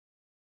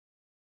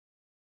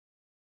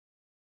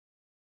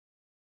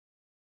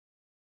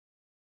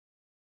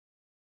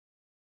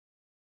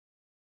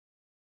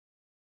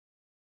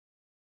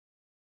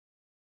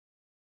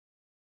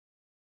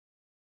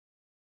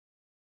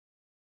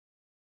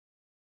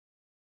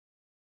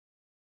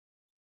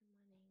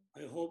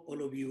I hope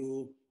all of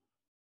you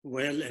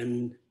well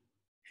and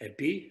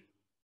happy.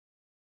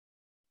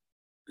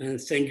 And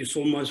thank you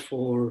so much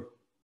for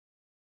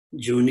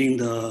joining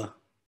the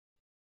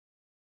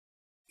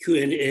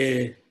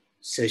Q&A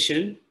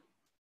session.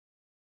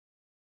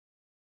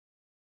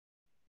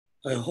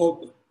 I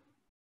hope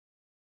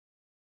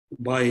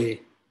by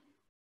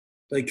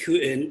the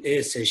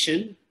Q&A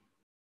session,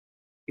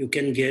 you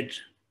can get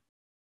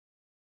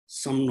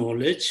some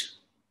knowledge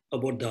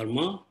about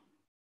Dharma.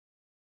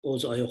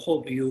 Also, I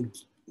hope you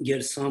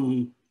get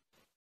some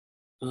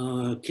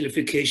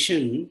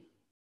clarification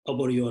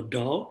about your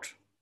doubt.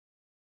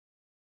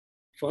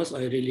 First,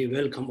 I really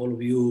welcome all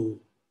of you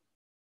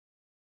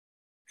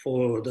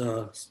for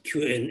the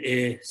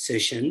Q&A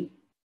session.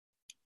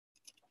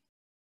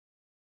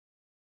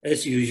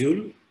 As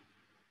usual,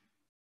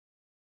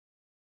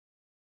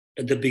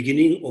 at the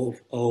beginning of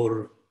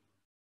our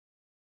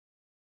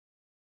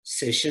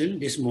session,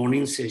 this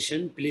morning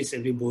session, please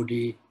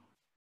everybody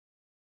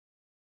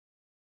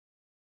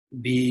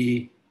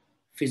be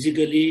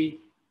physically,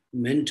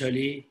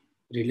 mentally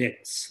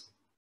relaxed.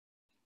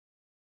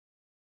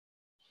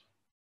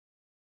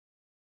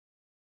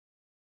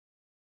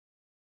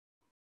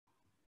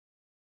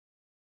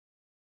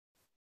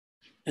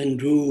 And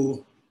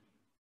do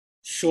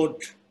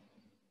short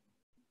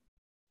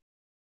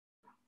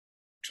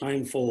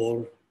time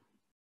for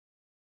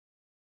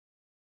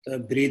the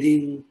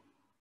breathing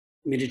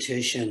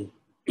meditation.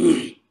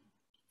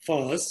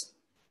 First,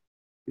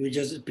 you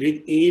just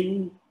breathe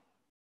in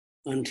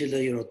until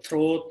your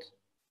throat,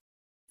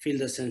 feel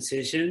the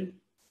sensation.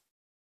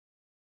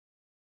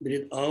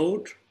 Breathe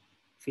out,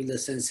 feel the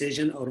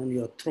sensation around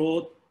your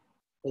throat,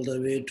 all the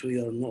way to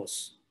your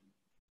nose.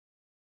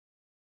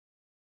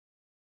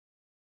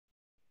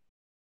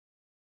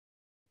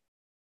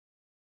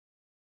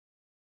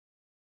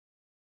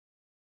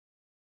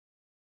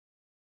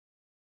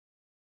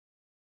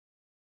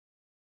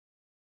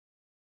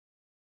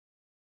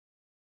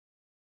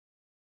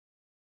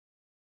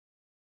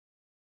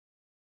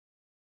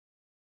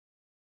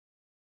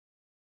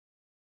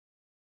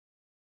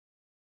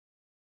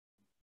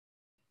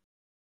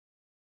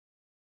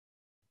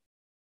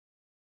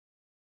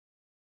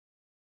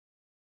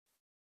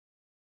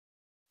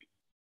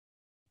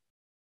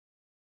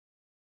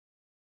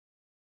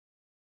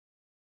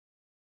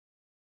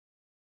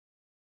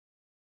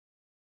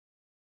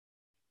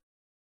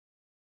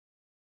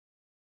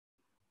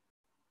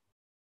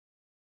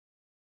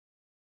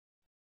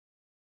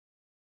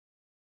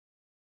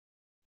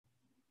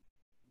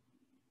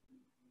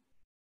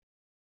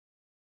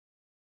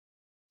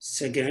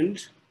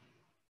 Second,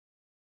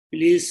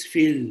 please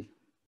feel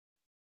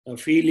a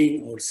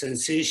feeling or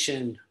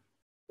sensation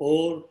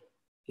or,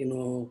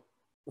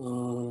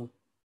 the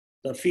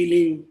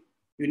feeling,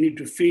 you need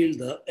to feel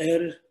the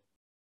air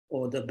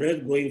or the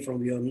breath going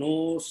from your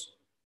nose,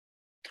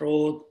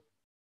 throat,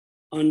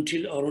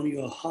 until around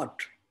your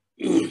heart.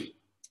 You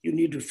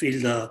need to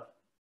feel the,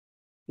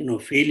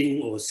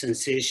 feeling or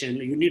sensation.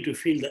 You need to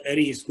feel the air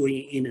is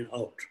going in and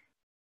out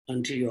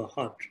until your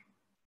heart.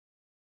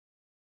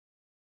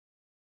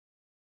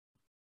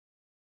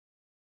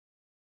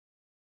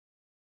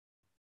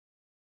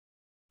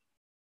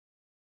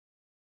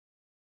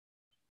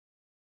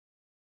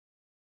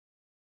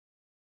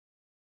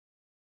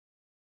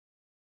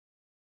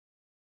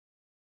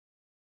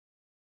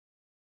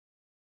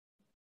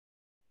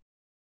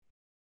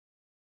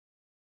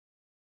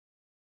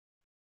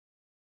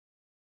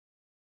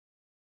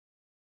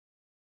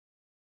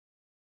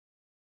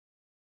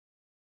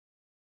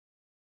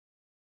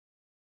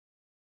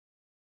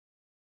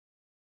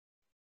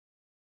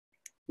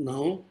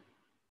 Now,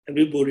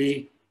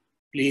 everybody,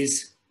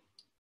 please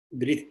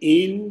breathe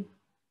in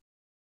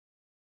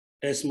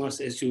as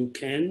much as you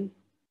can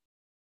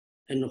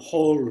and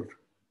hold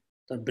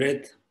the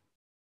breath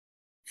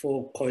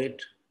for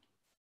quite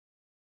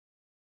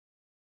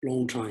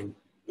long time.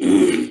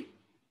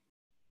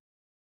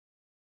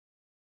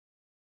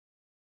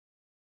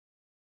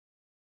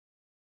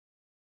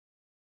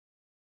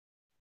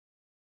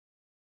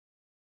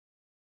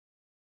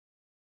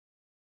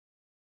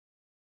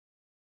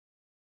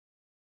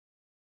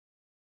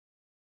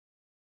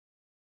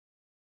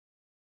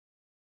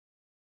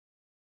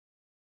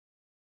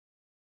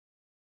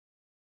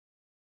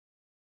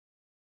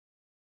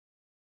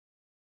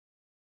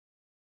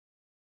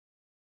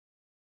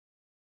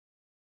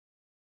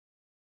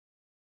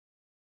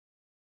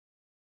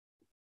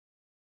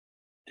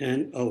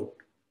 And out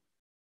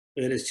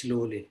very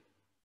slowly.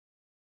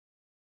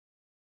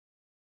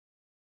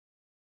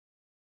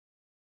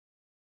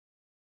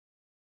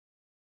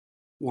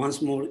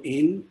 Once more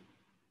in.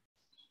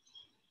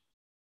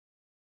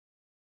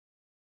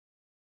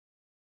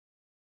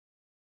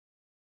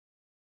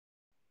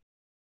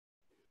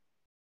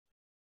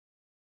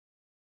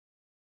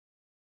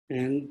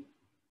 And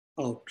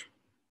out.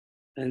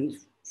 And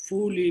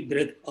fully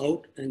breath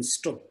out and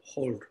stop,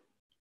 hold.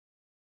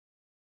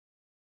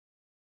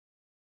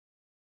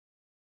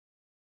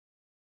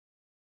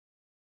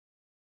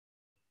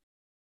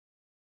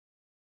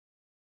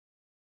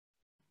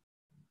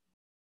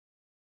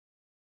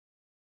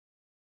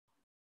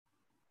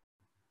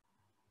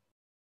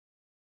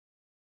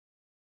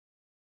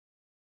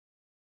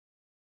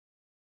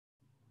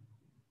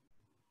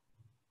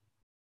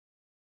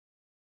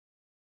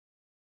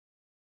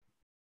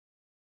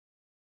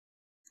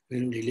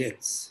 and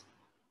relax.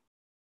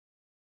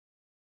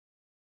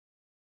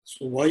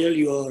 So while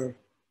you are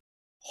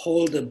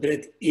hold the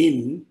breath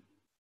in,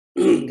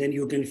 then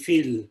you can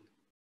feel,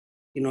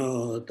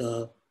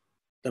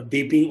 the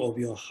beating of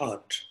your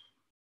heart.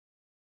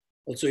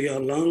 Also, your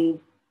lung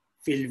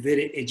feel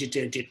very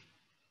agitated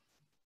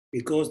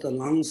because the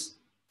lungs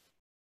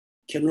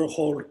cannot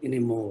hold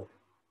anymore.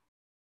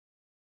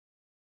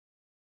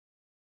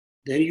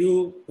 Then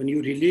when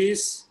you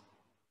release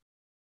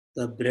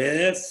the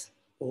breath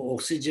or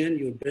oxygen,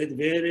 you breathe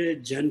very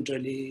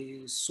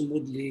gently,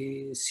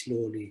 smoothly,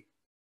 slowly.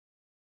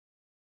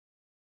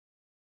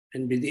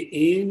 And breathe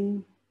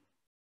in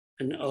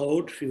and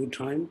out few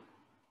times.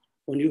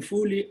 When you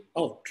fully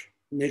out,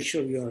 make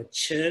sure your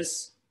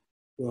chest,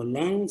 your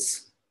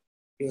lungs,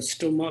 your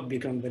stomach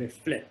become very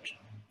flat.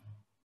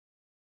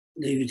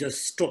 Then you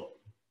just stop.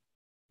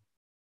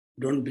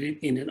 Don't breathe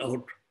in and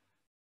out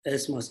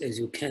as much as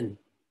you can.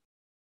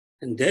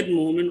 And that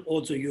moment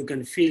also you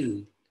can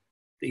feel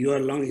that your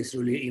lung is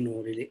really,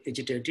 really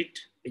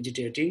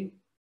agitating.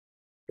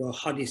 Your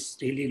heart is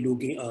really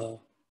looking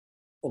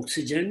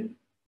oxygen.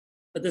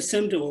 At the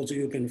same time also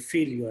you can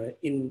feel your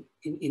in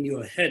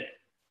your head,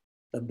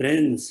 the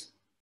brains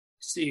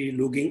see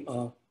looking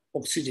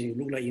oxygen,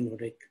 look like,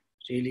 like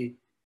really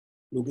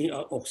looking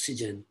at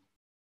oxygen.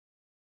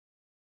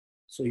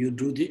 So you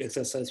do the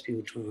exercise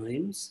few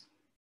times.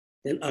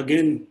 Then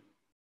again,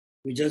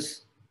 we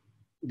just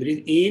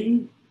breathe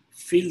in,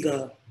 feel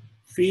the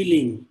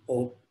feeling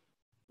of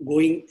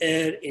going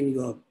air in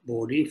your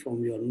body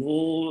from your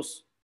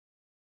nose,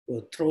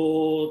 your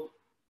throat,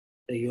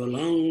 your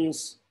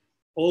lungs,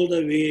 all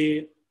the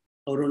way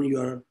around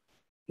your,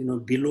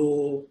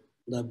 below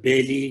the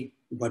belly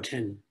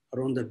button,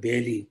 around the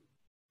belly,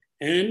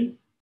 and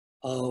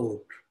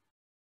out,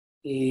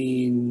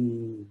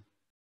 in,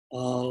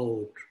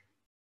 out.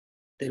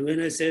 Then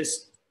when I say,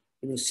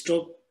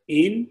 stop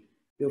in,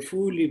 you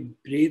fully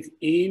breathe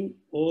in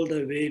all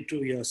the way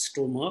to your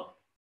stomach.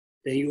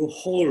 Then you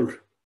hold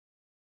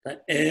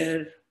the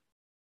air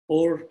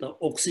or the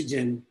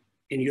oxygen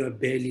in your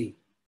belly.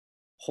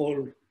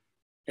 Hold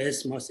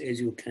as much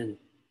as you can.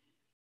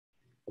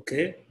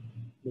 Okay?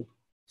 Look.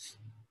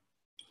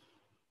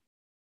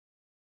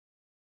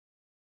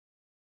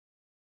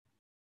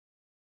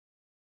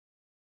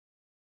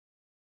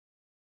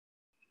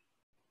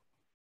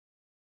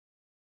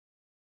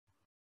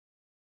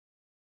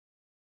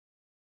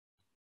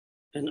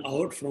 And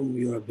out from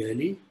your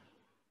belly.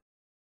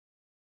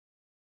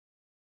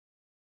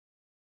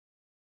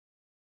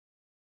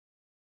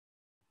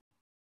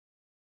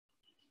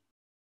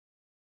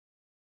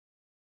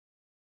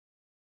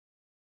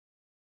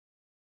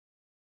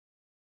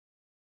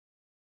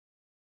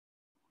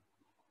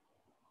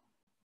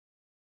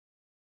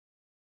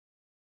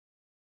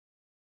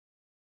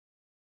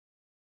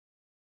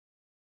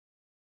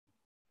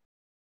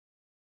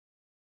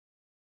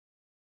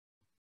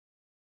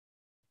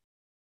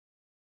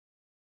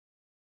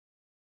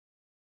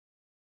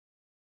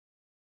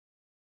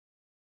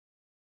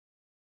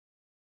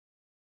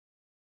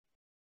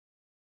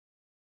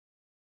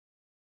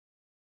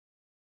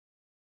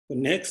 So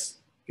next,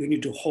 you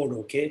need to hold,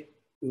 okay?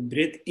 You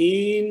breathe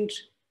in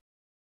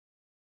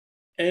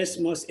as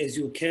much as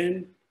you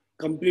can,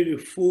 completely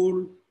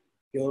full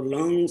your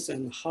lungs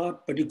and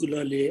heart,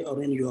 particularly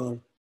around your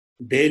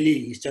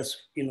belly is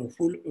just,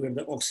 full with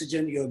the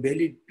oxygen, your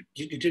belly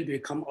little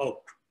bit come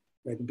out,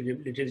 like a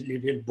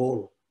little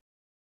ball.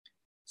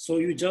 So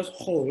you just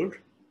hold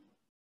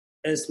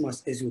as much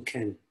as you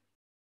can.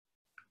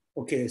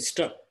 Okay,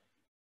 stop.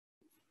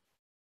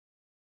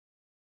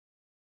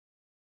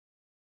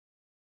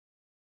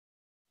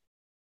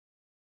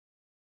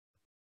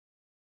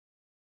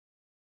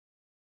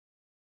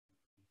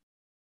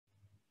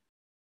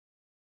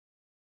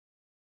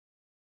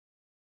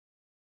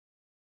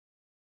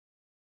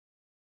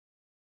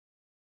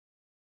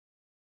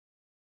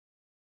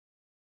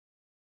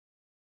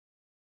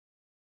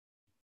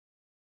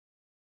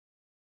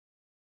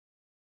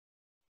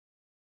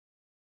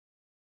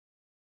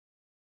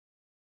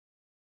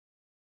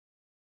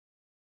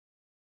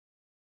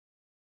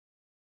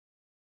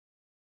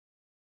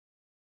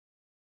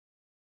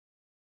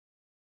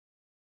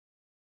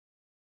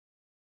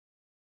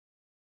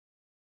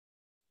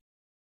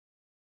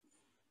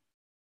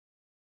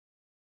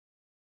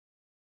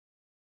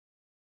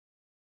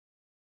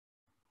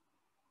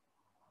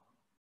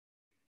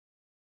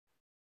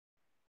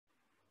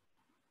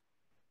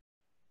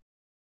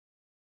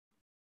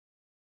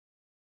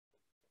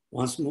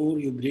 Once more,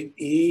 you breathe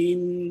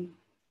in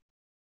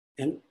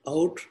and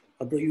out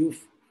after you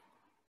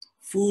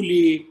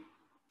fully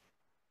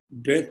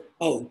breathe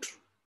out.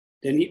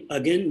 Then you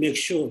again make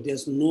sure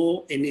there's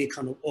no any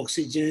kind of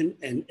oxygen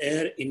and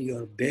air in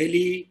your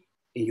belly,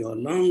 in your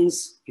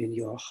lungs, in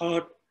your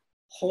heart.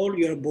 Whole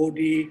your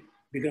body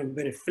become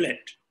very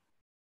flat,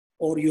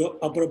 or your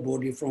upper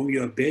body from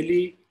your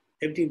belly,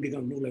 everything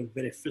become look like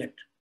very flat.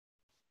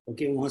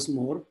 Okay, once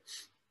more.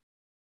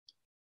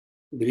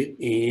 Breathe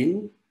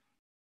in.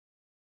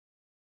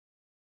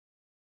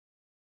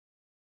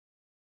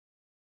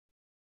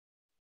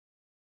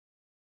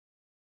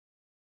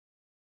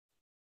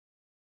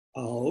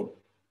 out,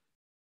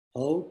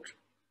 out,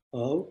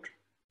 out,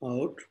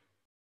 out,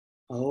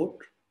 out,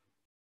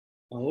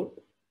 out,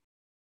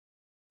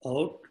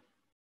 out,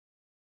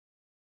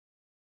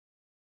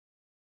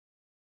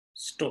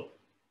 stop.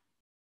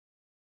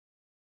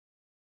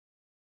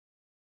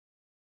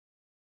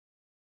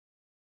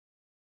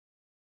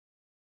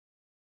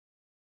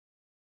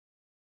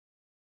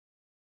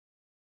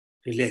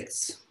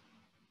 Relax.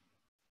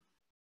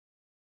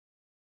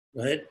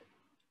 Right?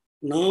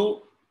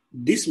 Now,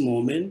 this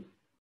moment,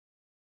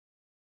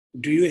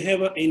 do you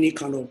have any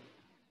kind of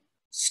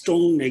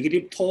strong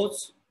negative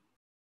thoughts?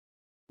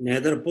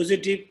 Neither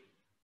positive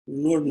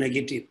nor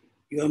negative.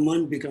 Your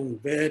mind becomes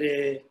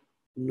very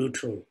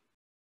neutral.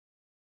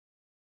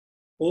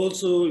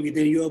 Also,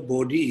 within your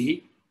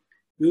body,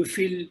 you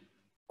feel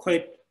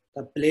quite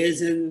the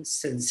pleasant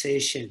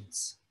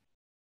sensations.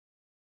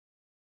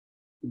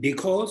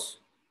 Because,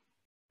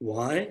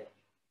 why?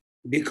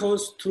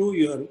 Because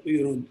through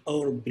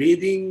our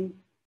breathing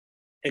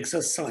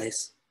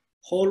exercise,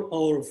 all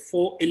our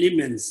 4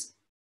 elements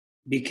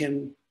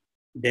became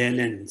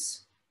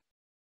balanced.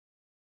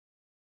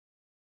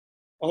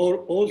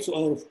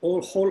 Also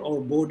our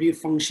body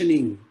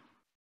functioning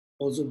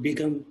also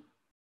become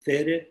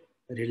very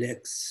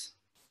relaxed.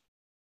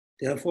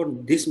 Therefore,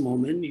 this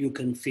moment you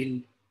can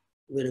feel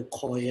very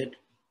quiet,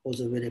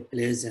 also very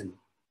pleasant.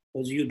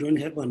 Because you don't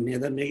have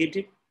neither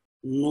negative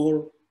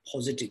nor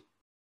positive.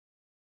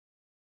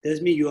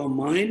 That means your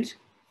mind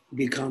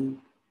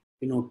become,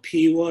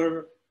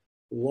 pure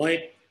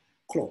white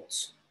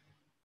cloth.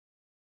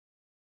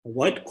 A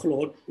white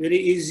cloth, very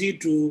easy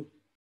to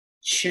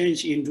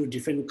change into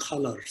different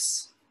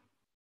colors.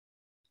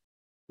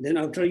 Then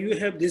after you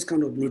have this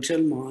kind of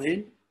neutral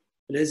mind,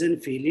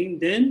 pleasant feeling,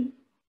 then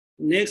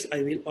next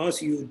I will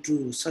ask you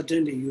to,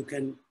 certainly you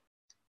can,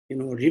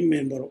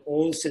 remember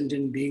all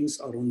sentient beings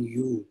around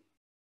you,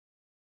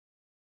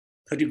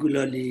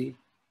 particularly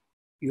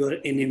your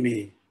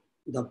enemy,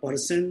 the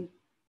person,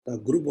 the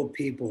group of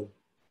people,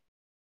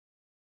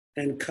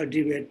 and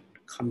cultivate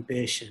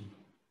compassion.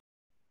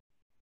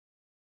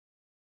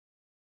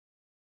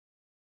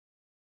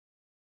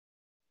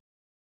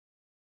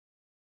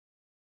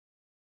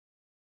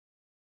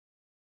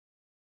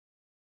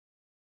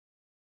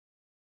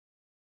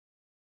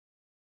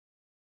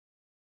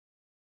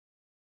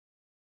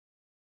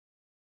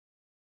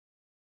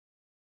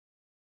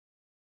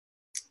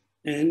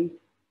 And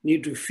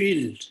need to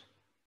feel,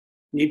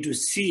 need to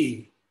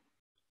see,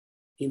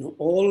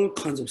 all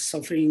kinds of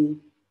suffering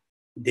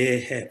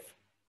they have.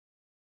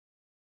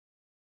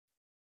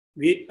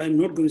 I'm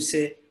not going to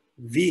say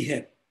we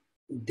have,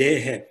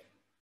 they have,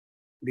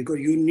 because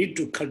you need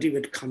to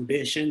cultivate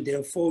compassion.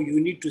 Therefore,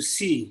 you need to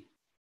see,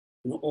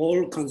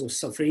 all kinds of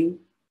suffering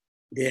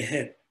they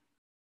have.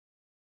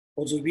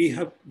 Also, we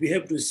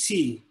have to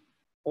see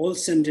all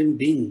sentient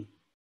beings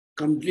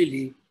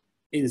completely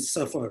in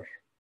suffer.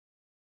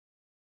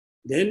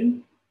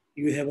 Then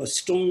you have a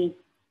strong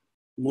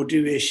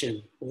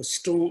motivation or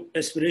strong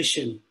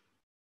aspiration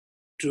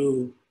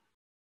to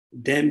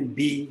them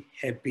be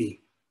happy,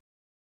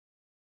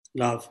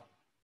 love,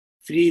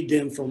 free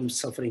them from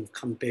suffering,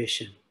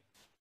 compassion,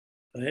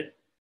 right?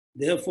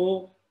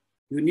 Therefore,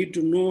 you need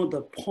to know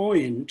the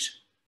point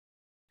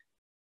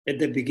at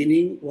the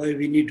beginning why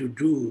we need to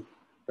do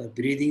the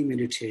breathing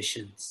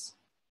meditations.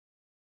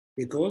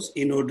 Because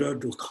in order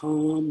to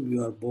calm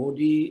your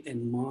body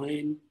and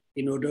mind,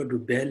 in order to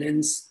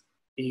balance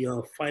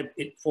your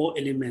 4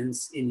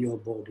 elements in your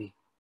body.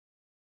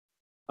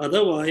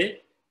 Otherwise,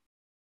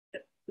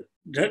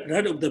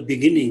 right at the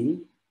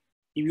beginning,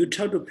 if you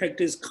try to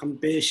practice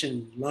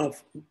compassion,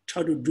 love,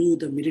 try to do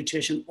the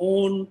meditation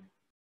on,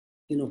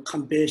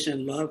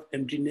 compassion, love,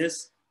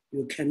 emptiness,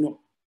 you cannot.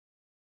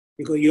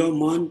 Because your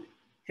mind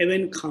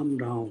haven't calmed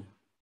down.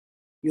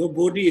 Your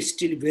body is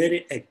still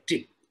very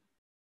active.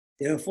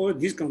 Therefore,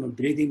 this kind of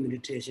breathing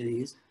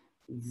meditation is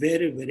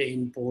very, very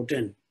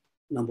important,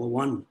 number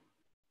 1.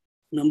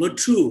 Number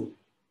 2,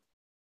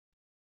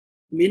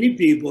 many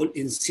people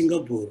in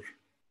Singapore,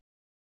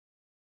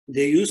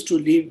 they used to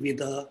live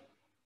with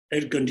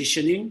air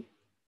conditioning.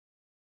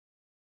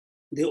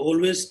 They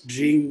always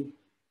drink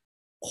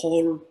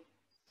cold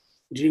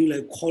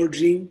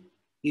drink,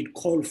 eat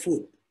cold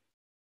food.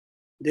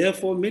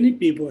 Therefore, many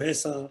people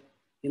has a,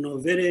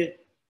 very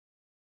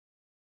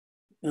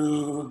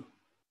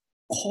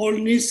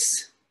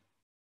coldness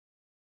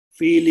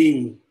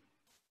feeling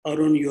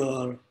around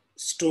your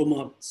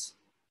stomachs,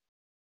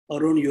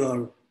 around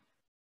your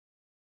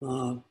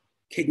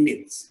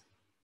kidneys.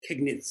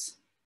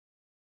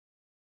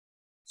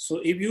 So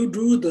if you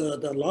do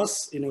the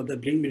last, the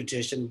breathing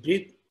meditation,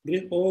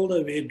 breathe all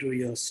the way to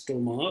your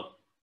stomach,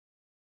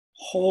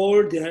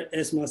 hold there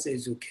as much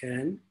as you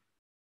can,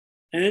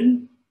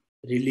 and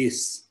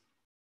release.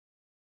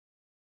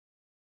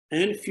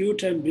 And few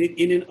times breathe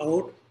in and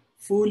out,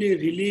 fully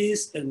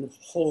release and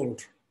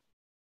hold.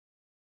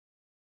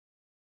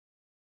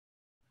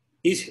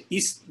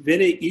 It's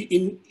very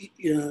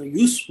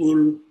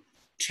useful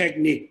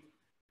technique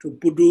to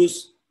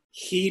produce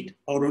heat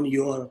around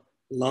your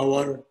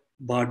lower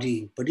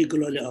body,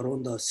 particularly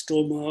around the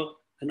stomach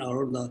and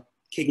around the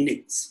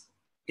kidneys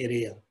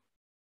area.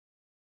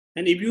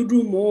 And if you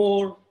do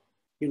more,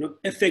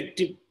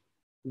 effective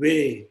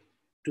way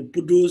to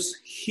produce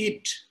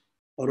heat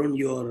around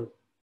your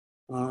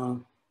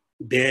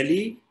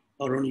belly,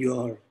 around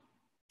your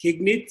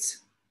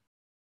kidneys,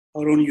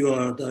 around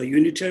your the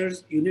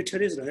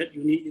unitaries, right?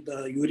 You need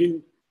the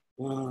urine,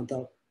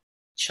 the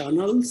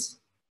channels.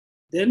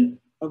 Then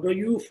after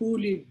you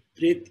fully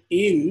breathe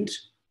in,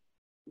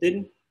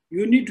 then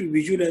you need to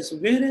visualize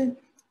very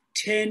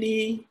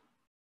tiny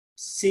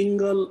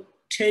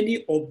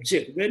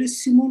object, very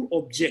small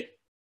object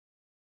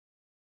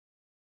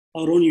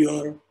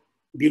around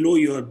below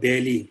your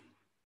belly.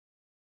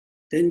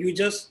 Then you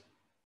just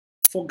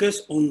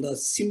focus on the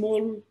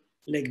small,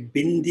 like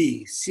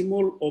bindi,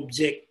 small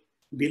object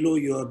below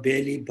your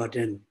belly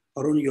button,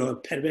 around your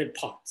private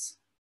parts.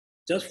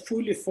 Just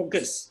fully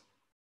focus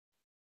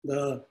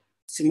the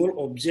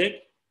small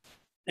object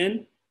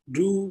and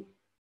do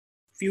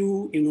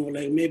few,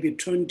 like maybe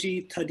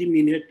 20,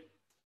 30-minute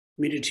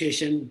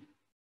meditation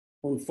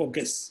on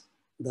focus,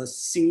 the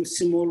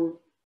small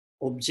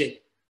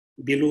object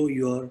below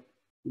your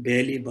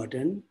belly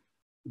button,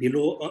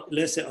 below,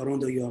 let's say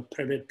around your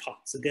private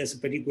parts. So there's a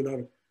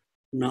particular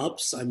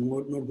nerves, I'm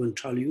not going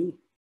to tell you,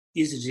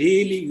 is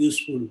really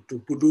useful to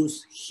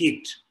produce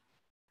heat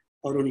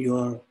around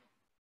your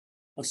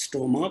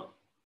stomach,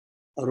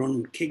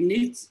 around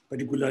kidneys,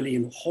 particularly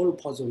in whole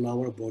parts of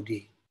our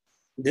body.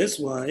 That's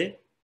why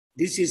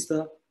this is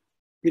the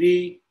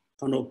very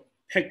kind of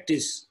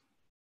practice,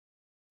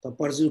 the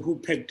person who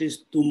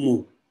practice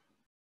Tummo.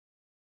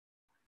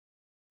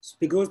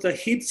 Because the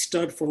heat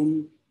starts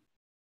from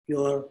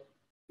your,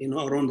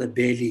 around the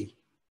belly.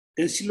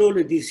 Then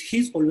slowly this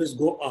heat always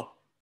go up.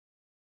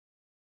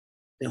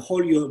 The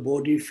whole your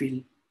body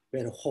feel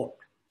very hot.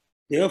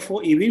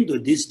 Therefore, even though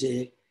this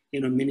day,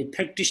 many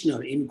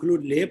practitioners,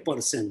 include lay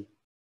person,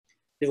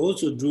 they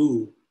also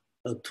do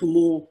a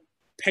Tummo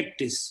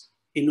practice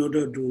in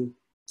order to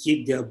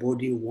keep their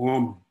body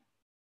warm.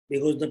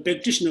 Because the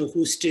practitioner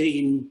who stay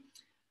in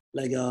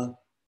like a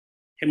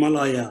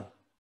Himalaya,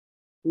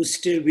 who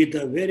stay with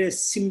a very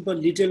simple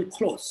little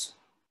clothes,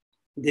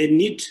 they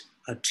need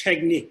a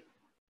technique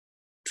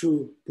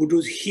to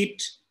produce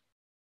heat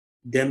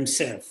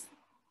themselves.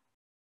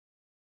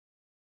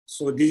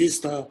 So this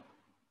is the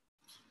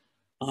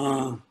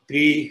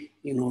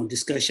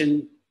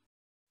discussion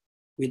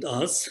with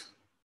us,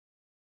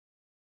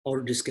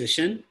 our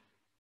discussion.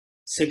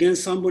 Second,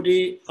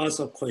 somebody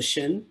asked a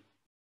question,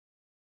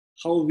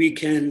 how we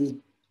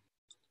can,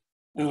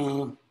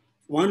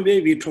 one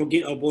way we're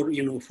talking about,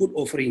 food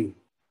offering.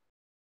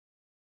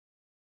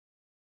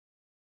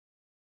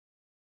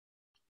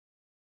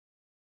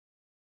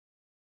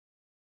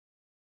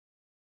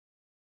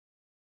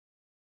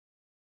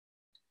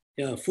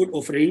 Yeah, food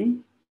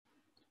offering.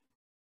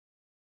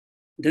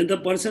 Then the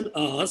person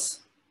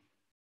asks,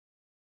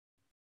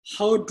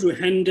 how to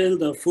handle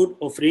the food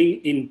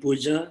offering in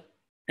puja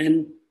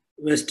and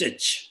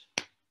wastage.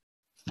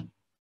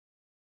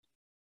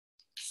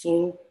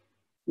 So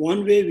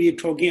one way we're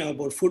talking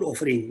about food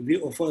offering, we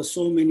offer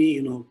so many,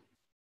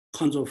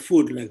 kinds of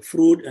food like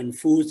fruit and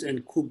foods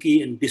and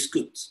cookie and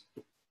biscuits.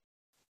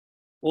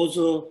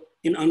 Also,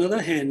 in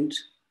another hand,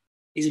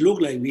 it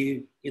look like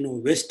we,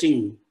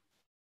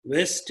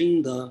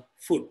 wasting the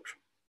food.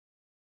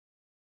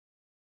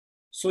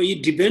 So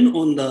it depends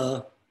on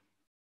the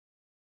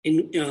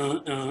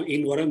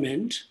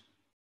environment.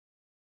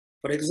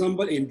 For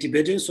example, in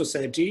Tibetan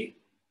society,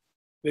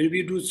 when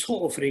we do so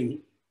offering,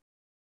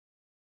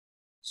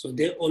 so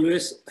they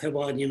always have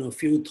a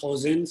few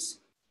thousands,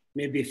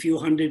 maybe a few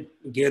hundred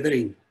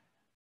gathering.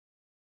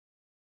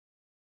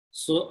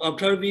 So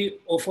after we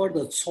offer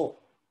the so,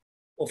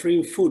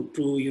 offering food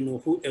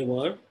to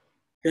whoever,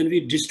 then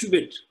we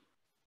distribute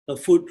the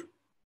food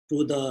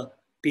to the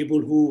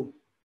people who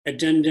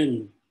attend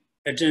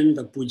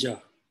the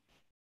puja.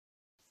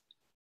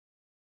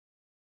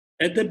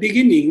 At the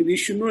beginning, we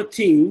should not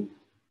think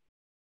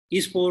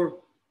is for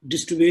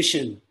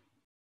distribution.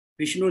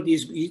 We should not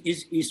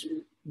is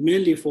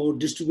mainly for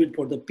distribute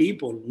for the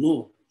people.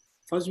 No.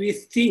 First we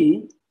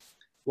think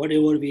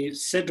whatever we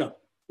set up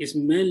is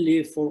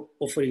mainly for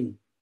offering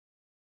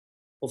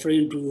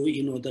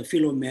to the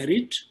fellow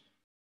merit,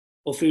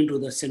 offering to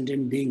the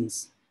sentient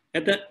beings.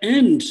 At the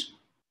end,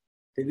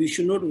 we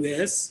should not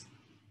waste,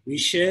 we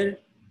share,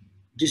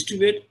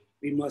 distribute,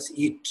 we must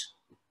eat.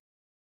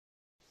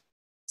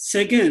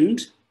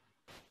 Second,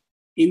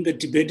 in the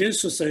Tibetan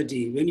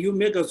society, when you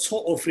make a so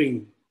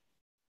offering,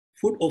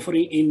 food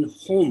offering in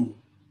home,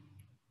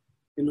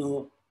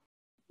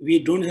 we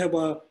don't have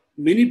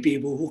many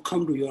people who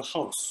come to your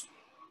house,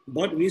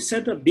 but we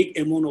set a big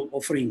amount of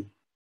offering.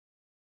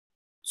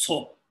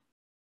 So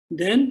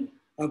then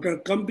after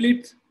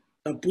complete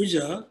the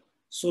puja,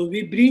 so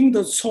we bring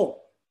the so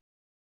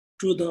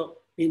to the,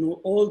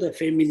 all the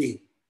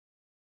family.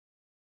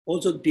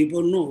 Also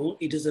people know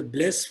it is a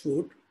blessed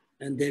food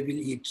and they will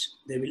eat.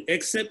 They will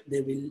accept,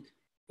 they will,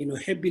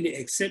 happily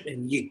accept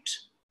and eat.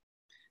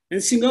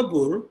 In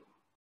Singapore,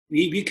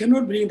 we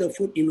cannot bring the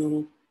food,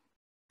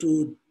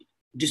 to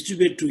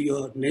distribute to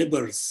your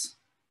neighbors.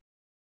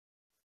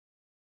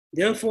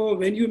 Therefore,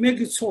 when you make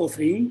this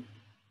offering,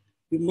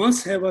 you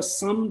must have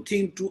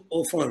something to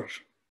offer.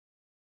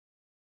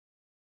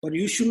 But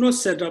you should not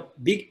set up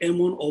big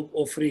amount of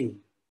offering,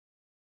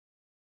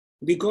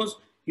 because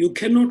you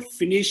cannot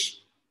finish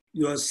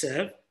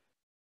yourself.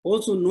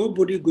 Also,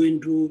 nobody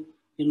going to,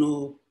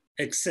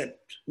 accept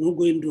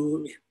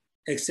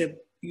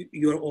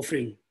your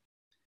offering.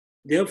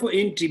 Therefore,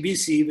 in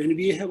TBC, when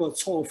we have a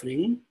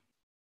offering,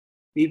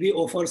 we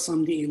offer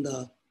something in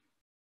the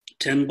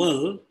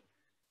temple.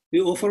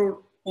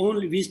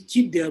 We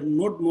keep there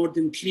not more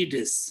than 3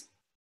 days.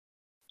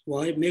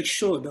 Why? Make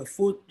sure the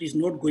food is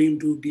not going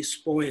to be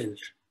spoiled.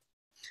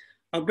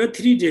 After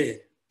 3 days,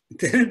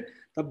 then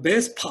the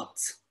best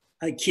parts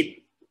I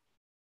keep.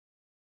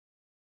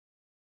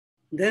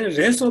 Then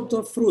rest of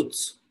the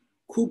fruits,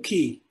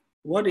 cookie,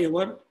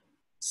 whatever,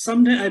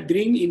 sometimes I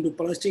bring into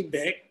plastic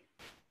bag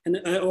and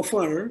I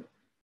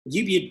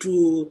give it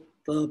to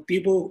the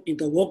people in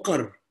the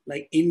worker,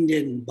 like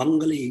Indian,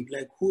 Bengali,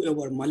 like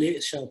whoever,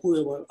 Malaysia,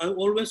 whoever. I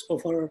always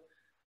offer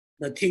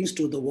the things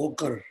to the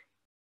worker.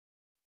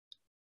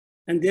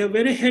 And they are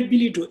very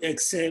happily to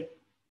accept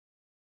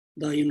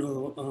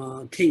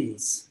the,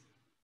 things.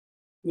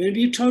 When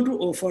we try to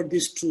offer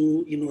this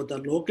to,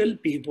 the local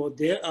people,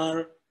 they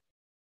are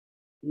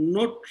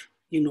not,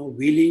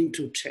 willing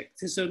to take.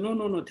 They say,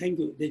 no, thank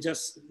you. They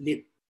just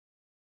leave.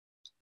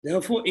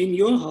 Therefore, in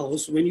your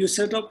house, when you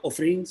set up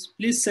offerings,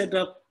 please set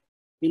up,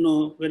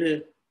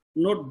 very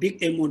not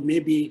big amount,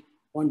 maybe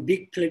one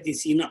big plate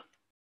is enough.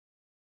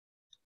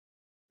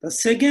 The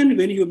second,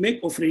 when you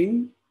make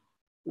offering,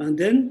 and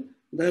then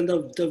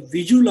the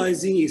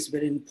visualizing is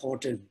very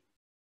important.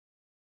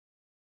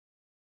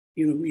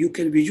 You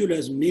can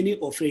visualize many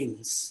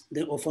offerings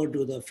then offer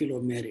to the field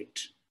of merit.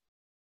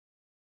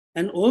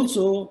 And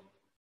also,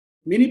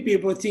 many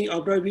people think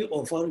after we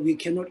offer, we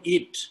cannot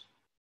eat.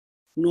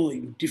 No,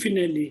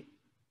 definitely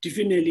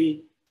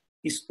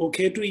it's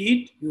okay to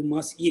eat, you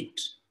must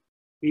eat.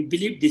 We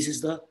believe this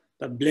is the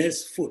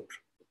blessed food.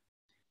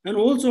 And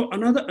also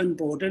another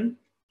important,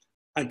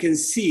 I can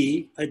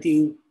see, I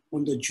think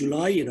on the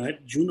July,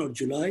 right, June or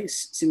July,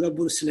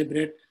 Singapore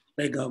celebrate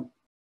like a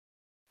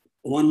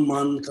 1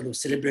 month kind of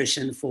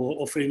celebration for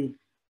offering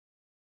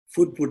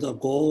food to the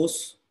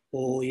gods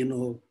or,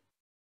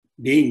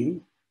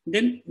 being.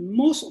 Then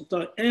most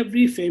of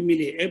every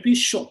family, every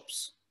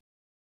shops,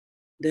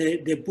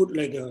 they put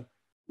like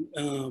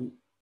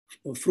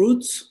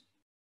fruits,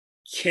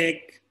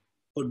 cake,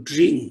 or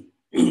drink.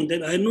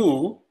 Then I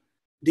know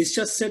this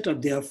just set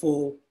up there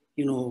for,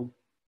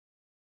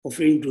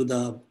 offering to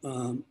the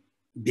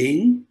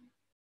being.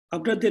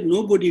 After that,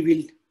 nobody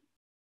will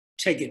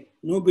take it.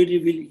 Nobody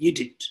will eat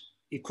it.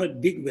 It's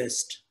quite big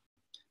waste.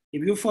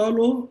 If you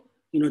follow,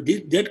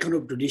 that kind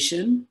of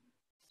tradition,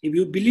 if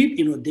you believe,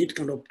 that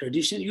kind of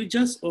tradition, you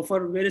just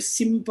offer very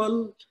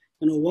simple,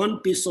 one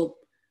piece of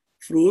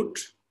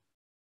fruit,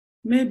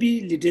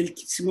 maybe little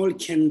small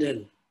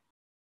candle.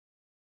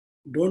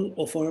 Don't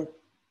offer,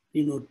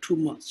 too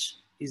much.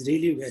 It's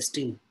really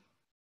wasting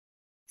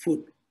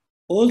food.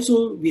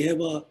 Also, we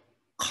have a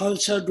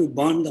culture to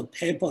burn the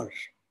paper.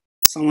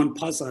 Someone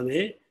pass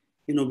away,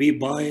 we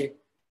buy,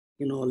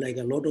 like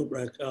a lot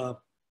of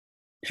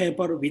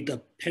paper with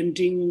the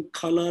painting,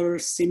 color,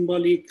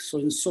 symbolic, so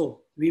and so.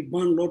 We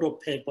burn a lot of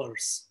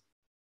papers.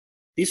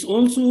 This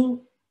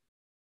also,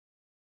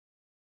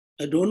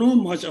 I don't know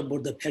much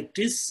about the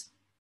practice.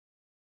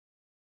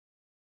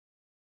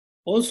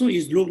 Also,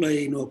 it look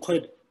like,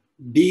 quite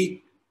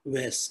big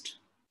waste.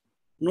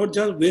 Not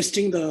just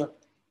wasting the,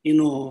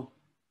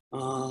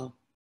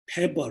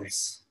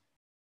 papers.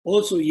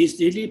 Also, it's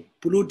really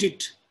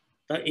polluted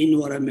the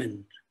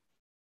environment.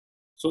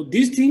 So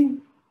this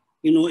thing,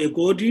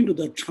 according to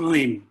the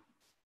time,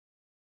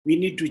 we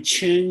need to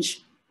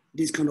change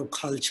this kind of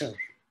culture.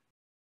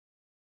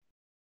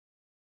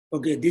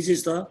 Okay, this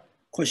is the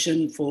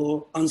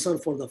answer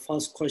for the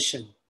first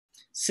question.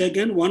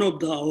 Second, one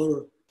of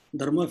our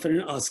Dharma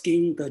friend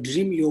asking the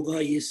dream yoga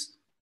is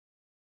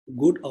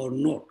good or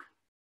not.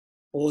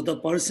 Or the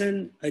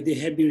person, they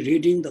have been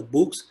reading the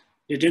books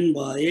written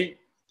by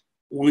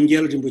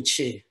Wangyal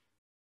Rinpoche.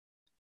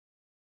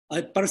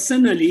 I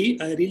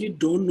really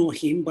don't know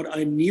him, but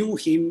I knew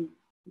him.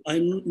 I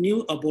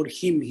knew about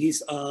him.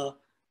 He's one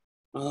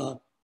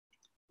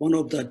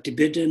of the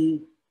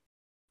Tibetan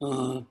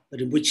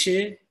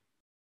Rinpoche.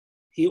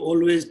 He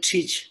always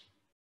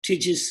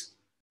teaches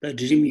the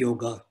dream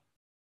yoga.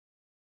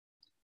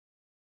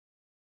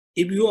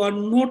 If you are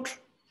not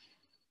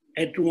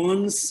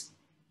advanced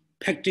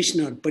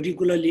practitioner,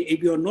 particularly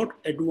if you are not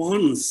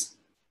advanced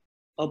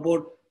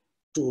about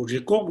to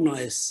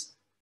recognize,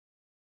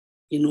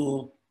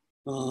 the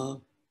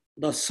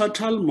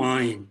subtle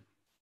mind,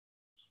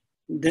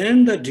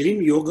 then the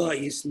dream yoga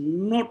is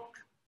not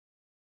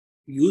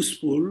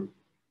useful,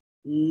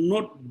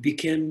 not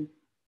become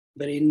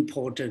very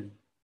important.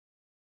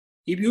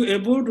 If you're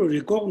able to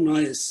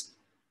recognize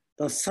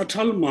the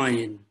subtle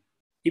mind,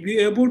 if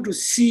you're able to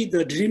see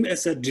the dream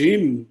as a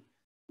dream,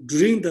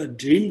 during the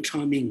dream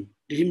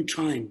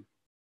time,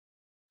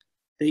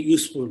 they're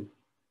useful.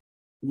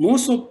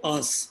 Most of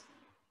us,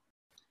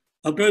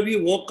 after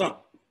we woke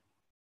up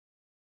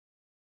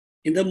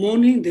in the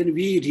morning, then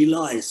we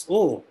realize,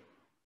 oh,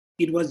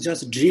 it was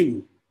just a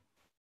dream.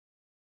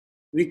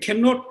 We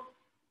cannot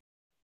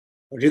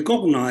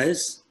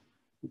recognize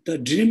the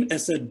dream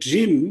as a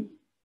dream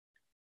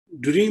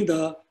during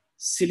the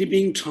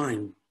sleeping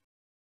time.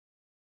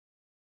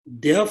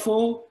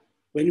 Therefore,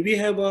 when we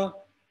have a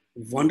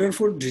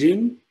wonderful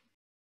dream,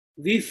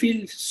 we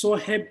feel so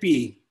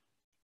happy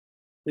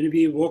when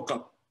we woke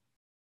up.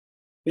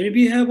 When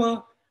we have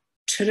a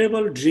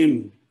terrible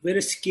dream,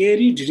 very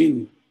scary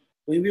dream,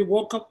 when we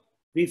woke up,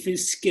 we feel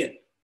scared.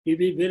 We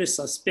feel very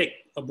suspect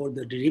about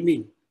the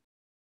dreaming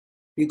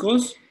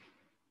because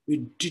we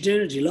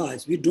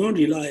don't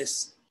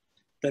realize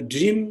the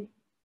dream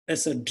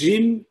as a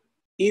dream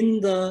in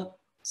the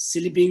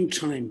sleeping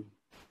time.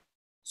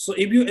 So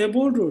if you're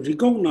able to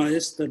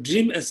recognize the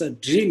dream as a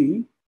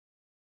dream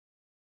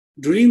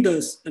during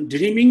the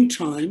dreaming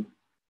time,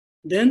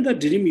 then the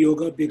dream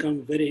yoga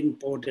becomes very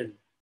important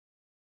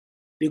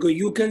because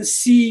you can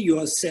see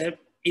yourself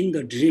in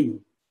the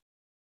dream.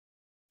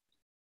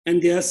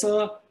 And there's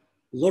a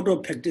lot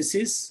of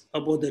practices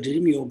about the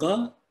dream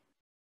yoga.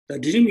 The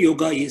dream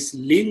yoga is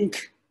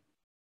linked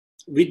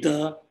with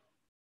the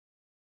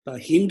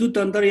Hindu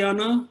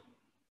Tantrayana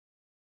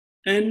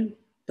and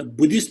the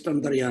Buddhist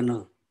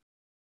Tantrayana.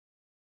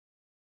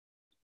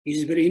 It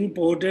is very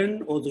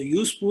important, also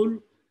useful.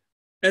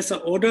 As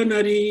an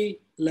ordinary,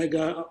 like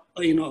our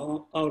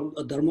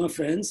Dharma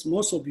friends,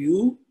 most of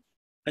you,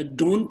 I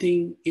don't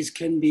think it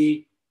can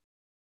be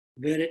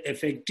very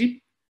effective.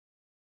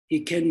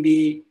 It can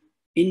be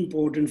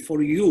important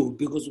for you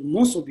because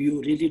most of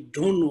you really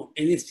don't know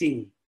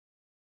anything.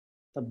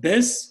 The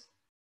best,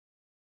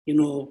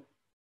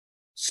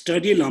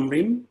 study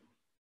Lamrim,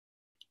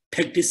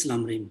 practice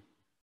Lamrim.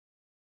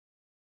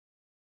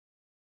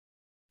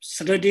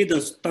 Study the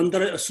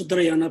Tantra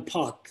Sutrayana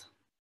path.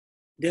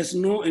 There's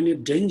no any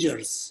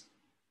dangers.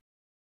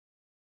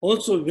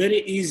 Also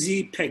very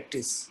easy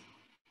practice.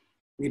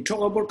 We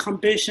talk about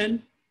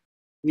compassion,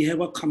 we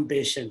have a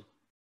compassion.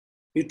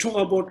 We talk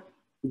about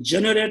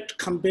generate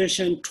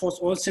compassion towards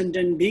all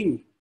sentient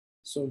beings.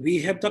 So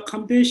we have the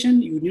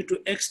compassion, you need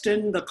to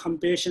extend the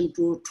compassion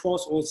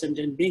towards all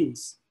sentient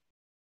beings.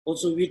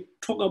 Also we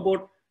talk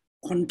about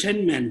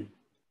contentment.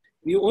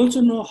 We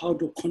also know how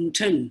to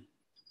content.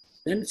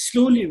 Then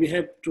slowly we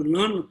have to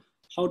learn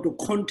how to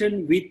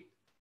content with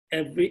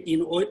every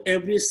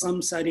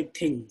samsaric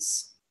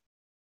things.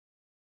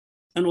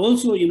 And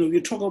also, we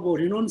talk about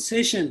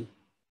renunciation.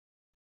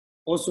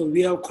 Also,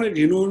 we are quite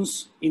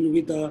renounced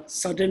with a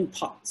certain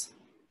path.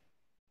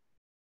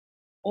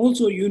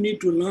 Also, you need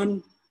to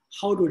learn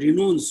how to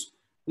renounce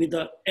with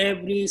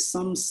every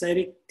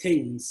samsaric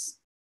things.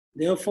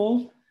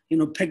 Therefore,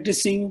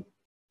 practicing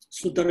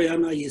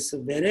Sutrayana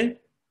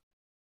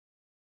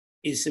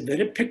is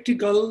very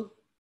practical,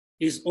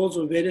 is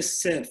also very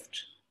safe.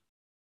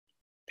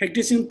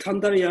 Practicing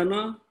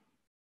Tantrayana,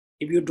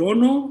 if you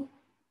don't know,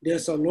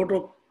 there's a lot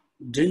of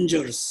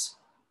dangers.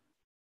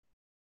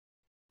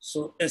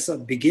 So as a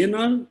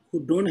beginner who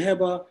don't have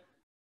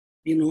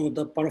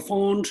the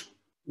profound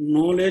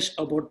knowledge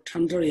about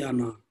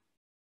Tantrayana,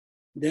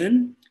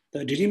 then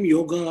the dream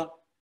yoga,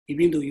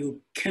 even though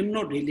you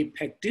cannot really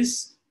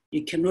practice,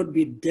 it cannot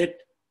be that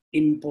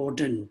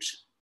important.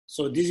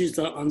 So this is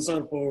the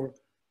answer for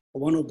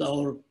one of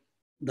our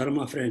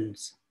Dharma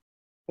friends.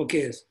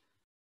 Okay,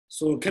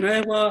 so can I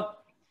have a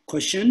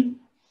question?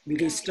 We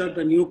can start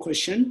a new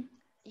question.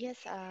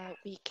 Yes,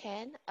 we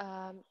can.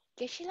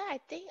 Geshe-la, I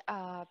think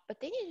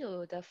pertaining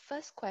to the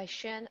first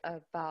question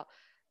about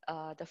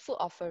the food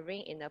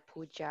offering in a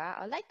puja,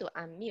 I'd like to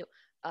unmute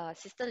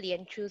Sister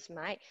Lian Chu's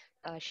mic.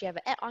 She have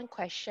an add-on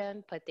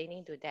question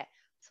pertaining to that.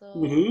 So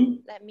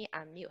let me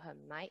unmute her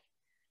mic.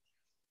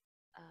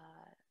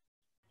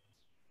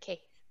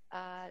 Okay,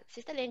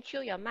 Sister Lian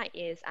Chu, your mic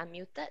is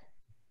unmuted.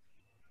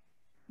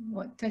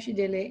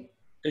 Tashidele.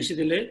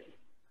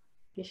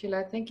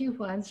 Geshe-la, thank you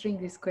for answering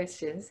these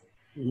questions.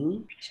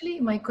 Actually,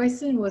 my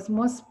question was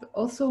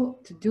also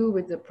to do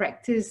with the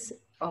practice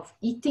of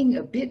eating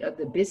a bit of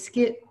the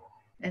biscuit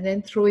and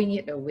then throwing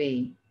it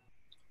away.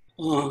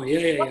 Oh,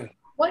 yeah.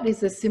 What is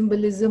the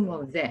symbolism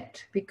of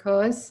that?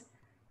 Because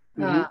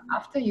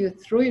after you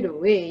throw it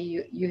away,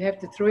 you have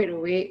to throw it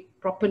away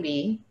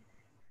properly.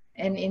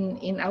 And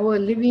in our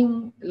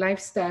living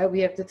lifestyle,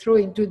 we have to throw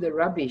into the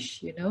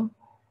rubbish,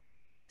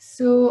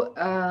 So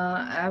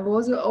I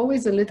was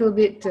always a little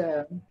bit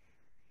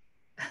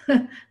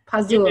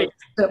puzzled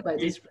by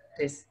this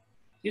practice.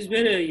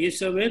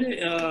 It's a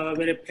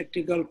very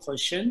practical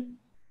question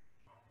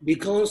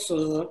because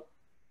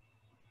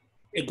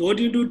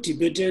according to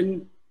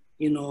Tibetan,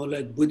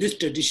 like Buddhist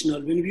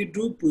traditional, when we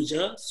do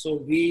puja, so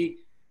we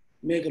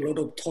make a lot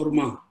of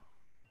torma.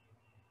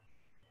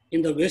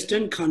 In the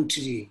Western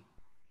country,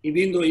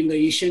 even though in the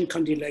Asian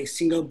country like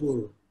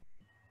Singapore,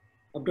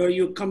 after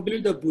you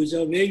complete the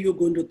puja, where you're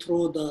going to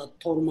throw the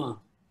torma?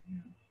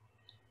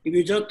 if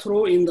you just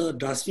throw in the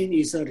dustbin,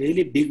 it's a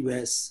really big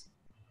waste.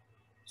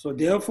 So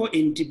therefore,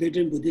 in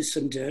Tibetan Buddhist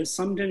center,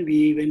 sometimes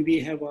when we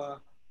have a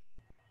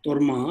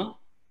torma,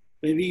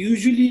 when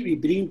we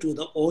bring to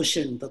the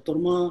ocean, the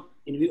torma,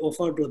 and we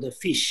offer to the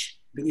fish,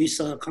 because it's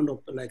a kind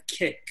of like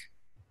cake.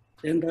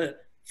 Then the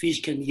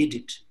fish can eat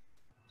it.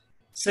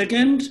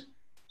 Second,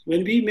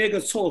 when we make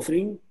a soul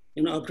offering,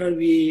 after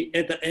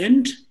at the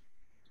end,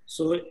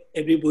 so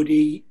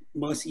everybody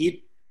must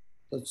eat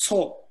the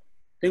soul,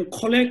 then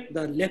collect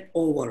the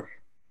leftover.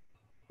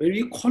 When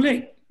we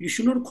collect, you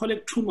should not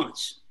collect too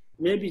much.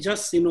 Maybe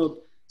just,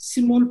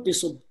 small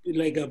piece of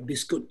like a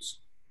biscuit,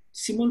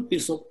 small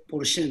piece of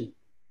portion.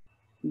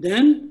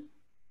 Then,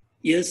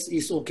 yes,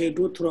 it's okay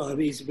to throw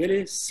away. It's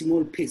very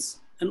small piece.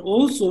 And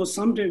also,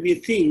 sometimes we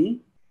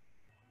think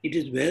it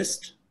is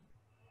waste.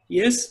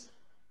 Yes,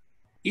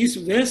 it's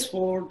waste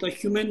for the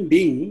human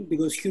being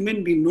because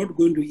human being not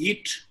going to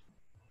eat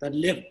the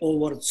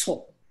leftover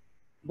soul.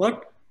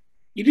 But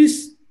it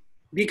is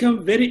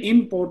become very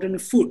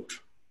important food.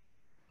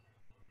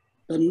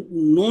 The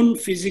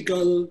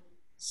non-physical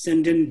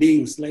sentient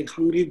beings like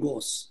hungry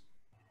ghosts,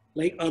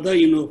 like other,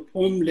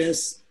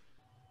 formless.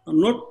 I'm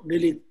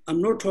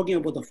not talking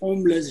about the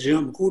formless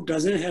realm who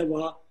doesn't have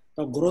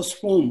a gross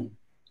form.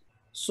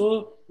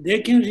 So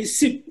they can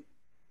receive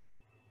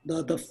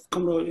the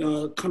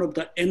kind of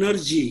the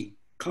energy,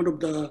 kind of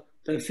the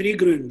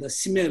fragrance, the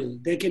smell.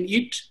 They can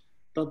eat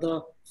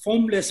the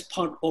formless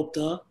part of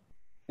the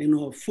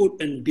food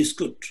and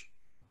biscuit.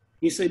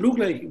 It look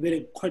like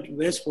very quite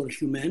waste for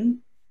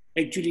human.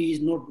 Actually,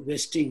 is not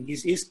wasting.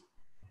 It is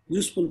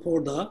useful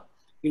for the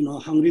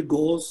hungry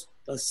ghosts,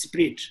 the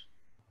spirit.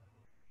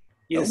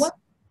 Yes.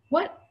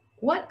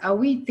 What are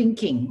we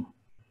thinking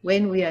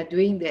when we are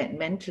doing that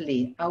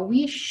mentally? Are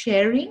we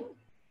sharing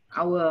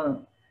our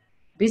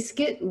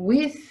biscuit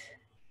with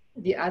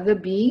the other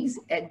beings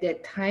at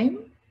that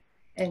time?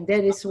 And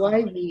that is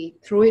why we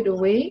throw it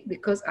away,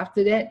 because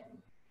after that,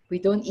 we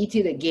don't eat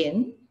it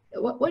again.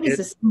 What is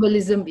the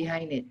symbolism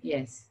behind it?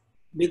 Yes.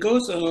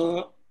 Because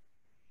the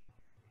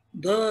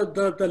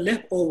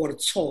leftover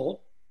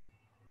soul,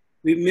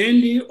 we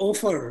mainly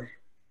offer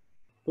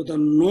to the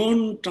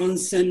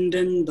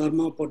non-transcendent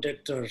Dharma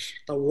protector,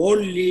 the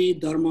worldly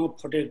Dharma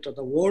protector,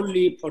 the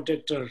worldly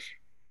protector.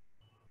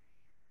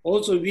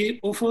 Also, we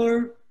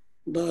offer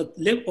the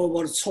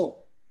leftover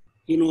soul,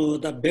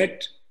 the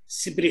bad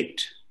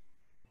spirit,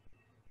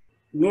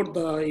 not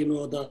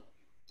the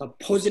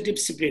positive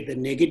spirit, the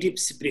negative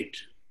spirit.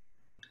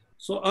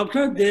 So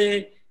after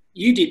they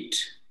eat it,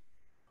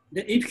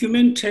 if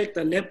human take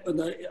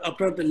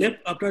after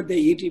they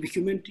eat, if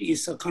human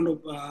is a kind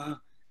of,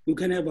 you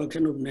can have a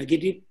kind of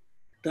negative,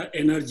 the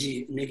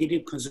energy,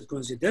 negative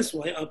consequences. That's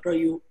why after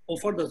you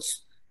offer the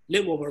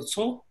leftover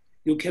soul,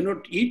 you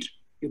cannot eat,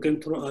 you can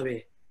throw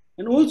away.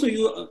 And also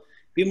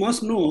we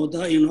must know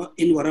the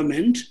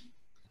environment,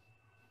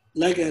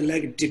 like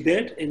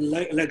Tibet and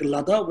like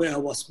Ladakh where I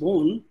was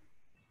born,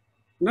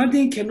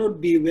 nothing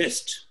cannot be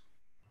waste.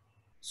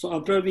 So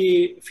after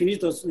we finish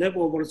the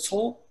leftover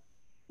soul,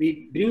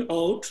 we bring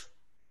out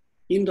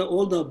in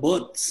all the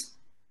birds,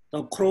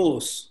 the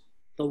crows,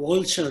 the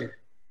vulture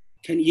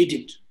can eat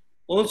it.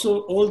 Also,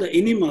 all the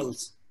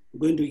animals are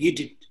going to eat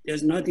it.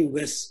 There's nothing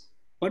waste.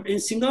 But in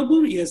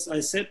Singapore, yes,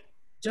 I said,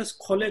 just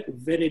collect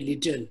very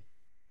little.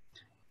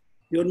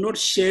 You're not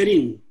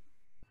sharing.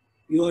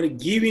 You are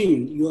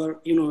giving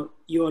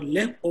your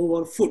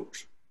leftover food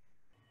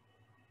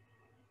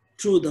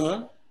to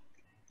the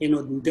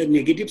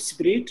negative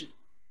spirit,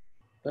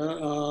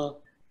 the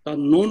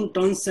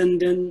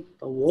non-transcendent,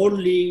 the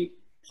worldly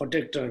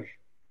protector.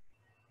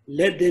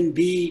 Let them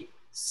be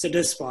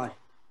satisfied.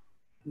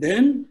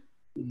 Then,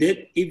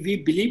 if we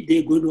believe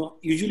they're going to,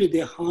 usually they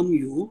harm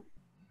you,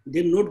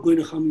 they're not going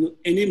to harm you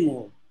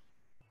anymore.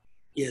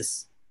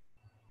 Yes.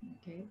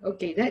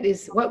 Okay, that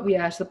is what we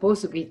are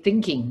supposed to be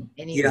thinking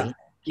anyway.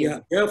 Yeah.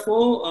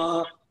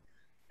 Therefore,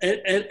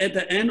 at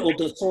the end of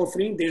the soul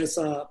offering, there's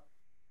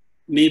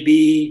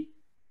maybe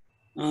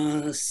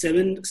 6,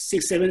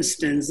 7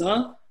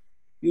 stanza.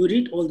 You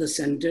read all the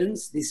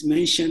sentence. This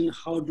mention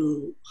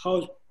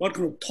what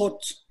kind of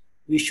thoughts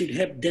we should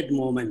have that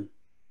moment.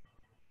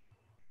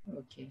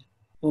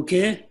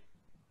 Okay.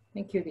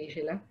 Thank you,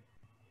 Geshe-la.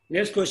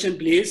 Next question,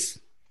 please.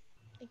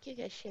 Thank you,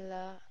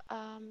 Geshe-la.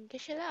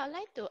 Geshe-la, I'd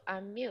like to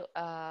unmute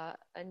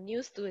a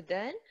new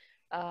student.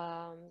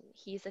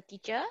 He's a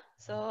teacher.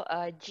 So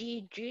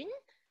Ji Jun,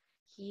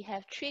 he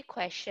have 3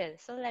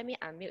 questions. So let me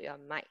unmute your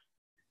mic.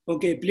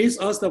 Okay, please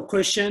ask the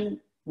question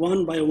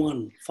one by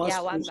one.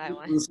 First one by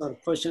one.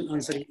 Question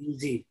answer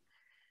easy.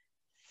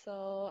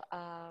 So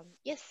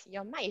yes,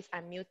 your mic is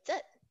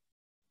unmuted.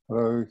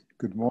 Hello,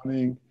 good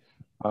morning.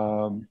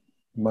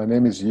 My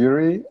name is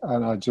Yuri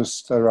and I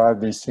just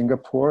arrived in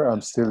Singapore.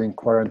 I'm still in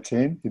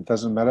quarantine. It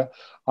doesn't matter.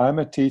 I'm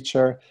a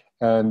teacher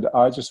and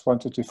I just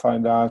wanted to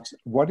find out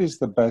what is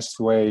the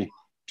best way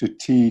to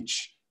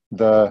teach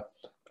the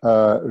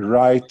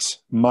right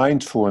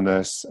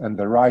mindfulness and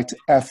the right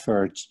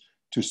effort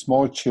to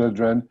small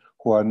children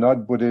who are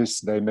not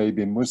Buddhist. They may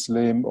be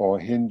Muslim or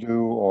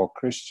Hindu or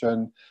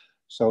Christian.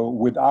 So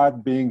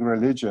without being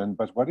religion,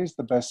 but what is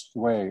the best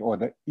way or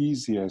the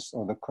easiest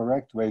or the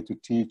correct way to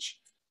teach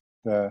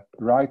the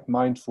right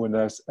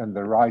mindfulness and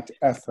the right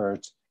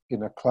effort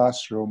in a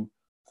classroom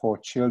for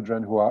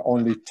children who are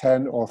only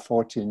 10 or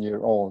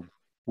 14-year-old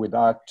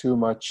without too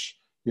much,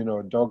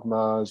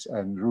 dogmas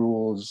and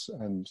rules?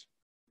 And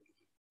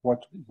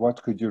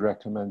what could you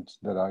recommend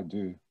that I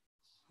do?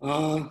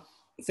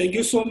 Thank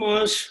you so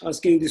much for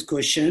asking this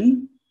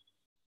question.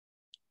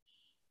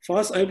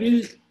 First, I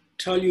will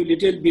tell you a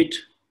little bit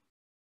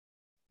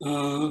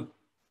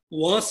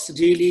what's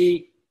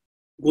really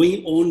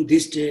going on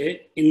this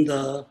day in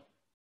the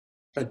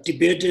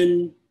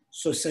Tibetan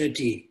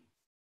society.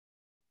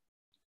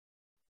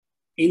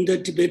 In the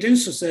Tibetan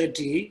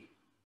society,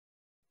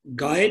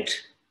 guided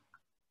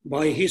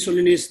by His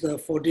Holiness the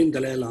 14th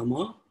Dalai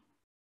Lama,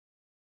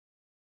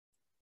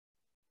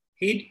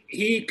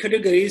 he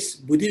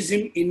categorized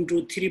Buddhism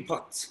into three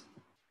parts: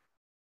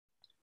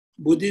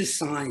 Buddhist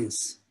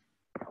science,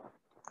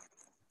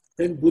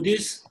 then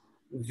Buddhist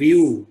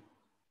view,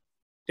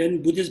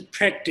 then Buddhist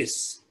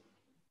practice.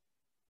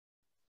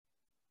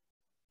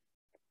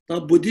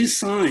 The Buddhist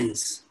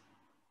science,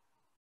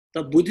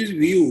 the Buddhist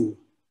view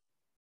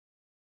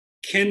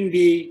can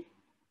be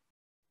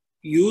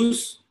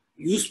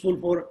useful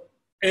for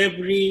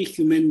every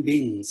human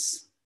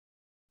beings.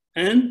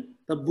 And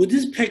the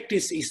Buddhist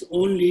practice is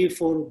only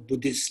for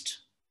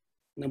Buddhist,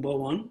 number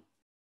one.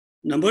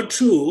 Number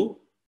two,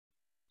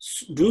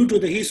 due to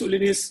the His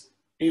Holiness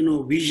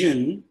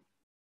vision,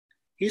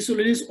 His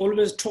Holiness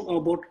always talk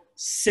about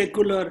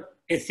secular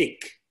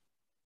ethic.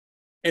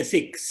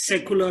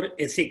 Secular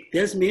ethic.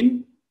 That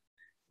means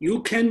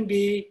you can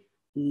be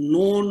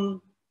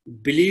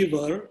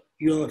non-believer,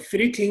 you are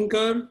free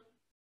thinker,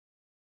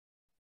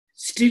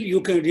 still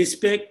you can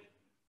respect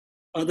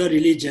other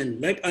religion.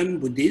 Like I'm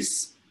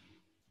Buddhist,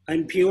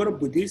 I'm pure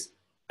Buddhist,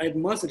 I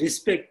must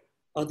respect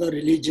other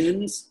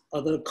religions,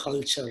 other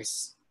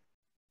cultures.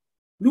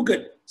 Look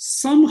at,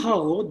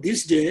 somehow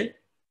this day,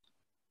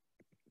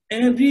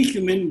 every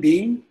human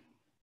being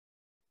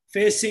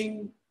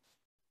facing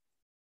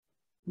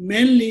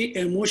mainly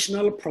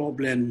emotional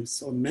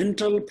problems or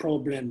mental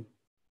problem.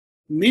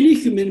 Many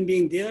human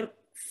beings,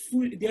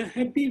 they are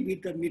happy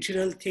with the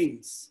material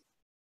things.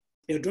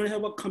 They don't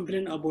have a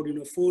complaint about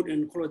food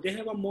and clothes. They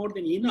have more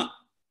than enough,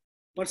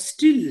 but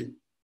still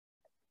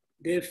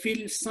they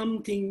feel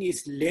something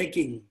is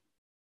lacking.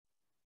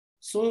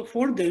 So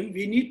for them,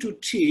 we need to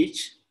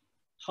teach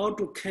how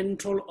to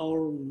control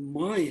our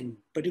mind,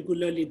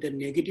 particularly the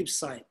negative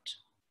side.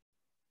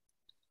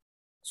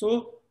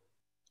 So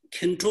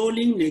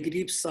controlling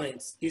negative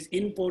sides is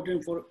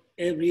important for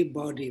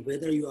everybody,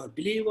 whether you are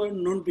believer,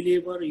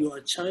 non-believer, you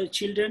are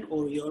children,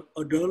 or you are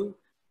adult,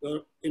 you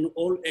are in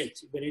all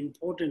age, very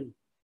important.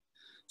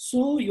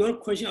 So your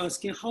question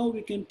asking how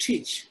we can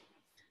teach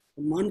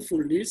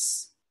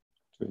mindfulness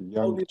to a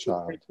young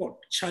child.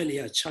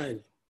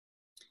 Child.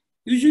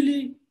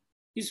 Usually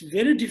it's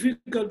very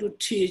difficult to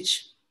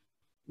teach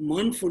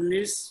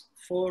mindfulness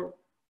for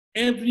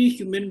every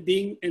human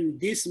being in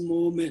this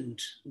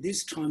moment,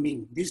 this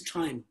time,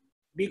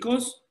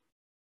 because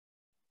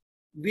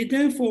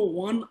within for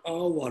 1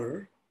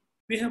 hour,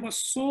 we have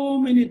so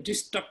many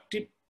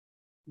distraction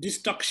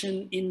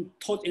in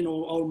thought in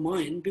our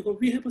mind, because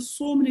we have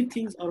so many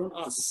things around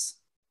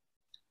us.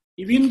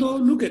 Even though,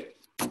 look at,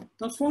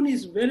 the phone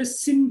is very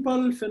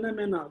simple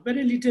phenomena,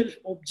 very little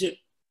object.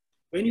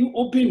 When you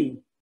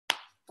open,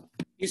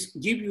 it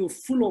gives you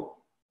full of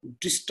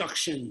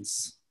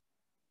distractions.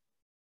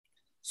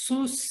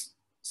 So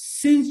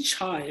since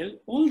child,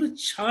 all the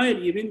child,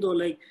 even though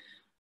like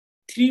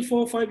 3,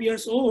 4, 5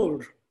 years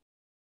old,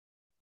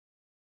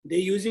 they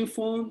using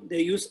phone,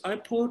 they use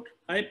iPad.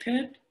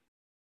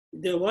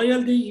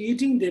 While they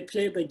eating, they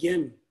play the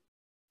game.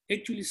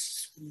 Actually,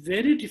 it's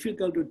very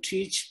difficult to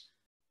teach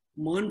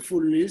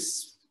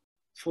mindfulness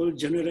for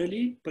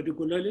generally,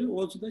 particularly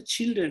also the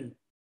children.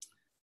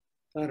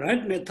 The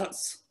right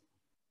methods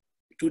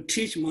to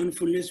teach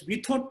mindfulness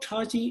without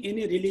touching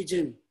any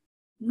religion.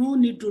 No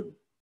need to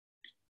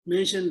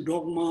mention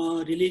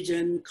dogma,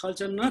 religion,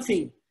 culture,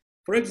 nothing.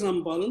 For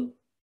example,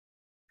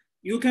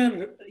 you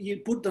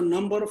put the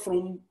number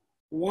from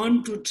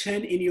 1 to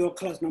 10 in your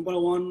class, number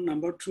 1,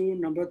 number 2,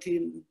 number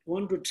 3,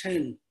 1 to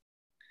 10.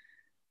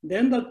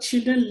 Then the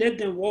children let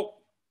them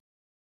walk,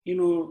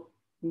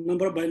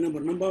 number by number.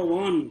 Number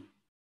 1,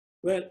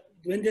 well,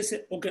 when they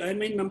say, okay, I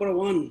mean number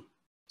 1.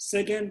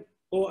 Second,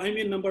 oh, I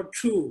mean number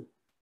 2.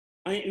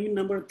 I mean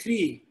number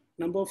 3,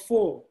 number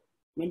 4,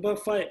 number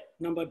 5,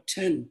 number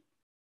 10.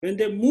 When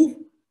they move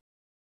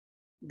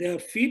their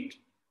feet,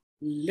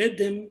 let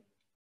them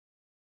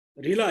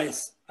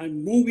realize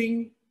I'm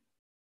moving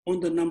on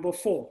the number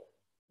 4,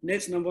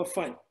 next number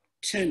 5,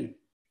 10.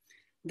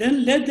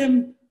 Then let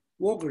them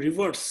walk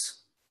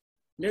reverse.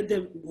 Let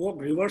them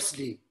walk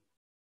reversely.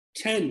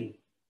 10,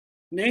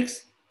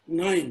 next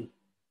 9,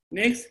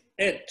 next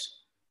 8,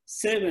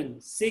 7,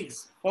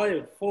 6,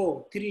 5,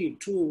 4, 3,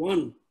 2,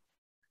 1.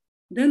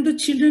 Then the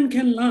children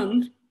can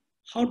learn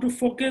how to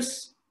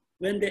focus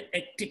when they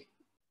active.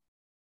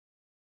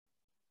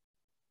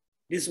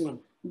 this one.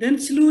 Then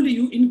slowly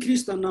you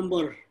increase the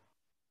number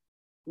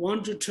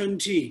 1 to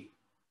 20.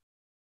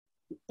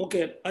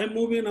 Okay, I'm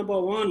moving number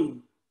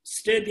 1.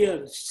 Stay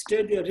there,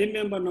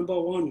 remember number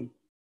 1.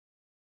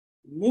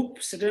 Move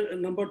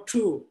number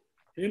 2,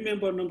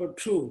 remember number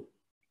 2.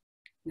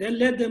 Then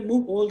let them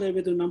move all the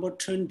way to number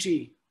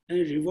 20 and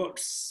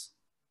reverse.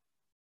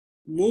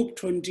 Move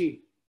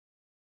 20,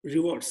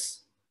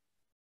 reverse.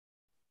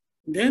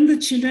 Then the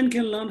children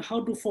can learn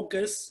how to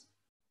focus,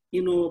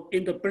 in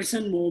the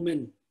present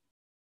moment.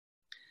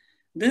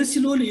 Then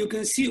slowly you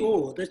can see,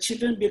 the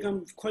children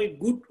become quite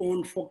good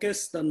on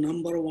focus the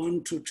number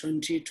 1 to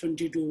 20,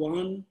 20 to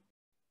 1.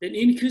 Then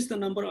increase the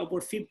number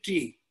about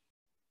 50.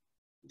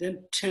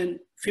 Then 10,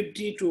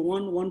 50 to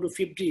 1, 1 to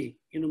 50,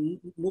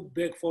 move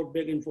back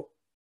and forth.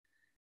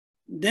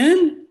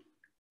 Then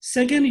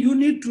second, you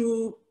need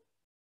to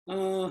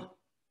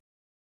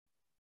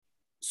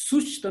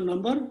switch the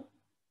number,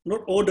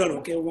 not order,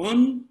 okay?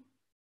 1,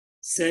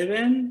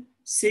 7,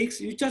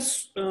 6, you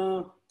just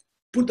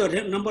put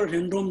the number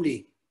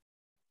randomly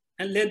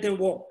and let them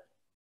walk.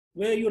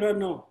 Where you are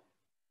now?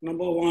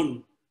 Number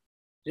 1.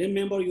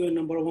 Remember you are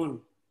number 1.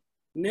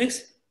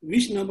 Next,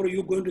 which number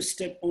you going to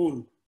step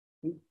on?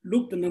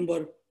 Look the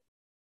number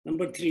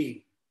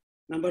 3,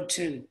 number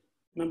 10,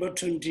 number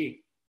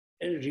 20,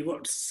 and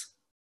reverse.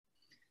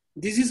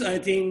 This is, I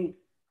think,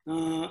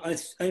 I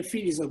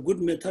feel is a good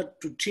method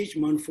to teach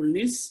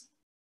mindfulness.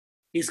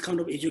 It's kind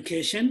of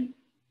education.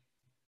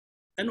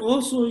 And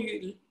also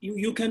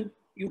you can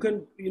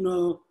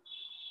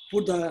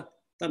put the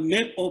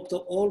map of the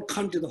whole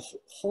country, the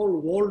whole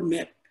world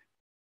map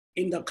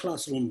in the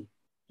classroom.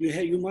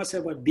 You must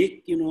have a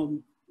big,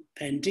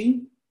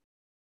 painting,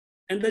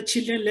 and the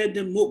children let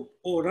them move.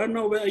 Oh, right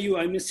now, where are you?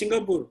 I'm in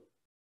Singapore.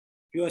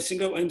 You are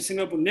Singapore, I'm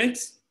Singapore.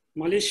 Next,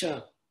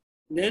 Malaysia,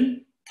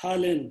 then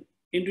Thailand,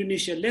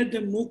 Indonesia. Let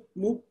them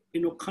move,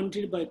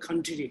 country by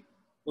country.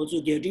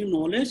 Also getting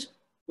knowledge.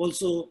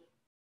 Also,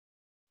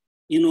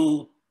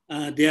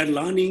 they are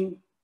learning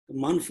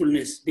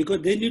mindfulness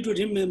because they need to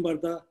remember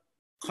the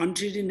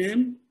country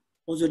name.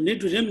 Also need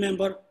to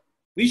remember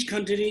which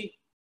country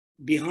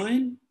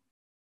behind,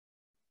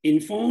 in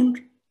front,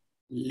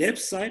 left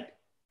side,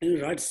 and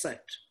right side.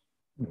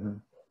 Mm-hmm.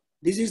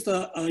 This is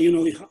the,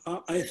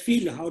 I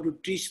feel how to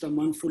teach the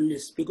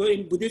mindfulness, because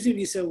in Buddhism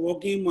we say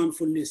walking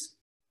mindfulness.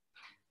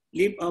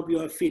 Lift up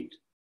your feet,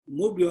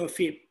 move your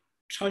feet,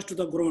 touch to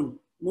the ground,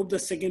 move the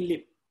second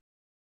lip.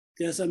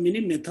 There are many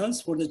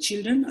methods for the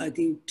children. I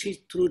think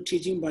through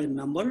teaching by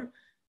number,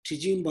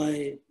 teaching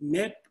by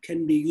map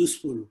can be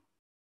useful.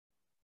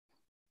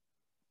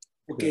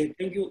 Okay,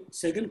 thank you.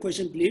 Second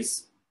question,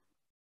 please.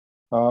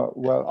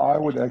 Well, I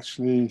would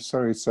actually,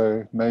 sorry,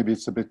 so maybe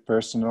it's a bit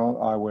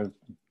personal. I would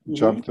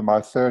jump to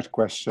my third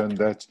question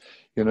that,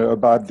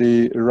 about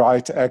the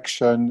right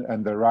action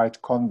and the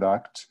right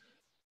conduct.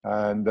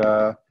 And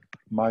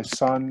my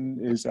son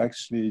is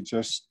actually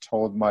just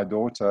told my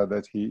daughter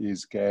that he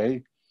is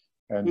gay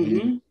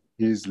and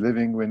he's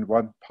living with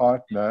one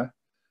partner.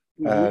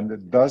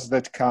 And does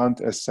that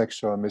count as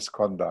sexual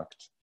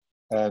misconduct?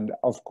 And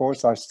of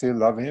course, I still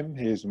love him.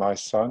 He is my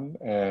son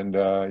and,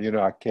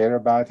 I care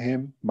about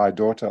him, my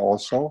daughter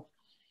also.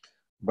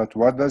 But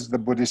what does the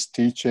Buddhist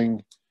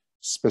teaching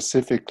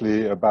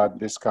specifically about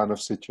this kind of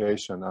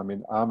situation? I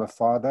mean, I'm a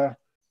father.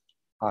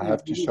 I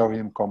have to show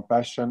him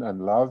compassion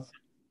and love.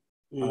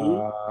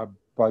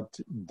 But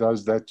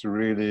does that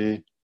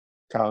really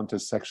count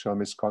as sexual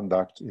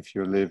misconduct if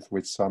you live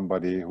with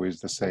somebody who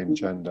is the same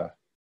gender?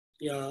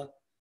 Yeah.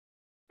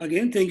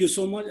 Again, thank you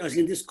so much for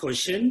asking this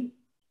question.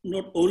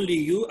 Not only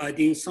you, I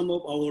think some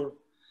of our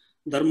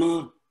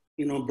Dharma,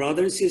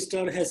 brother and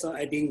sister has,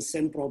 I think,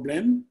 same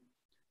problem.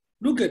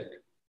 Look at,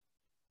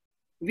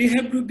 we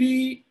have to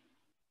be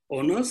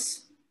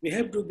honest. We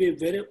have to be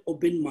very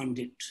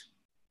open-minded.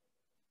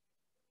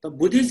 The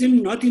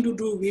Buddhism, nothing to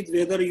do with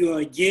whether you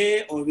are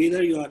gay or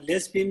whether you are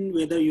lesbian,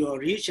 whether you are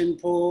rich and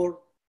poor,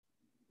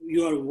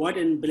 you are white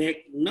and black,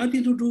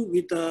 nothing to do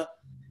with,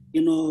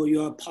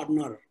 your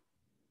partner.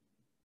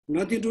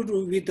 Nothing to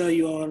do with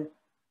your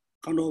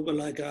kind of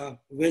like a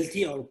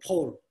wealthy or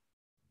poor.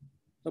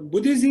 The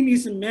Buddhism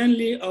is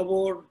mainly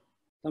about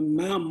the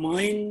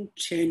mind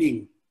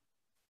training.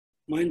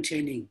 Mind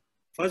training.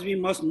 First, we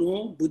must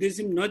know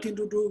Buddhism nothing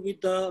to do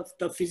with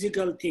the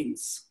physical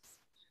things.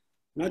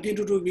 Nothing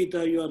to do with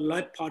your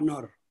life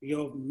partner,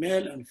 your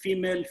male and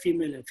female,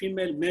 female and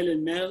female, male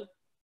and male.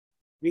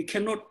 We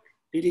cannot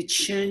really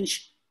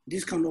change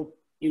this kind of,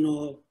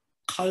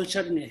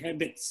 culture and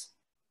habits.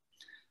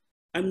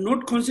 I'm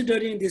not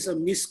considering this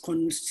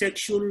a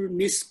sexual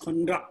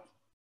misconduct.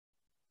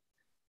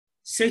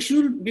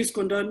 Sexual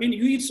misconduct means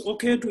it's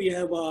okay to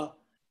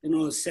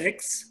have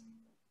sex.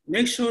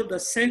 Make sure the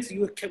sex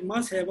you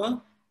must have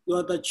you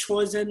are the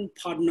chosen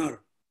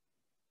partner.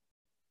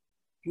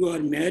 You are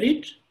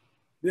married,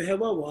 you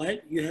have a wife,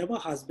 you have a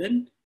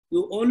husband.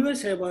 You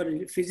always have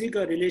a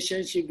physical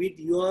relationship with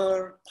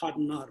your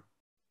partner.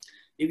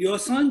 If your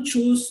son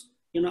choose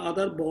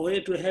other boy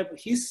to have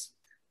his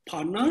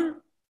partner,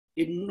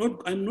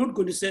 I'm not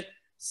going to say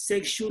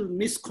sexual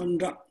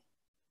misconduct.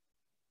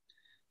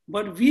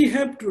 But we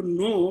have to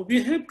know,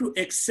 we have to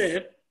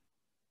accept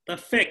the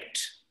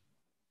fact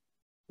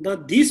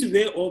that this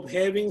way of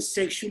having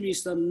sexual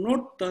is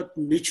not the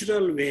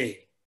natural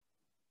way.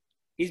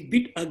 It's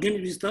bit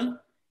against the,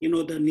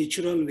 the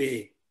natural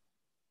way.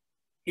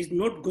 It's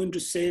not going to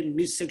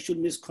say sexual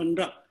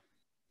misconduct.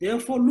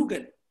 Therefore, look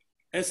at,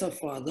 as a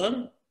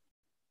father,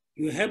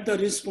 you have the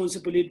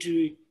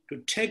responsibility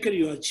to take care of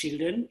your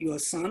children, your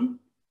son.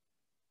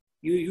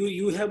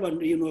 You have a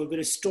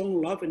very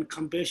strong love and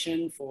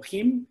compassion for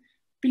him.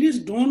 Please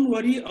don't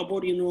worry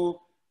about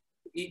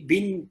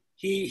being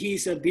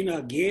he's been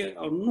a gay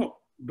or not.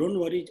 Don't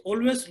worry.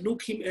 Always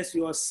look him as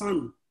your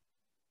son,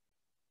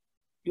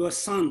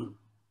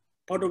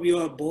 part of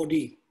your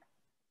body.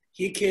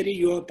 He carry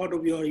your part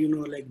of your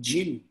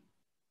gene.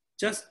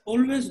 Just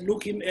always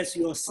look him as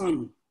your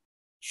son.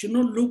 Should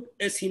not look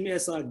at him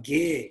as a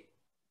gay.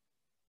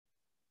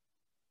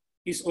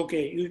 It's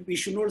okay. We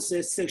should not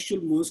say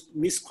sexual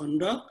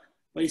misconduct,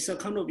 but it's a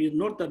kind of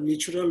not the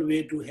natural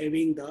way to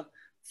having the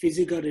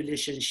physical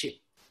relationship.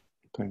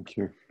 Thank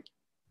you.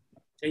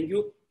 Thank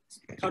you.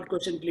 Third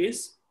question,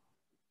 please.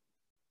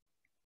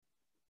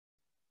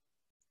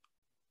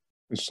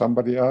 Does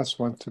somebody else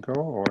want to go,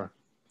 or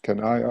can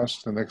I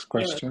ask the next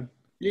question?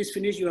 Please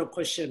finish your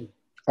question.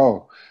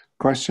 Oh,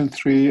 question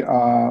 3.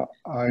 I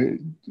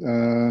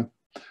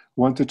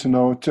wanted to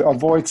know, to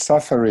avoid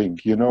suffering,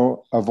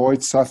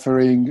 avoid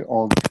suffering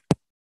of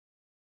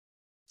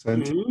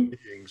sentient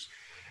beings.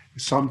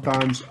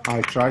 Sometimes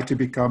I try to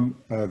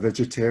become a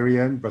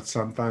vegetarian, but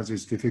sometimes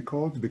it's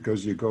difficult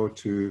because you go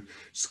to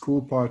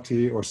school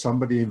party or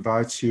somebody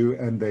invites you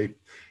and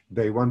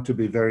they want to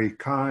be very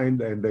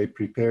kind and they're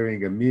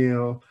preparing a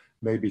meal,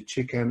 maybe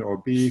chicken or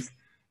beef.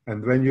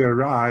 And when you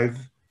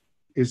arrive,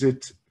 is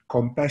it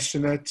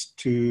compassionate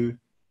to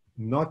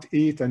not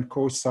eat and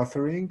cause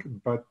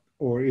suffering,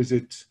 or is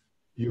it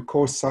you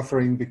cause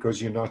suffering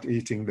because you're not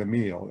eating the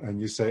meal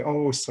and you say,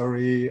 oh,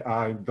 sorry,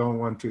 I don't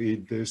want to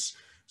eat this.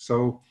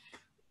 So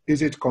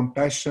is it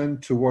compassion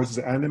towards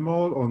the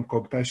animal or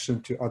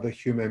compassion to other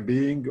human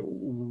being?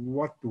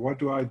 What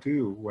do I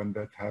do when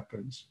that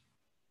happens?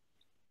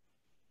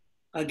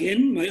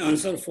 Again, my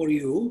answer for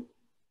you,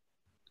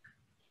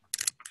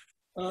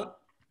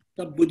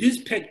 the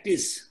Buddhist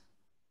practice,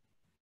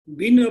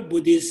 being a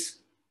Buddhist,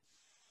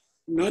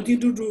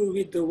 nothing to do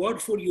with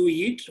what food you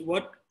eat,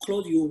 what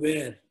clothes you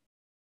wear.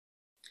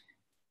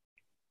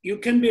 You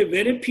can be a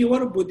very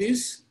pure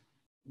Buddhist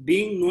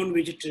being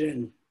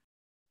non-vegetarian.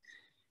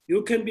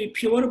 You can be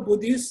pure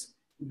Buddhist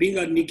being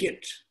a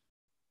naked.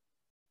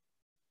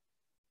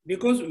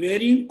 Because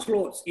wearing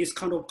clothes is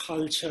kind of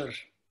culture.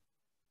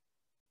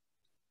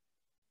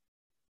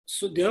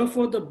 So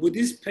therefore the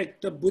Buddhist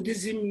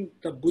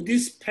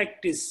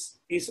practice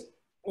is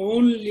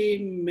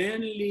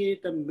mainly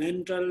the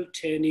mental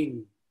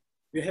training.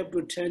 You have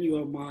to train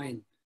your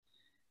mind.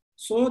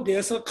 So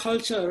there's a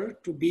culture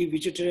to be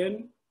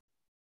vegetarian,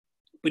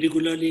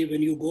 particularly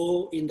when you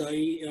go in the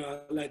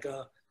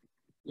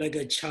like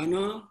a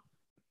China,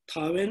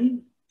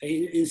 Taiwan,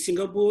 in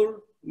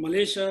Singapore,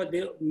 Malaysia,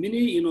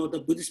 many the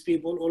Buddhist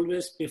people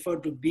always prefer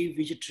to be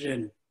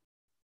vegetarian.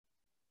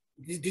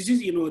 This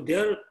is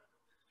their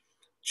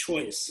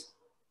choice.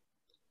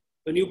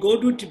 When you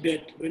go to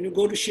Tibet, when you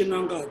go to Sri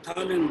Lanka,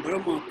 Thailand,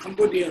 Burma,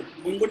 Cambodia,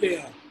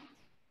 Mongolia,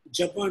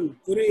 Japan,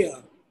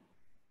 Korea,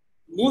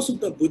 most of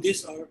the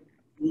Buddhists are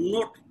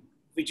not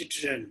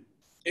vegetarian.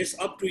 It's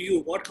up to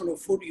you what kind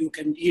of food you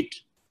can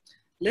eat.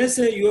 Let's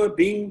say you are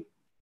being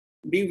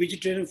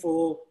vegetarian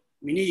for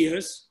many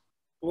years.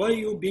 Why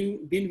you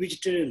being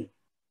vegetarian?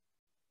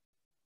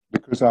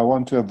 Because I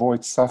want to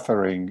avoid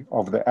suffering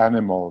of the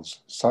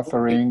animals,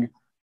 suffering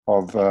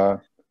of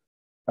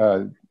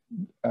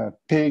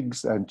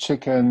pigs and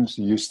chickens.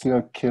 You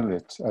still kill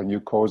it and you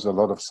cause a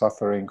lot of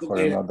suffering for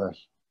another.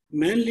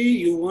 Mainly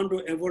you want to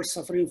avoid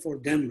suffering for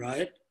them,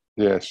 right?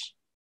 Yes.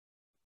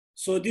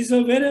 So this is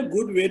a very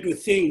good way to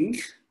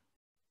think.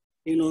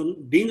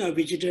 Being a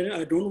vegetarian,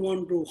 I don't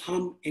want to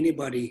harm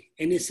anybody,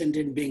 any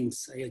sentient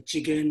beings,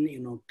 chicken,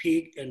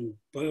 pig and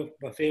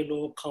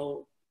buffalo,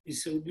 cow.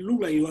 It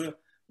looks like you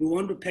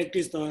want to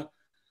practice the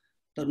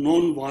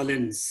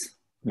non-violence.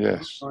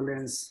 Yes.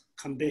 Non-violence,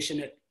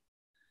 compassionate.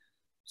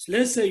 So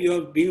let's say you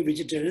are being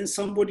vegetarian,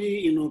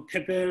 somebody,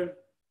 prepare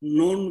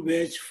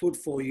non-veg food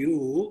for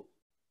you.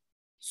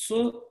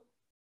 So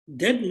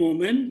that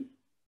moment,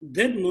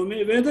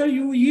 whether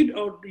you eat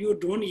or you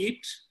don't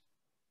eat,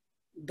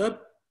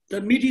 the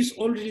meat is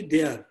already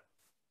there.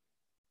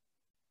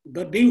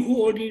 The being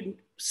who already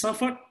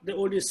suffered, they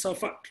already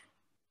suffered.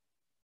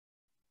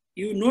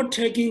 You not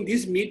taking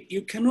this meat,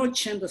 you cannot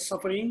change the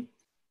suffering.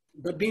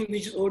 The being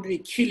which is already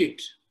killed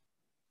it,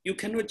 you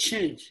cannot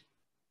change.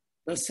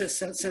 The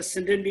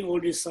sentient being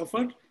already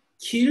suffered,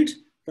 killed,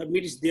 the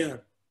meat is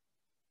there.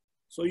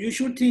 So you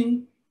should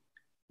think,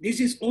 this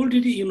is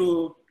already,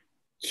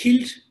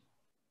 killed,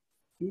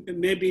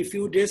 maybe a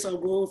few days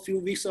ago, a few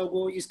weeks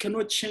ago, it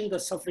cannot change the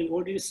suffering,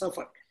 already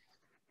suffered.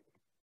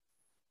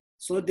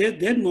 So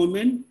that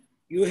moment,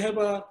 you have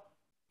a,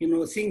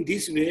 think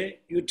this way,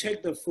 you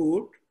take the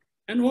food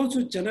and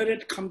also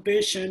generate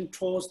compassion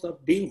towards the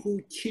being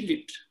who killed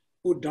it,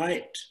 who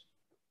died.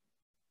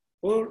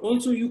 Or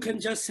also you can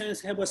just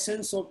have a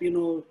sense of,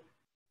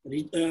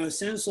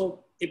 sense of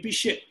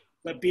appreciate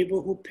the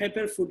people who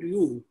prepare food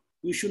you.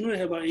 You should not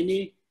have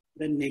any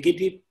the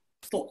negative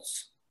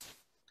thoughts.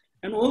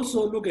 And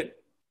also look at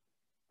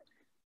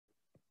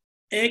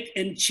egg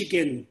and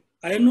chicken.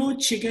 I know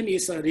chicken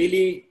is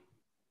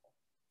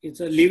it's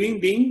a living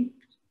being.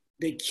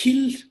 They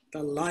kill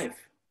the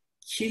life,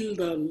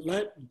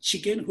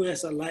 chicken who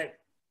has a life.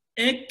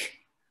 Egg,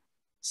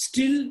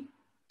 still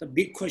the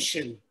big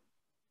question.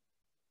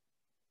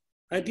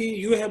 I think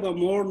you have a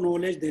more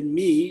knowledge than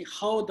me,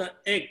 how the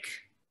egg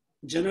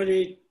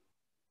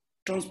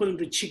transfer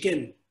into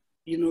chicken,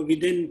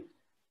 within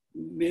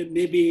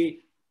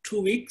maybe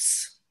 2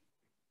 weeks,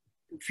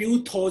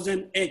 few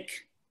thousand egg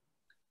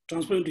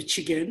transfer into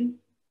chicken,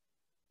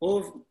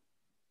 or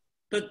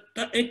the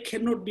egg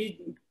cannot be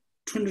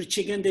turned into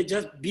chicken, they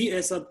just be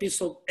as a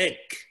piece of egg.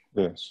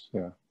 Yes,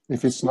 yeah.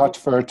 If it's not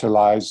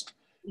fertilized,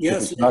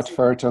 yes, if it's not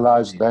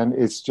fertilized, then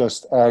it's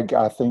just egg.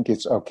 I think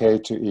it's okay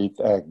to eat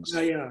eggs.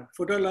 Yeah.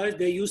 Fertilized,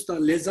 they use the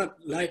laser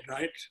light,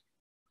 right?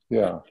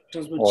 Yeah,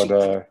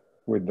 or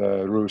with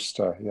the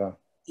rooster, yeah.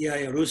 Yeah,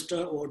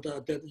 rooster or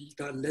the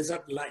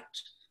laser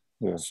light.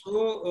 Yeah.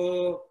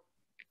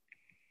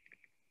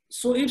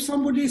 So if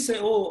somebody say,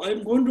 oh,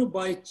 I'm going to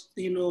buy,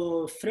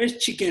 fresh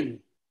chicken,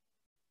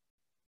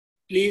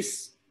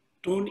 please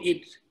don't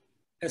eat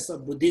as a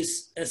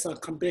Buddhist, as a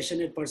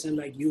compassionate person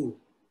like you.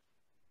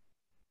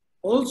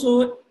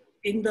 Also,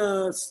 in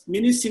the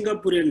many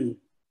Singaporean,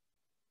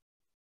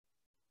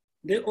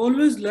 they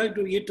always like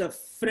to eat a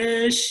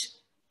fresh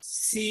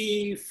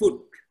seafood.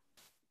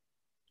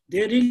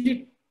 They're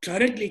really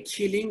directly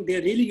killing,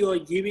 you are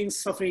giving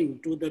suffering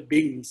to the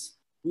beings.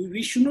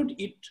 We should not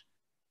eat,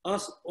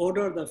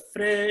 order the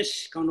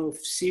fresh kind of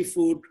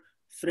seafood,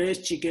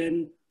 fresh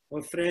chicken,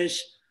 or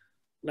fresh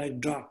like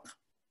duck.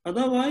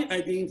 Otherwise,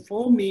 I think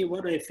for me,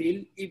 what I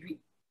feel, if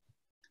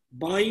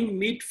buying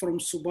meat from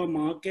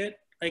supermarket,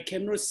 I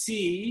cannot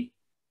see,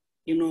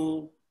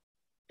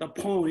 the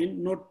point,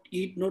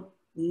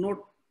 not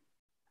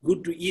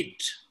good to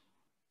eat.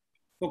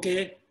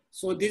 Okay,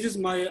 so this is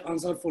my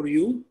answer for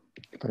you.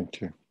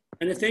 Thank you.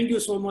 And thank you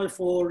so much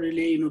for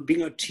really,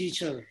 being a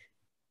teacher.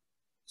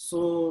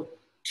 So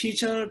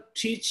teacher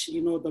teach,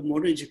 the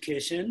modern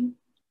education.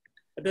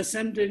 At the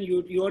same time,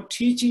 you are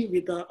teaching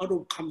with a lot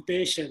of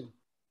compassion.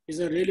 It's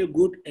a really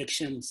good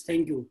actions.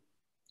 Thank you.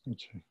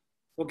 Thank you.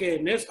 Okay,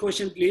 next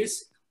question,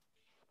 please.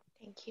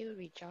 Thank you,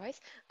 Rejoice.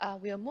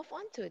 We'll move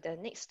on to the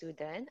next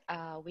student.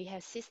 We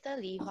have Sister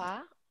Li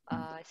Hua.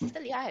 Sister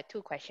Li, I have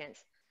 2 questions.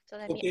 So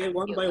let me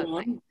one by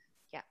one.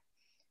 Yeah.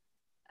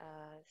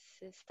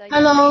 Sister.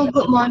 Hello,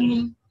 good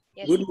morning.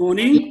 Yes, good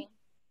morning.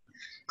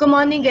 Good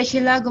morning,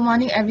 Geshe-la. Good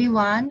morning,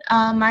 everyone.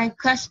 My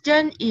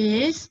question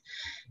is,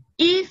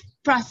 if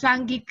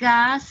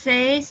Prasangika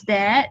says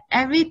that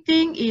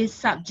everything is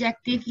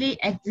subjectively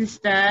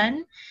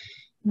existent,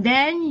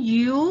 then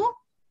you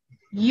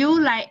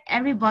like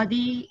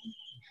everybody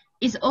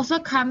is also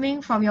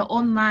coming from your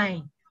own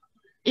mind.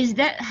 Is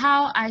that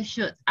how I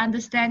should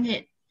understand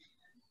it?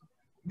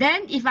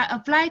 Then if I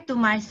apply to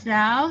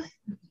myself,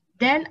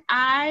 then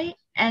I,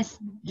 as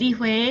Li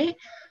Hui,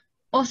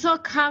 also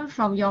come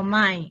from your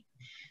mind.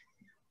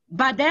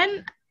 But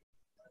then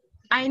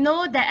I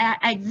know that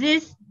I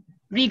exist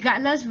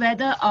regardless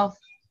whether of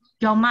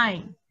your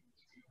mind.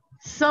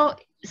 So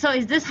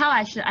is this how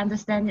I should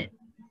understand it?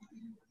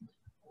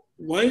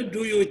 Why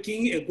do you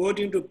think,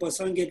 according to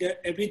Prasangika,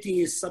 everything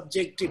is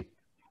subjective?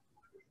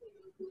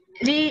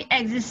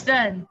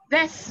 Existent.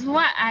 That's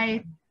what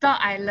I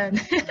thought I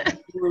learned.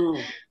 No.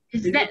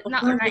 Is that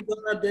not right?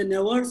 They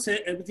never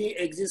say everything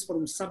exists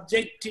from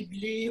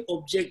subjectively,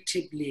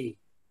 objectively.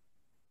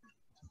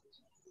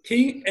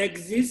 Thing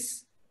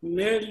exists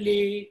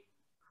merely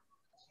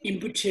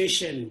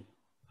imputation.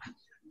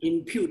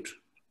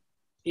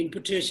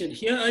 Imputation.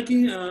 Here, I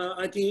think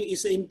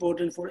it's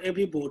important for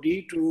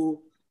everybody to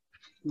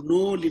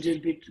know a little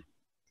bit.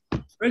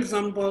 For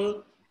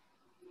example,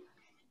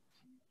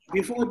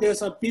 before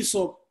there's a piece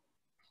of,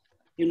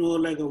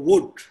 like a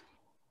wood,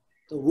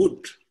 the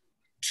wood,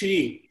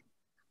 tree.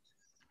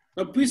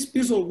 A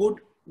piece of wood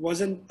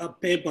wasn't a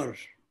paper,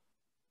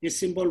 a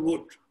simple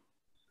wood.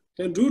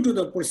 Then due to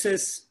the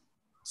process,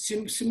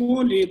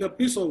 similarly, the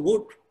piece of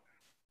wood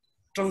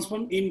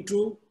transformed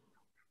into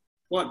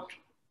what?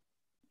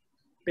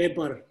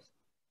 Paper.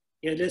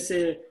 Yeah, let's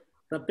say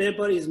the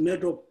paper is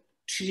made of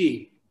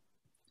tree.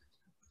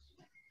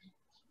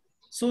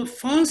 So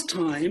first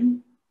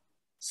time,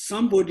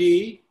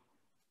 somebody,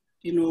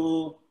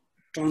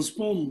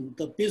 transform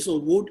the piece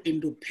of wood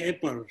into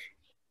paper.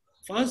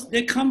 First,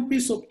 they come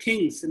piece of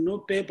things, no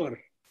paper.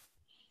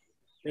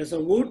 There's a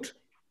wood.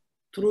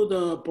 Through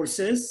the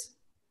process,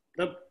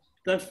 the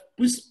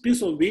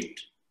piece of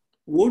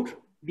wood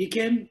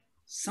became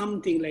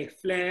something like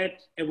flat,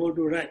 able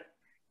to write.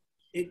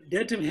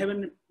 That time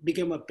haven't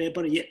become a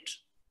paper yet.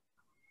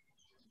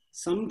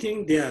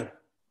 Something there,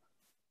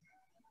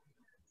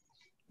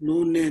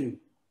 no name.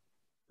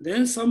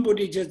 Then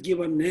somebody just give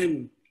a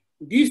name.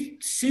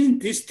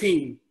 Since this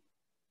thing,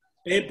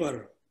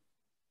 paper,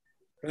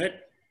 right?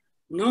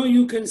 Now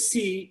you can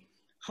see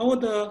how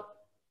the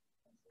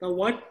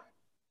white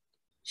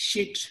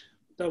sheet,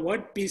 the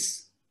white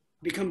piece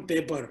become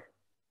paper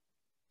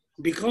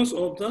because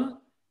of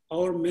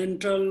our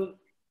mental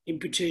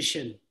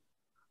imputation.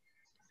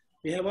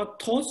 We have a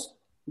thoughts,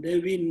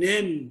 then we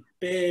name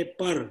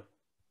paper.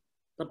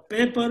 The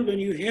paper, when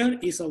you hear,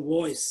 is a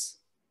voice.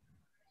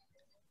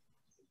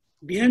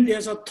 Behind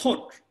there's a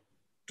thought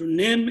to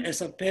name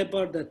as a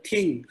paper the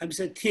thing. I'm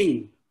saying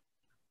thing.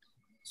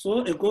 So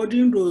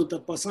according to the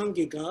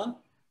Pasangika,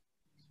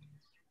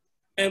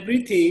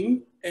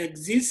 everything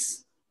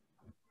exists.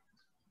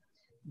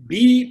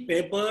 Be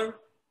paper,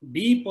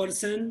 be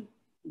person,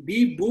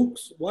 be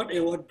books,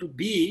 whatever to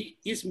be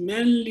is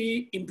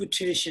mainly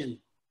imputation.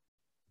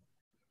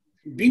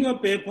 Being a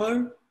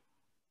paper,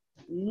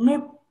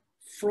 not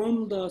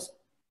from the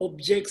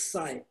object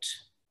side.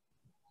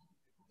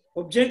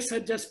 Objects are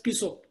just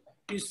piece of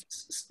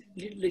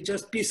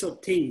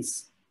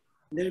things.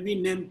 Then we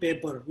name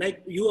paper.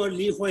 Like you are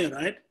Li Hui,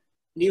 right?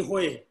 Li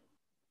Hui.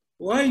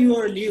 Why you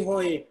are Li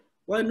Hui?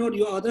 Why not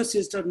your other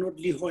sister not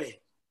Li Hui?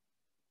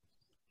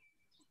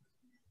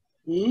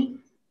 Can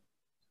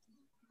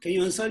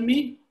you answer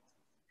me?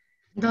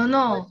 Don't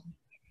know.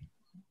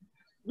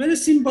 Very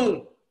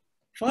simple.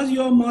 First,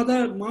 your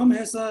mom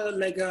has a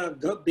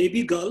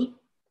baby girl,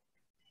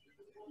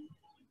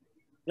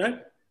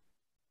 right?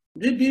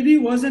 The baby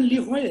wasn't Li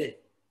Hui.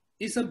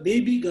 It's a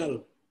baby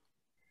girl.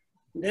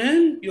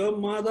 Then your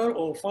mother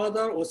or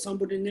father or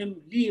somebody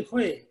named Li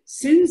Hui.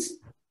 Since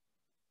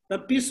the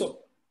piece of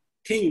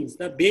things,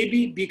 the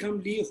baby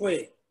become Li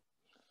Hui.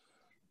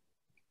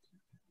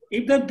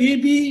 If the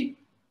baby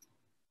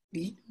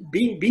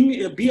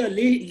be a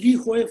Li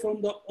Hui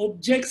from the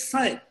object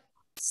side,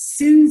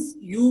 since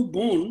you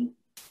born,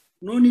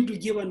 no need to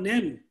give a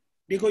name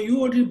because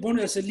you already born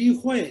as a Li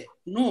Hui.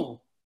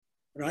 No,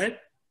 right?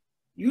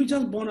 You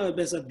just born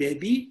as a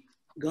baby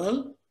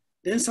girl,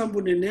 then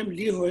somebody named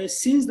Li Hui,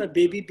 since the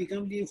baby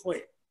become Li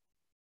Hui.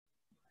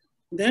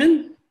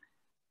 Then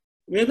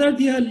whether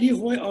they are Li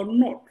Hui or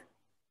not,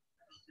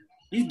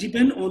 it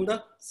depends on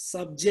the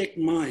subject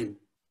mind.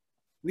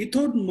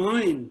 Without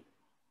mind,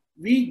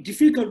 we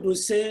difficult to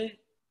say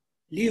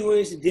Li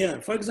Hui is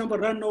there. For example,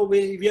 right now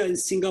we are in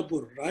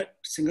Singapore, right?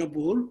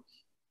 Singapore.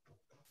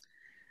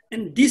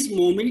 And this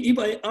moment, if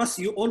I ask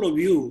you, all of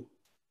you,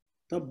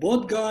 the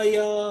Bodh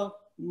Gaya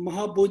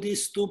Mahabodhi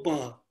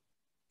Stupa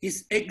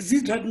is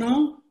exist right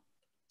now?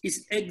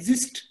 Is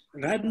exist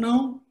right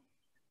now?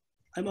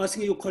 I'm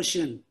asking you a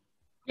question.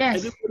 Yes.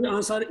 Everybody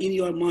answer in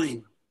your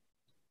mind.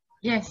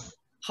 Yes.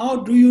 How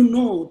do you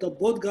know the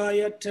Bodh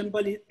Gaya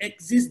temple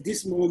exists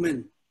this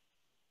moment?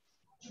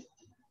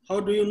 How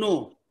do you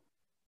know?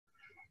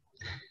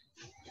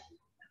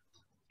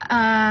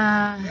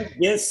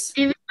 Yes.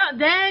 If it's not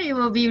there, it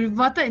will be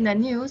reported in the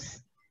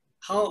news.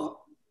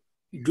 How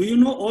do you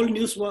know all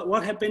news?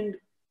 What happened?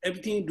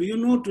 Everything. Do you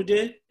know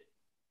today?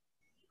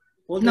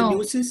 All the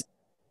news is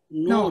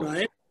no,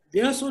 right?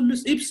 There are so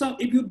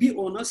if you be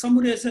honest,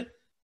 somebody has said,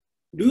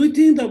 do you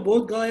think the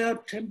Bodh Gaya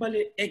temple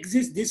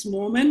exists this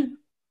moment?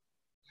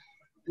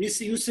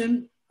 You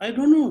said, I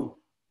don't know.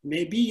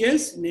 Maybe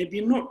yes,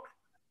 maybe not.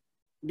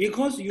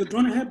 Because you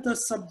don't have the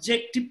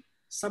subject.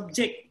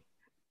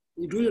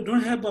 You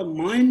don't have a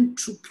mind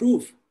to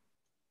prove.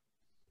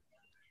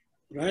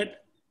 Right?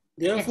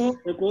 Therefore,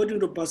 yes. According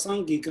to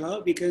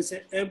Pasangika, we can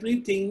say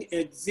everything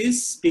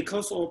exists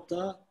because of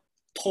the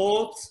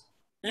thoughts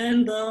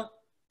and the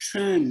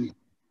trend.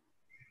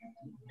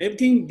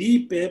 Everything,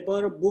 be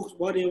paper, books,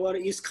 whatever,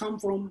 is come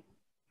from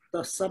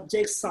the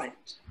subject side,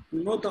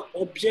 not the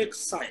object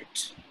side.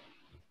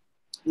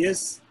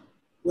 Yes.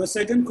 Your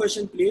second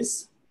question,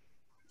 please.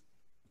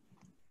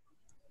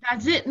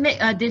 Does it make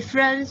a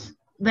difference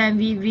when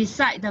we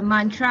recite the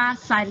mantra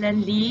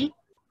silently?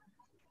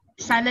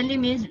 Silently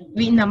means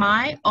in the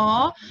mind,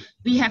 or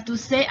we have to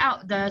say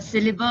out the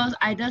syllables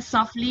either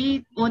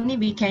softly, only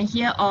we can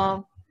hear,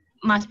 or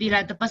must be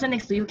like the person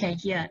next to you can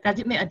hear. Does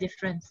it make a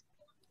difference?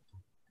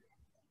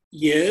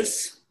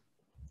 Yes.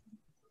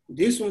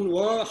 This one,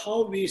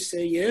 how we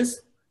say yes.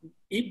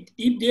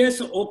 If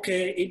there's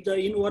okay, if the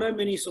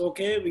environment is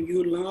okay, when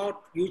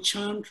you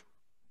chant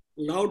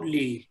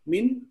loudly,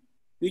 mean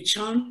you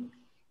chant,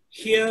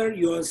 hear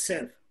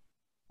yourself.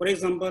 For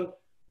example,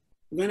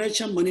 when I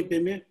chant Mani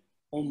Padme,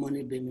 Om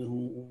Mani Padme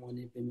Hum, Om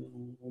Mani Padme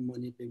Hum, Om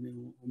Mani Padme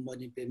Hum, Om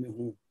Mani Padme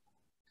Hum.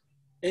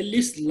 At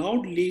least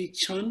loudly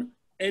chant,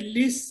 at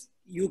least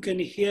you can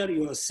hear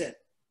yourself.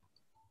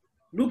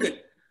 Look at,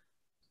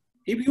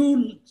 if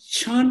you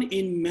chant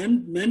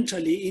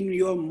mentally in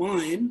your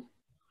mind,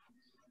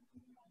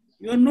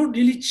 you are not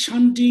really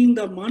chanting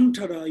the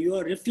mantra, you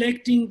are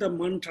reflecting the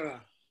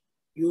mantra.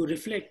 You are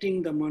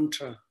reflecting the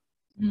mantra,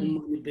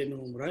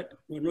 right?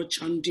 You are not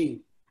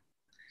chanting.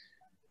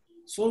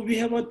 So we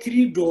have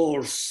 3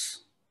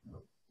 doors,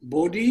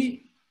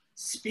 body,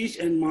 speech,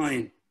 and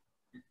mind.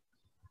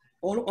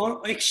 All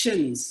our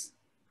actions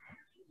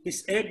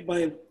is act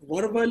by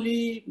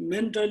verbally,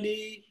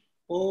 mentally,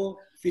 or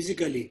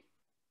physically.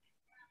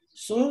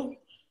 So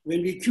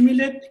when we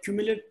accumulate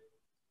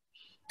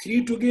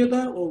 3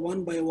 together or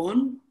 1 by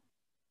 1,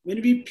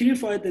 when we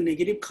purify the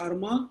negative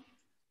karma,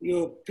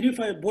 you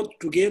purify both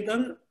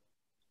together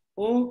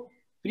or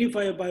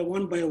purify by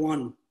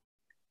 1.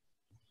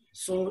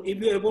 So if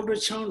you're able to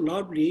chant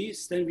loudly,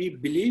 then we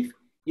believe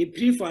we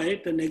purify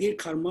the negative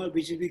karma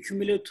which we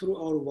accumulate through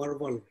our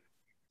verbal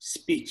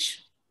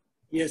speech.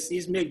 Yes,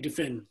 it makes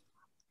difference.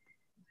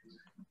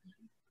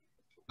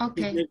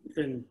 Okay.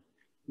 Different.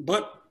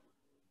 But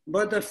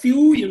a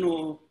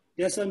few,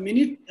 there's a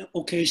many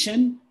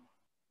occasion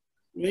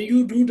when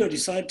you do the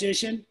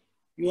recitation,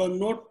 you are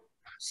not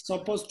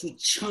supposed to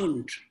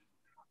chant.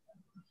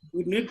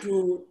 You need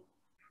to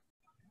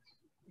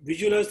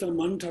visualize the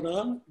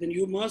mantra, then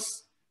you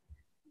must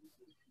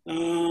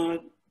read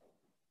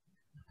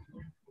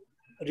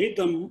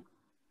the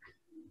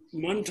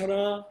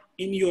mantra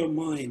in your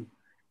mind.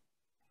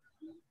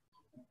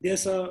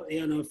 There's a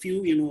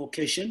few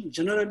occasion.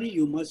 Generally,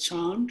 you must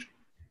chant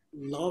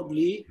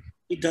loudly.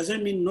 It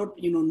doesn't mean not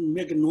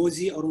make a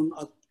noisy around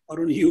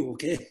you.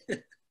 Okay.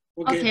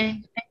 Okay.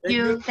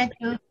 Thank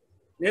you.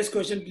 Next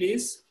question,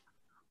 please.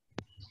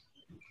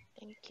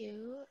 Thank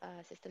you,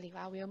 Sister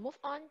Liva. We'll move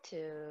on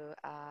to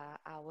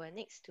our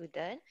next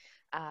student,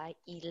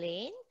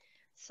 Elaine.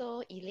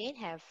 So Elaine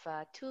have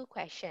 2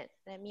 questions.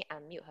 Let me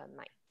unmute her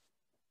mic.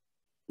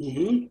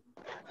 Elaine,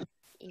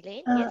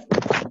 yes.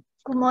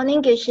 Good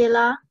morning,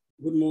 Geshe-la.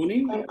 Good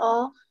morning. And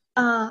all.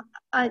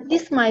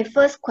 This is my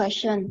first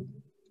question.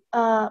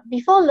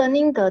 Before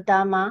learning the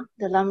Dharma,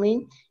 the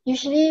Lamrim,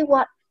 usually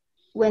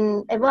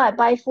whenever I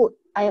buy food,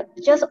 I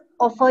just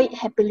offer it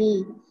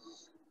happily.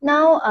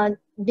 Now,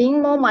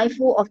 being more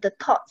mindful of the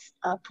thoughts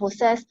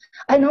process,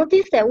 I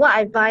notice that what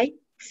I buy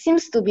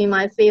seems to be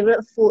my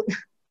favorite food.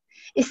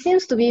 It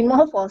seems to be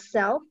more for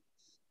self.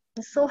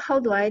 So how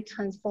do I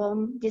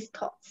transform these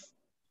thoughts?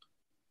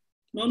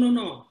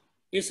 No.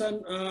 It's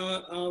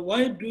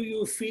why do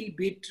you feel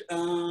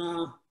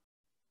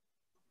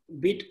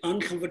bit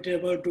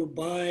uncomfortable to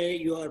buy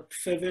your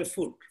favorite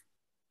food?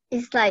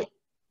 It's like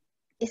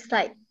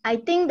I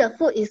think the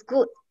food is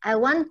good. I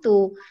want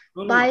to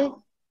buy.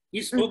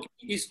 It's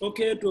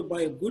okay to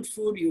buy good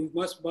food. You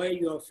must buy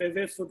your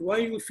favorite food. Why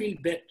you feel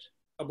bad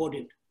about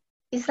it?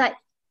 It's like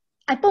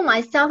I put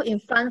myself in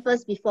front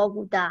first before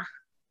Buddha.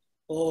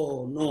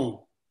 Oh,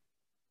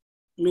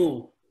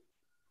 no.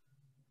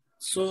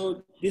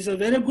 So this is a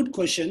very good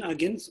question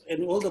again,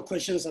 and all the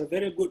questions are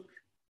very good.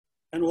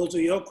 And also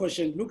your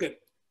question, look at,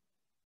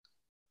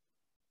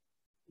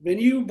 when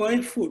you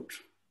buy food,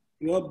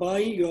 you are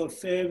buying your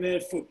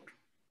favorite food.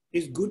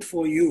 It's good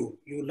for you.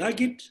 You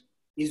like it,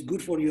 it's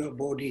good for your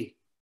body.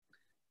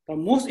 But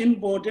most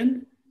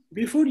important,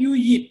 before you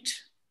eat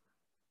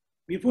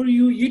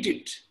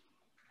it,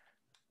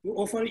 you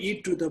offer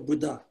it to the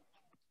Buddha.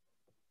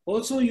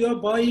 Also, you are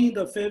buying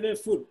the favorite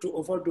food to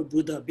offer to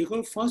Buddha,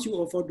 because first you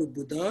offer to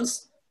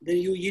Buddhas, then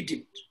you eat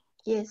it.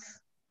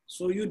 Yes.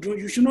 So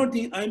you should not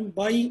think I'm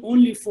buying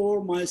only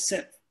for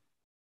myself.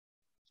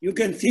 You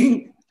can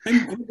think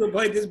I'm going to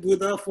buy this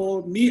Buddha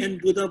for me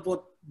and Buddha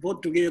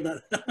both together.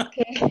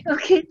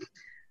 Okay.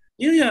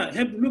 Yeah,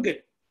 have to look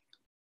at.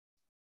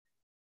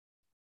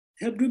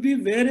 Have to be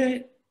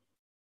very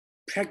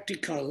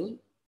practical.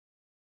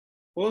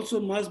 Also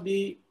must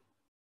be,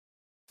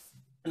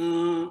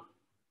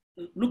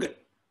 look at,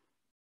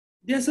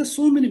 there's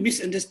so many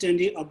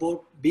misunderstanding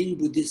about being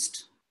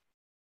Buddhist.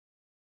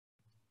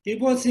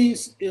 People think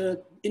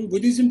in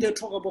Buddhism they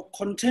talk about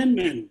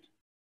contentment.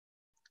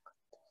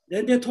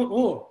 Then they thought,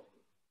 oh,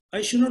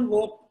 I should not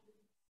walk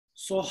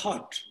so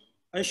hard.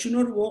 I should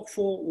not walk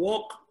for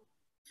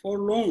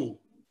long.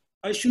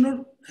 I should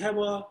not have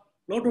a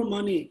lot of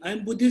money.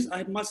 I'm Buddhist,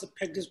 I must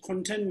practice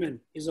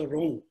contentment. Is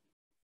wrong.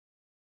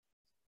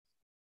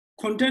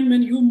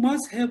 Contentment, you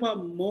must have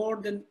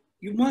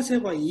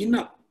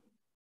enough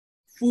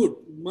food,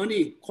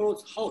 money,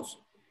 clothes, house.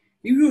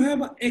 If you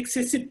have an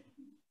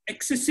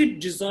excessive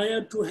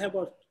desire to have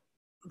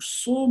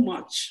so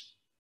much,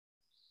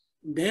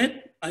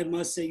 that I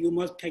must say you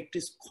must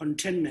practice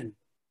contentment.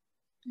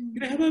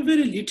 You have a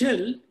very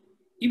little.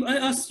 If I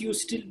ask you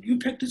still, you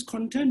practice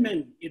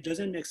contentment, it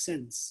doesn't make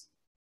sense.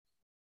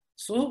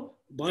 So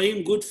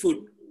buying good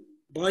food,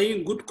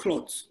 buying good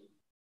clothes,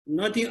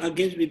 nothing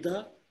against with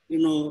the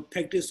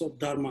practice of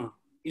Dharma.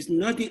 It's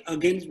nothing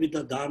against with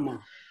the Dharma.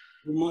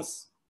 You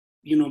must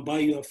buy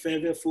your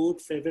favorite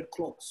food, favorite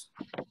clothes.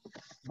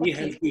 Be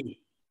healthy.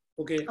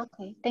 Okay,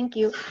 thank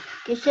you.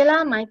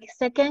 Geshe-la, my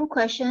second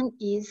question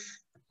is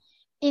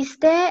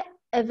there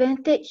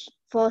advantage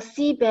for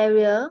sea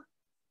barrier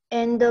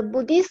and the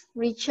Buddhist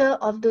ritual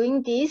of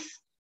doing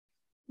this,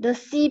 the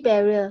sea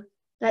barrier,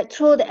 like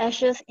throw the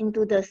ashes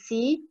into the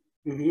sea?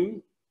 Mm-hmm.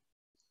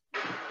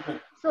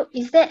 So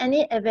is there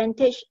any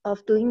advantage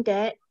of doing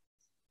that?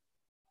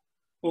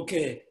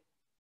 Okay.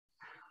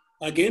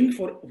 Again,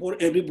 for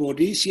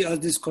everybody, she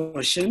asked this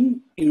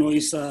question,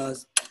 is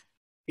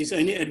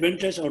any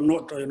advantage or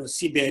not,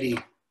 sea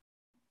burying?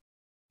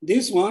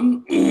 This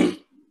one,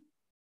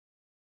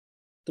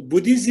 the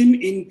Buddhism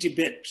in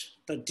Tibet,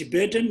 the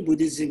Tibetan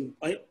Buddhism.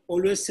 I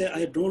always say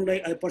I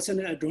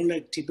personally don't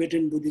like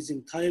Tibetan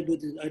Buddhism, Thai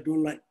Buddhism, I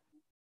don't like.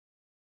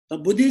 The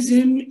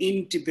Buddhism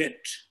in Tibet,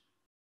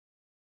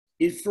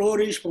 it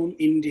flourished from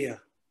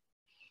India.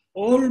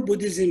 All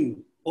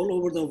Buddhism all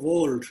over the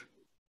world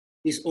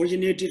is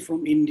originated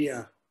from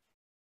India,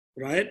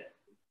 right?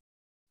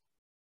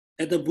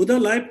 At the Buddha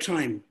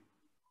lifetime,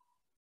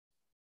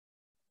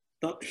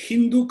 the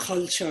Hindu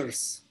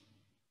cultures,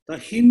 the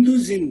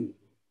Hinduism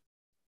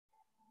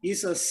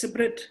is a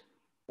separate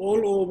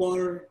all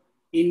over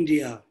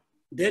India.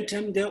 That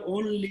time there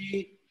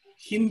only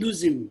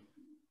Hinduism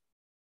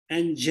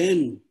and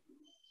Jain.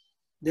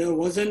 There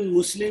wasn't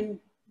Muslim,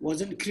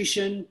 wasn't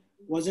Christian,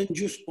 wasn't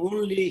Jews,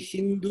 only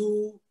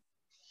Hindu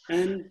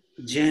and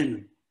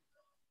Jain.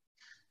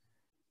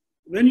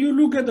 When you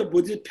look at the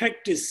Buddhist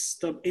practice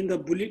in the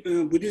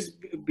Buddhist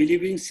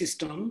believing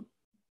system,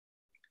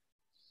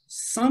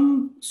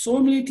 so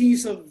many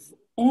things have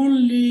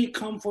only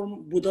come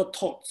from Buddha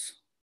thoughts,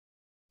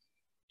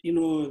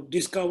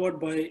 discovered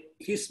by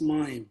his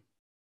mind.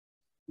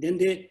 Then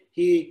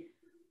he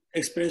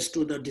expressed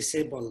to the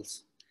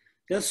disciples.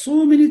 There are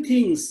so many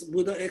things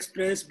Buddha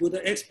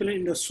explained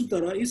in the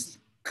Sutra is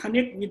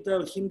connect with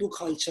the Hindu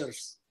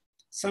cultures.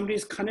 Somebody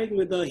is connect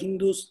with the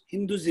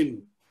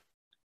Hinduism.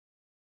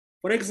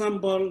 For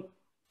example,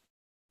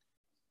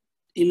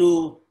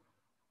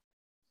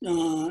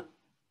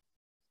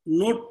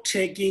 not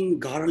taking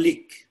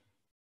garlic.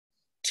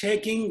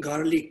 Eating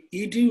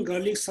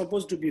garlic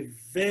supposed to be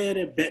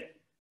very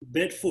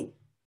bad food.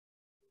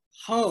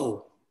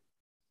 How?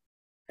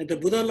 At the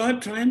Buddha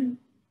lifetime,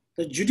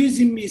 the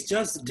Judaism is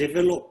just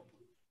developed.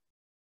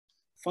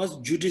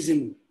 First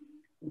Judaism,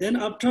 then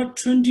after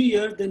 20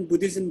 years, then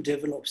Buddhism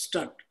developed,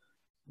 start.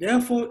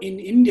 Therefore, in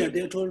India,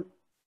 they are told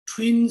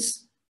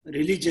twins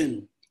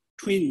religion,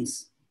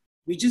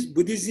 which is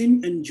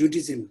Buddhism and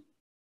Judaism.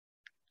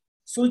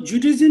 So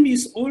Judaism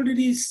is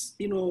already,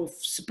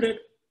 spread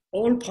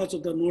all parts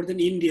of the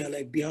northern India,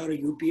 like Bihar,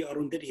 UP,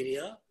 around that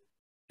area.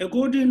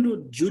 According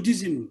to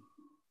Judaism,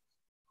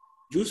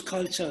 Jewish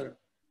culture,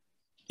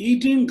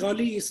 eating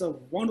garlic is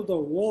one of the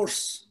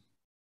worst.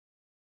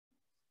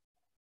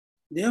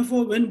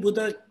 Therefore, when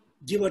Buddha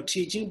gave a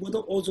teaching, Buddha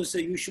also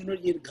said you should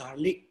not eat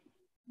garlic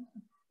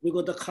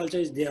because the culture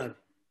is there.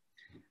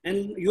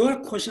 And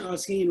your question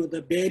asking,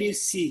 the Bering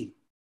Sea.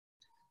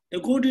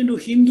 According to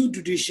Hindu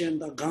tradition,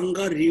 the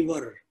Ganga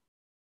River,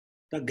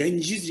 the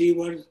Ganges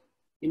River,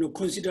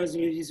 considered as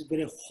a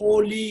very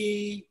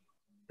holy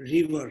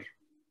river.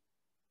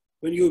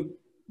 When you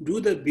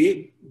do the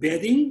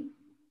bathing,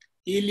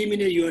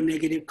 eliminate your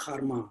negative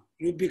karma.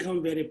 You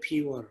become very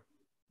pure.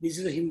 This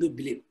is a Hindu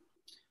belief.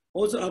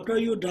 Also, after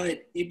you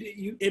die,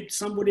 if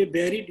somebody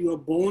buried your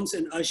bones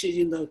and ashes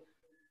in the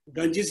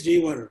Ganges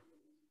River,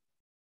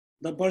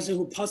 the person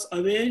who passed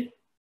away,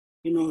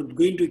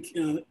 going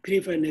to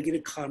purify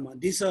negative karma.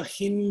 This is a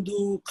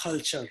Hindu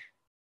culture.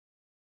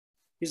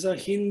 This is a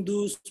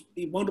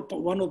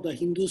one of the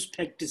Hindus'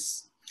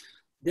 practice.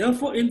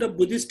 Therefore, in the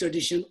Buddhist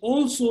tradition,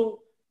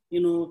 also,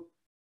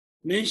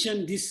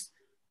 mention this.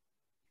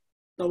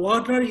 The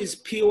water is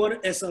pure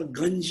as a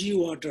Ganges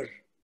water.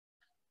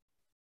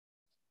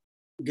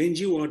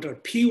 Ganges water,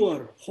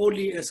 pure,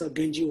 holy as a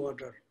Ganges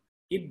water.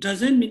 It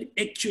doesn't mean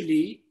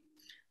actually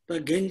the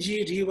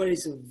Ganges river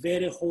is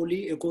very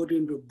holy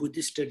according to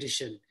Buddhist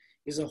tradition.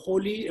 It's a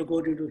holy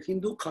according to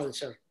Hindu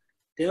culture.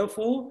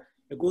 Therefore,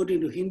 according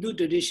to Hindu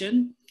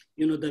tradition,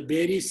 the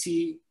Bering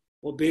Sea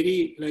or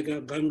Bering like a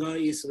Ganga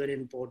is very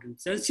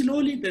important. And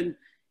slowly then,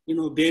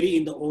 Bering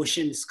in the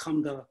oceans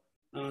come the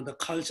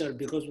culture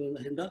because of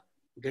the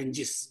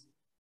Ganges.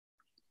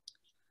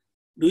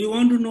 Do you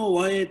want to know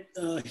why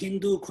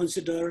Hindu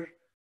consider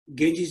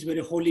Ganges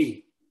very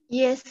holy?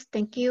 Yes,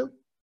 thank you.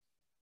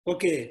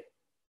 Okay.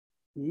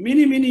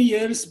 Many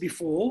years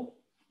ago,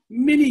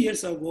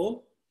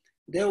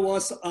 there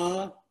was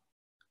a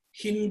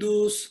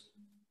Hindu's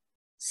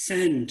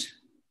saint.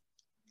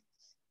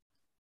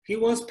 He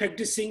was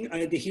practicing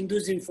the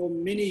Hinduism for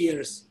many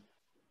years.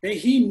 Then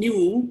he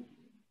knew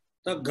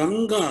the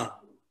Ganga,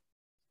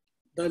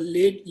 the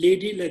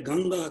lady like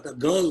Ganga, the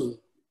girl,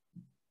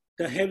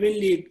 the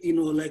heavenly,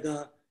 like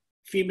a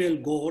female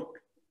god,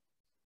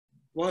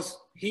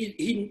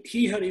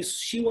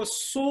 she was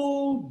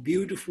so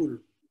beautiful.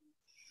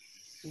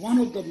 One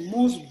of the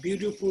most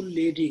beautiful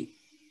lady.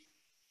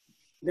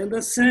 Then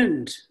the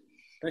saint,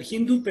 the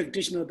Hindu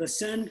practitioner, the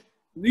saint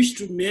wished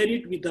to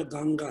marry with the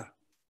Ganga.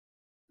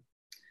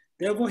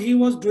 Therefore, he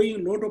was doing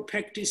a lot of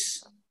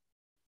practice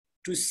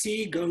to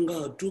see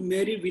Ganga, to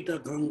marry with the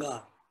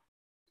Ganga.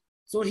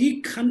 So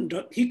he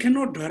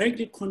cannot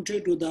directly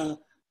contact to the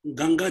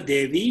Ganga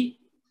Devi,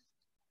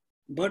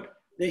 but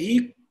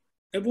he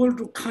able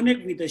to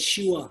connect with the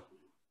Shiva.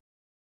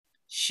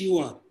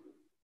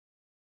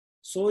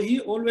 So he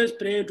always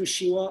prayed to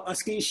Shiva,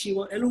 asking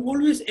Shiva, and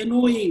always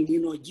annoying,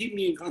 give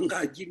me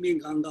Ganga, give me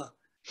Ganga.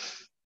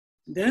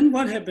 Then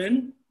what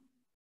happened?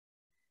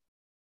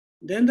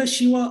 Then the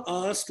Shiva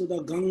asked to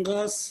the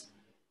Ganga's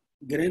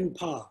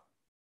grandpa,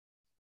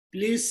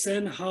 please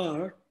send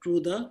her to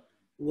the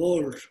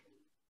world,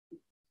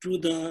 to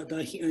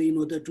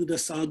the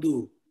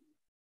sadhu.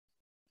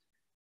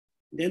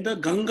 Then the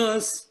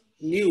Gangas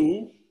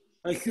knew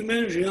a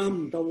human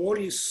realm, the world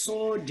is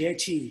so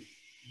dirty,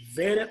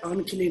 very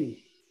unclean.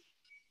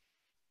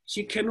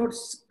 She cannot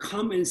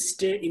come and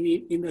stay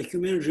in the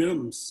human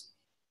realms.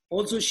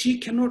 Also, she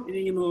cannot,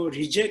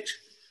 reject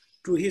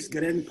to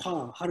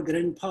her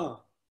grandpa.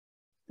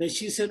 Then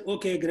she said,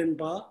 okay,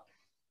 grandpa,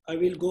 I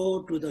will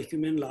go to the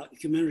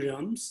human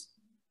realms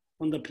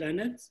on the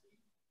planet.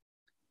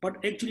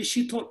 But actually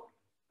she thought,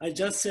 I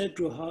just said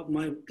to her,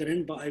 my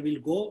grandpa, I will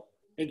go.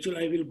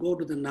 Actually, I will go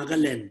to the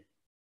Nagaland.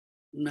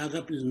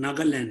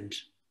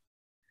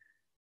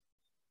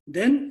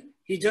 Then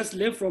he just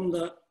left from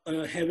the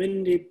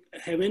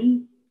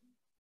heaven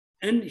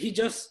and he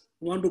just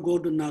want to go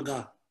to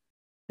Naga.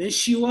 Then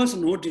she was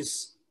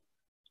noticed.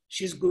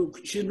 She's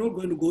not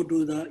going to go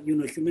to the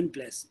human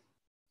place,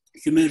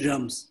 human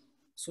realms.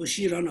 So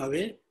she ran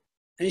away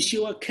and she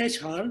will catch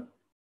her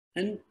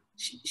and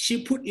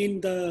she put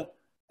in the,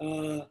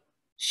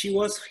 she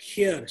was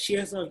here. She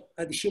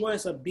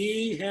was a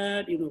big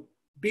head,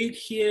 big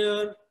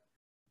hair.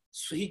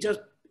 So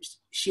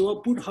she will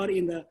put her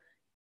in the,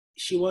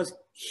 she was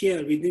here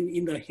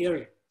in the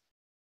hair.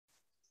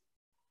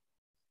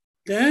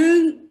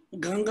 Then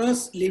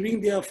Ganga's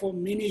living there for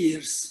many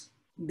years.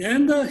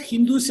 Then the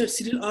Hindus are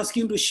still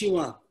asking to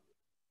Shiva,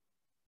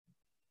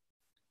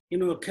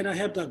 can I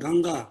have the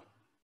Ganga?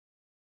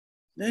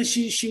 Then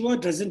Shiva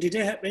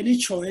didn't have any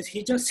choice.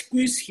 He just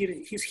squeezed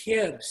his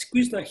hair,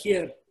 squeezed the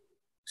hair,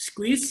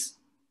 squeeze.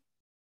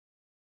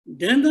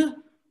 Then the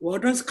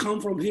waters come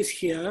from his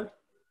hair.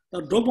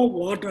 The drop of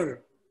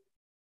water,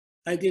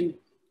 I think,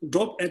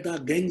 drop at the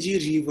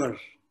Ganges river.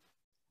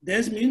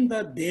 That means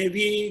the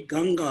Devi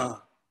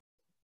Ganga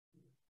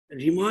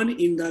remain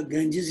in the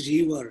Ganges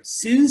river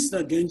since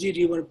the Ganges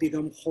river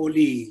become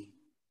holy.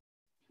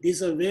 This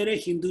is a very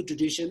Hindu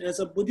tradition. As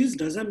a Buddhist,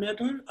 doesn't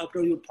matter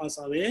after you pass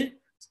away.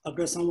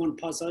 After someone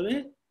pass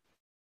away,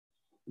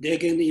 they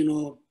can,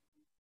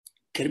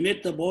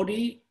 cremate the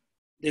body,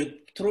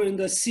 they throw in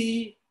the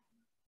sea,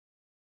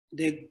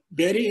 they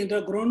bury in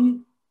the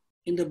ground.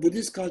 In the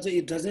Buddhist culture,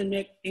 it doesn't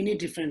make any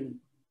difference.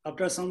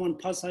 After someone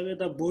pass away,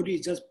 the body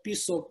is just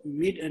piece of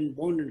meat and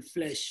bone and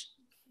flesh.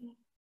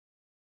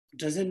 It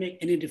doesn't make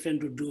any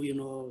difference to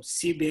do,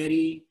 sea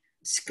bury,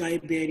 sky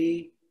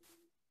bury,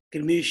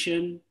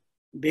 cremation,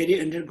 bury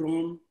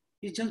underground.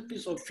 It's just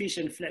piece of fish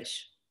and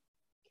flesh.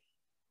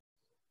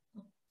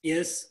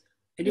 Yes.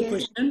 Any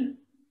question?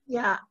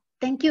 Yeah.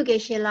 Thank you,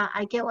 Geshe-la.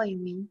 I get what you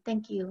mean.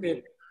 Thank you.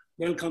 Okay.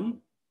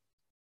 Welcome.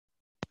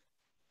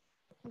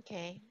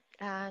 Okay.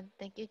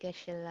 Thank you,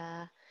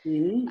 Geshe-la.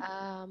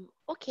 Mm-hmm.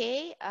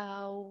 Okay.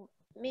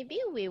 Maybe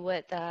we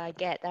would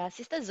get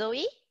Sister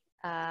Zoe.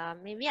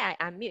 Maybe I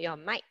unmute your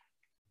mic.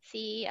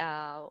 See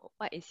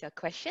what is your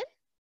question?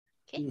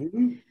 Okay.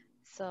 Mm-hmm.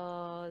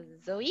 So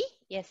Zoe,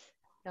 yes,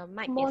 your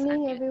mic Good morning, is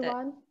unmuted.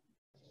 everyone.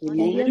 Good Can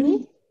you hear morning.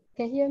 me?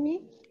 Can you hear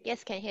me?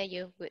 Yes, can hear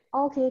you. Good.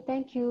 Okay,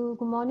 thank you.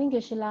 Good morning,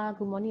 Geshe-la.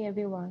 Good morning,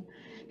 everyone.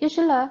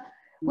 Geshe-la,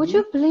 would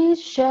you please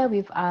share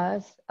with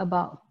us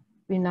about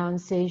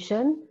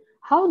renunciation?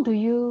 How do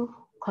you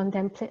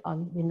contemplate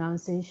on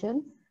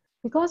renunciation?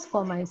 Because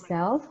for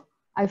myself,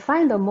 I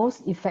find the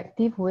most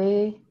effective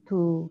way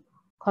to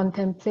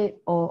contemplate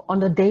or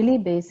on a daily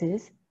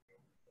basis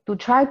to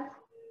try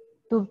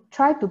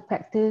to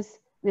practice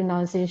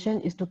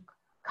renunciation is to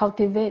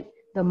cultivate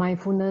the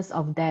mindfulness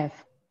of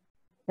death.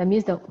 That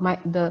means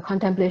the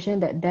contemplation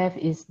that death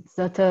is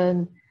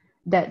certain,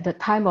 that the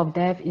time of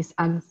death is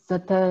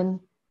uncertain,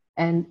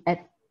 and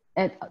at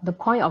the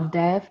point of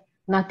death,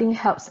 nothing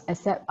helps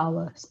except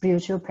our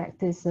spiritual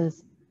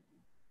practices.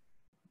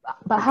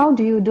 But how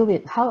do you do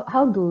it?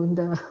 How do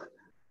the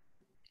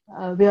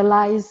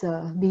realized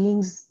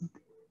beings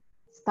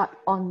start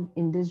on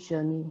in this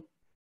journey?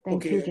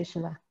 Thank you,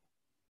 Geshe-la.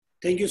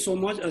 Thank you so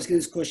much asking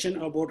this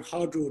question about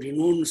how to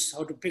renounce,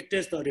 how to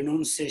practice the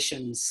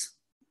renunciations.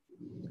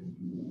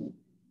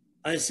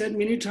 I said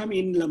many times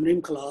in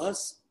Lamrim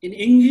class, in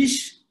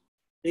English,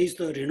 there is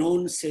the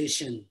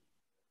renunciation.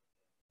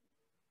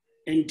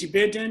 In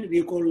Tibetan,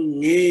 we call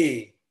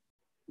nge,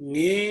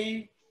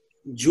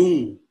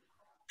 jung,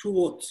 two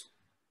words,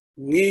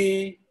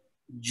 nge,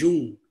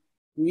 jung.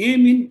 Nge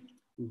means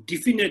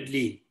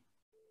definitely,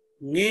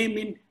 nge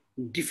means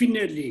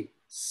definitely,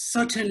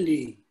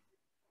 certainly,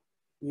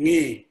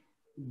 nge.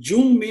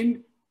 Jung means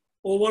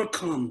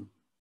overcome,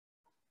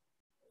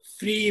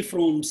 free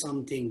from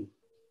something.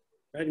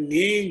 Right?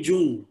 Nge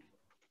jung.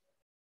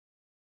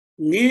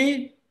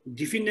 Nge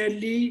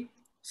definitely,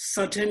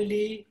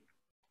 certainly,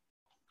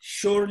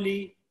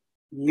 surely,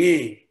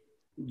 nge.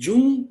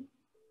 Jung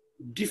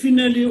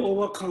definitely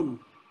overcome,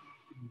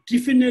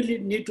 definitely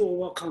need to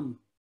overcome.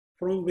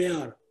 From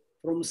where?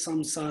 From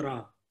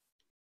samsara,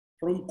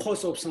 from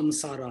cause of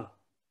samsara.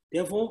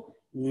 Therefore,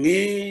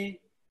 nge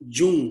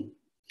jung,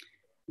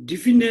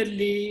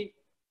 definitely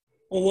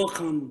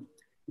overcome,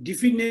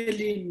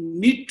 definitely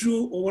need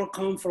to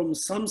overcome from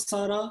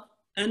samsara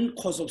and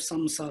cause of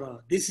samsara.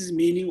 This is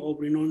meaning of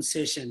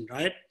renunciation,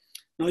 right?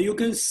 Now you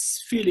can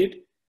feel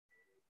it.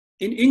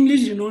 In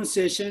English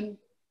renunciation,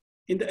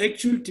 in the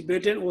actual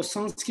Tibetan or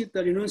Sanskrit,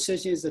 the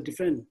renunciation is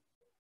different.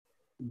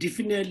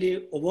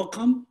 Definitely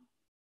overcome,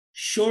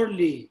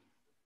 surely,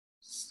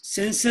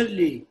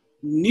 sincerely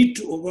need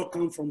to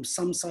overcome from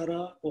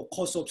samsara or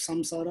cause of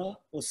samsara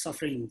or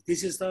suffering.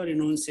 This is the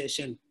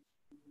renunciation.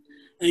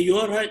 And you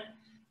are right,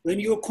 when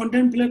you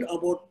contemplate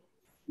about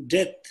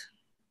death,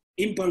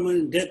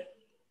 impermanent death,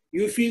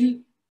 you feel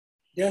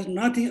there's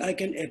nothing I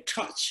can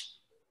attach.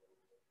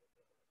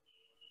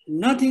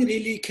 Nothing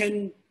really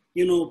can,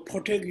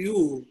 protect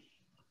you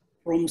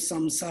from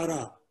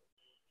samsara,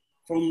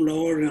 from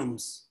lower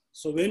realms.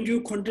 So when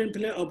you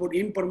contemplate about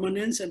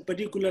impermanence and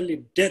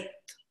particularly death,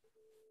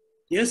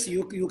 yes,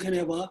 you can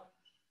have a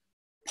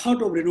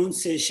part of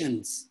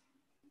renunciations,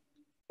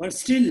 but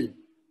still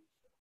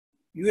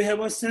you have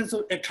a sense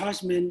of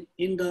attachment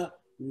in the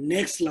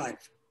next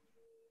life.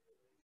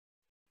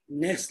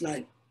 Next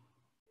life.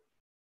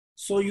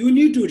 So you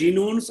need to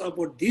renounce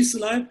about this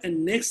life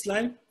and next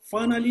life,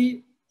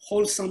 finally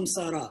whole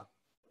samsara.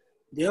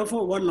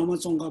 Therefore, what Lama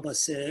Tsongkhapa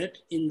said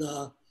in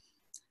the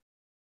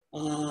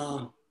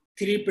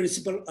 3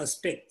 principal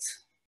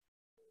aspects,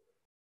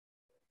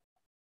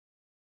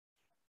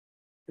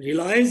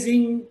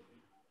 realizing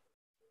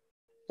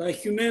the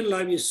human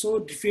life is so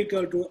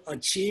difficult to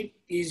achieve,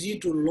 easy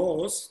to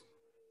lose.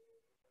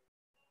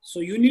 So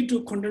you need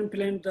to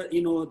contemplate the,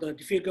 the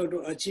difficult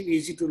to achieve,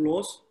 easy to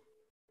lose.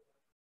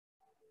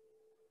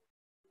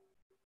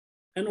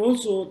 And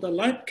also the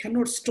life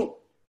cannot stop.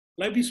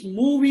 Life is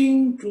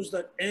moving towards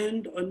the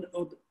end and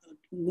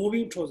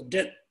moving towards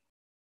death.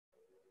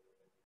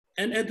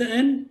 And at the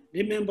end,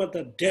 remember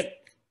the death.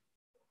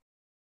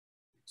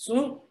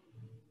 So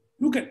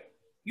look at,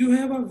 you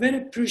have a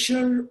very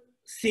precious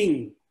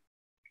thing.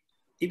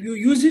 If you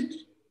use it,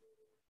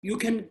 you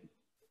can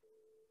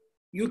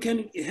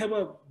have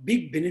a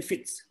big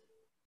benefits.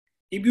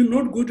 If you're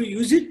not going to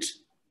use it,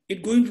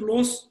 it's going to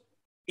lose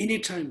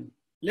anytime.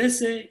 Let's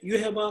say you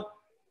have a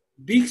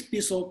big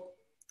piece of,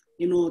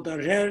 the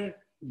rare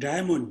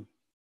diamond.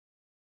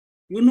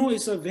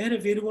 It's a very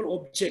valuable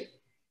object.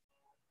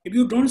 If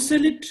you don't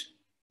sell it,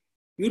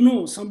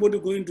 somebody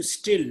going to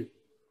steal.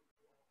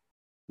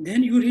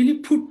 Then you really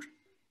put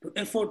the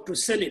effort to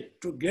sell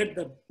it to get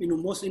the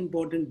most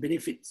important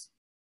benefits.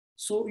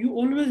 So you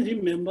always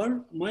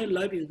remember, my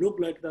life is look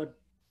like that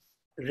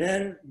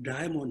rare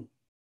diamond.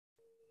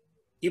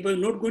 If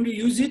I'm not going to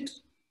use it,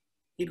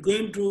 it's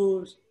going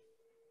to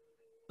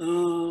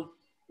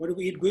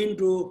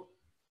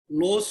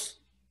lose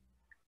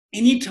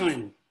any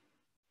time.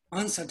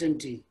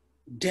 Uncertainty,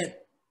 death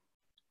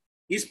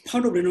is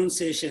part of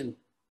renunciation.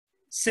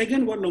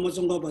 Second, what Lama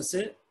Tsongkhapa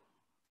said,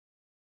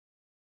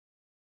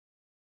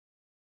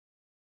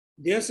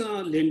 there's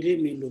a lendre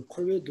milu,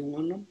 korwe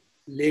dunganam,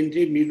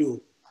 lendre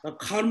milu. The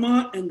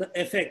karma and the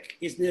effect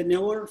is there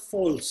never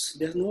false.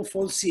 There's no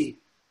falsity.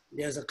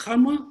 There's a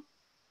karma,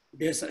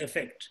 there's an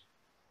effect.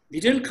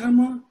 Little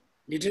karma,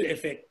 little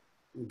effect.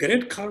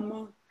 Great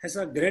karma has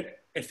a great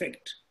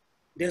effect.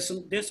 There's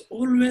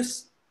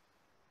always,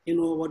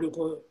 what you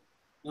call,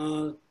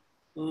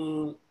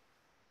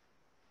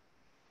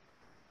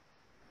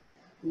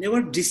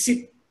 never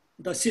deceive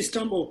the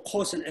system of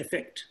cause and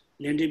effect.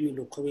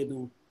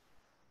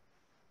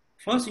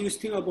 First, you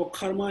think about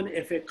karma and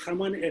effect.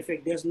 Karma and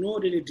effect, there's no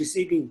really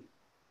deceiving.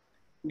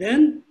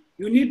 Then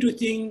you need to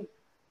think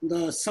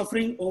the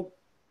suffering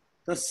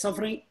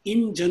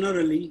in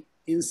generally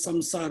in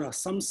samsara,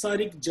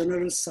 samsaric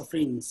general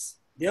sufferings.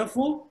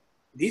 Therefore,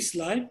 this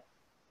life,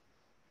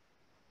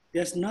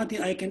 there's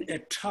nothing I can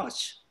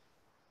attach.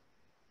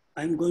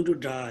 I'm going to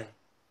die.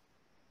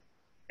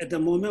 At the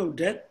moment of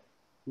death,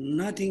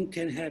 nothing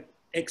can have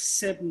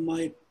except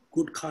my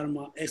good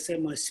karma, except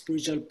my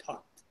spiritual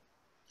path.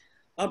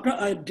 After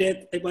I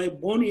death, if I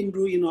born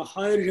into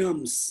higher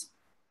realms,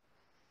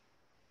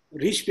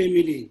 rich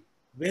family,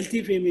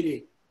 wealthy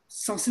family,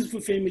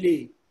 successful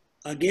family,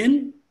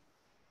 again,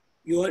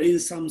 you are in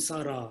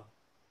samsara.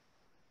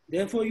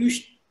 Therefore, you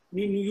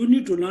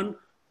need to learn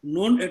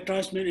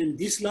non-attachment in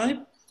this life,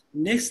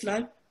 next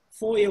life,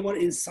 forever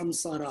in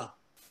samsara.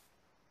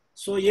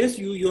 So yes,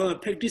 you are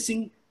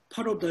practicing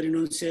part of the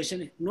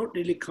renunciation, not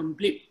really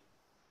complete.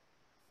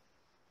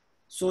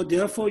 So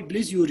therefore,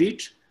 please you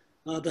read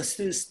the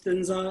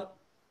stanza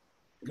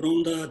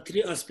from the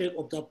 3 aspects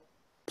of the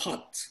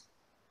path,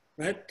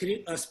 right?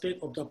 3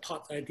 aspects of the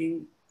path. I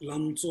think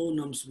Lamzo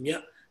Namsum,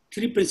 yeah.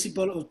 3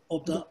 principles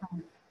of the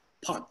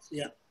path,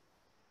 yeah.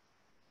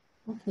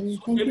 Okay,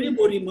 so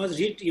everybody must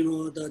read,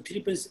 the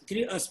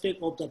 3 aspects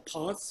of the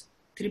path,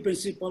 3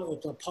 principles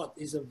of the path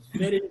is a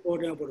very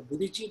important about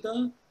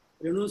bodhicitta,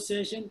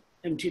 renunciation,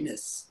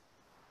 emptiness.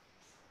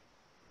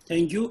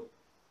 Thank you.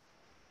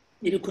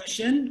 Any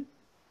question?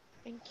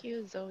 Thank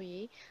you,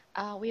 Zoe.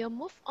 We'll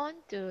move on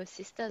to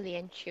Sister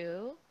Lian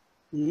Chu.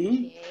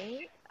 Mm-hmm.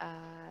 Okay.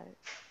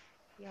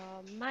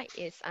 Your mic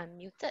is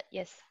unmuted.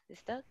 Yes,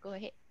 sister, go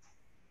ahead.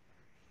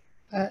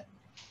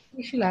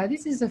 Geshe-la,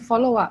 this is a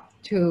follow-up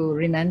to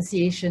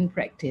renunciation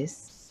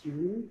practice.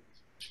 Mm-hmm.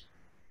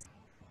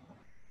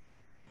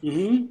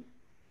 Mm-hmm.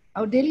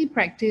 our daily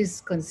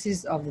practice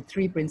consists of the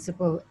three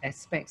principal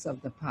aspects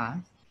of the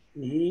path: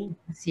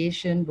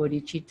 renunciation,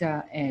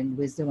 bodhicitta, and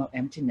wisdom of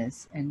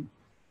emptiness. And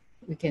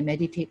we can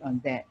meditate on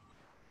that.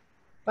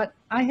 But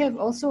I have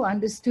also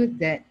understood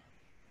that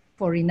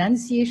for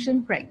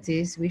renunciation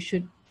practice, we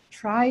should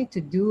try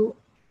to do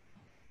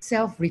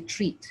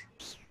self-retreat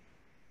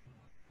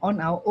on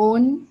our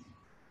own,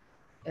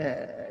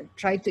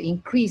 try to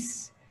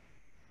increase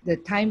the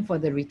time for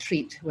the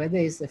retreat, whether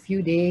it's a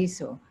few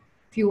days or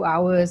few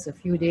hours, a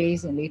few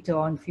days, and later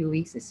on, few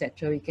weeks,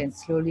 etc. We can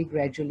slowly,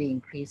 gradually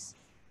increase.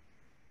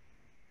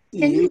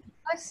 Can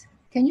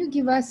you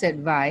give us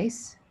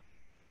advice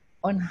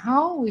on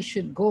how we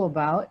should go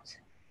about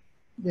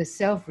the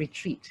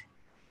self-retreat?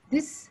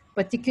 This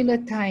particular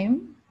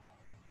time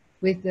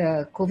with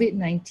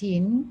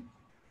COVID-19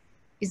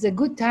 is a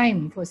good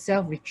time for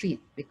self-retreat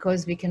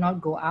because we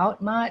cannot go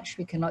out much,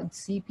 we cannot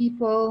see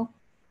people.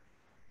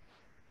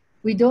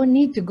 We don't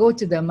need to go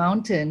to the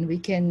mountain. We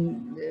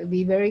can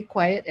be very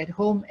quiet at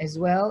home as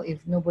well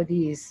if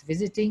nobody is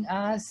visiting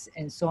us,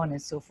 and so on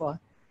and so forth.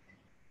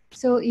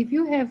 So if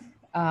you have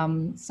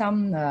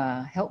some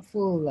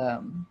helpful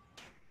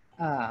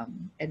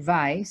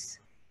advice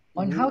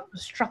on how to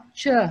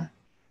structure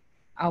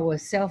our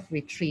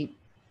self-retreat,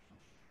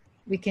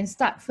 we can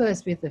start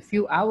first with a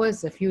few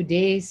hours, a few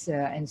days,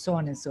 and so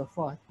on and so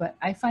forth. But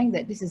I find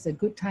that this is a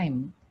good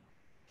time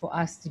for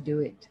us to do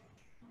it.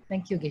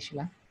 Thank you,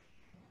 Geshe-la.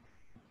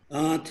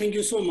 Thank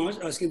you so much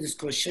for asking this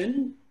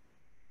question.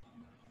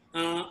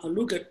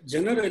 Look at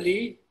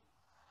generally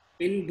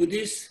in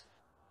Buddhist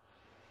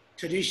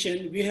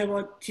tradition, we have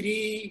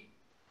three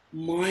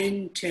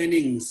mind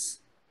trainings: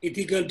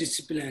 ethical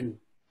discipline,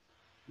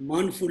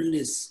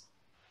 mindfulness,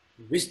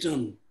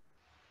 wisdom.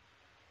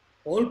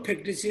 All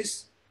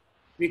practices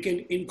we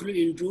can include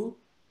into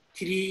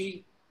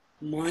three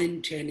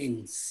mind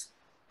trainings.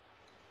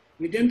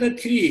 Within the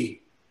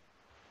three,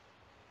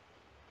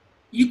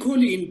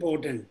 equally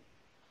important.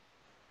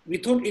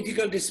 Without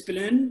ethical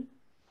discipline,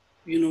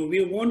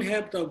 we won't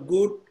have the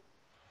good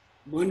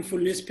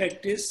mindfulness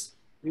practice.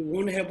 We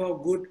won't have a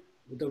good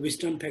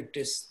wisdom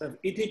practice. The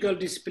ethical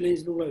discipline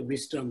is like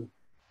wisdom.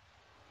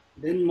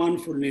 Then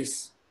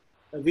mindfulness.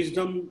 The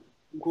wisdom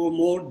go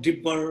more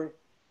deeper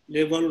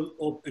level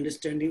of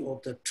understanding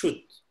of the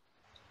truth.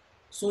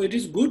 So it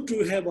is good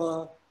to have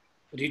a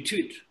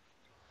retreat,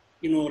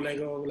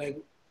 like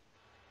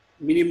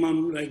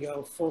minimum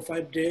 4 or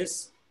 5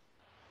 days,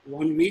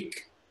 1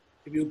 week,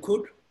 if you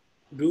could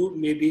do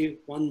maybe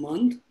 1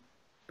 month.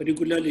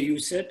 Particularly you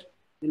said,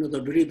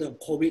 during the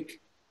COVID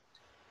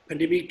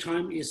pandemic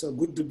time is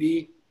good to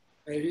be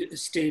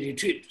stay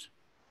retreat.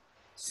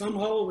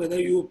 Somehow whether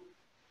you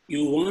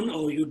want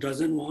or you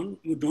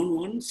don't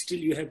want, still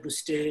you have to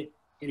stay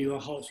in your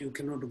house. You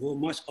cannot go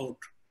much out.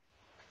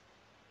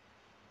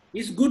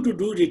 It's good to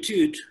do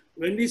retreat.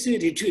 When we say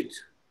retreat,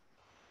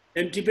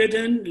 in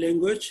Tibetan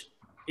language,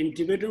 in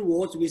Tibetan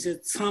words, we say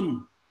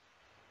tsam,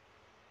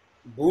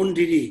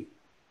 bondiri,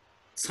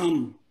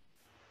 tsam,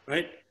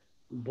 right?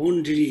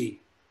 Bondiri.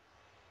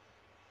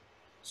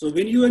 So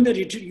when you are in the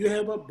retreat, you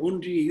have a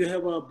boundary.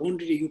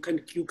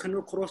 You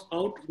cannot cross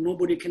out.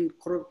 Nobody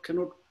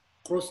cannot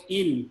cross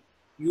in.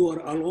 You are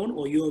alone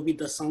or you are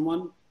with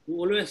someone who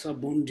always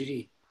have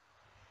boundary.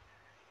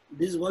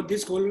 This is what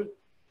this called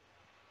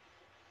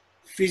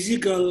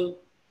physical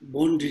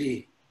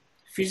boundary.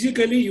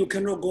 Physically, you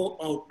cannot go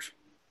out.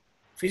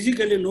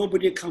 Physically,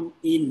 nobody come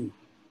in.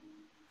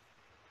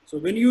 So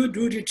when you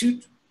do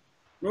retreat,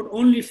 not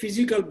only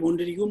physical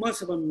boundary, you must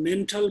have a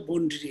mental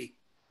boundary.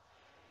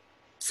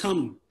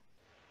 Some.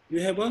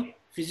 You have a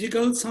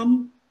physical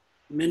some,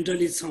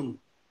 mentally some.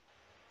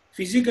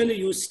 Physically,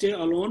 you stay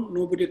alone,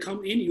 nobody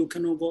come in, you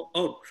cannot go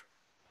out.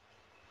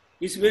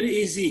 It's very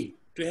easy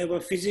to have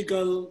a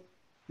physical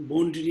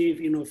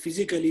boundary,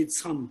 physically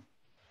some.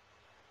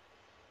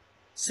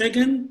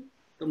 Second,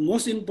 the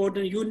most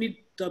important, you need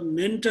the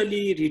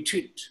mentally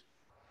retreat.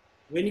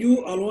 When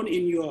you alone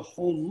in your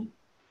home,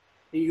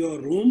 in your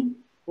room,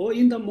 or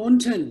in the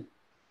mountain,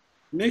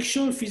 make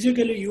sure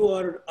physically you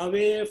are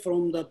away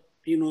from the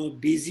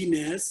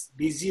busyness,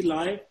 busy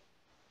life,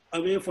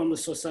 away from the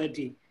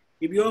society.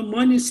 If your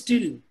mind is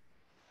still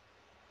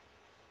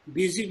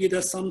busy with the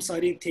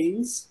samsaric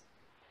things,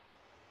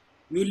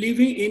 you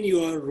living in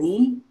your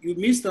room, you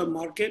miss the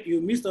market,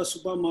 you miss the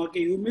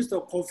supermarket, you miss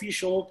the coffee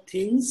shop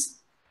things,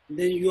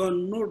 then you are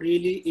not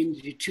really in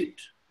retreat.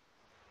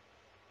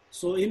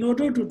 So in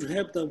order to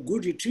have the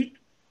good retreat,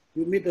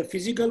 you meet the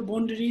physical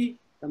boundary,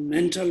 the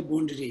mental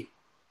boundary.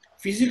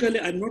 Physically,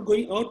 I'm not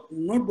going out,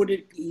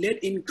 nobody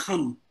let in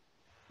come.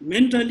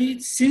 Mentally,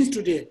 since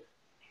today,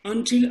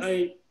 until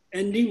I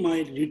ending my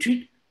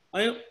retreat,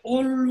 I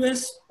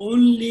always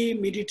only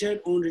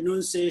meditate on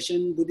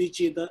renunciation,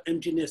 bodhicitta,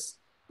 emptiness,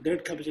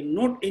 great capacity,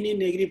 not any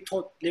negative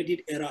thought, let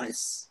it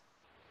arise.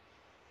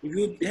 If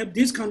you have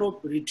this kind of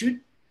retreat,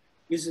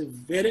 it's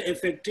very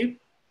effective.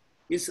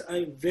 It's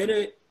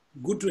very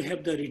good to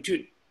have the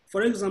retreat.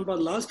 For example,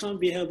 last time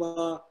we have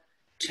a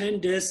 10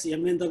 days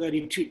Yamendaka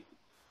retreat.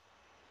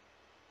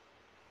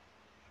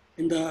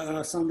 in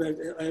the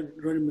somewhere I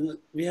remember,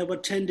 we have a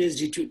 10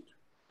 days retreat.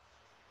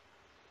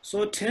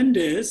 So 10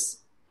 days,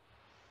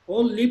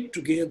 all live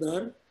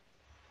together,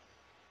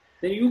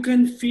 then you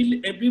can feel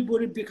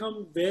everybody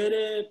become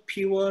very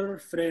pure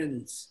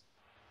friends.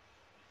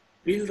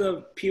 Build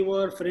a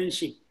pure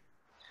friendship.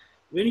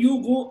 When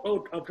you go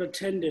out after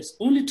 10 days,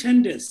 only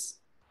 10 days,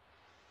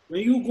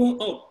 when you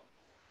go out,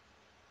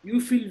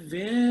 you feel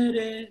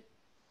very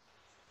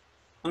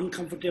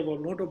uncomfortable,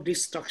 a lot of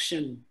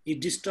distraction.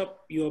 It disturbs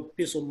your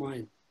peace of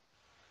mind.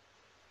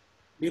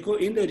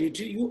 Because in the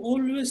retreat, you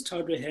always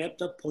try to have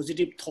the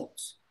positive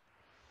thoughts.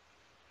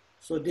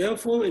 So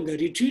therefore, in the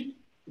retreat,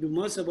 you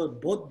must have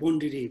both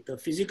boundary, the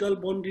physical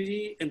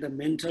boundary and the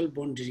mental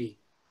boundary.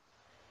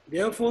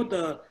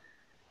 Therefore,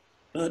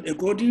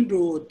 according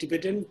to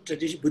Tibetan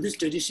tradition, Buddhist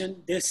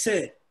tradition, they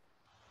say,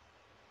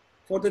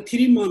 for the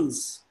 3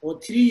 months or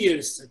 3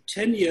 years,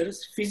 10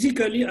 years,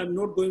 physically I'm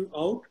not going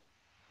out.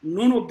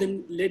 None of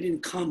them let him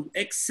come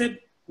except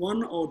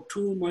 1 or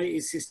 2 my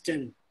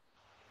assistant.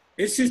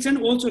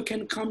 Assistant also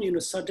can come in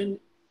a certain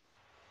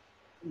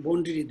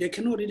boundary. They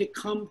cannot really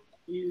come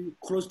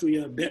close to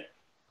your bed.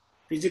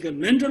 Physical.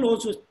 Mental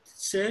also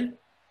say,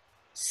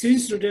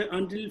 since today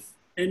until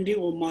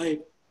ending of my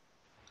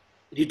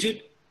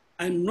retreat,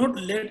 I not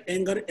let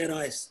anger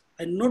arise.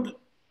 I not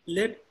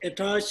let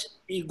attached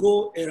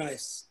ego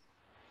arise.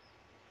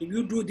 If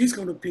you do this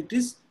kind of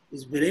practice,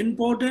 it's very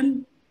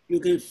important. You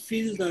can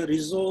feel the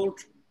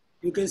result.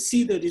 You can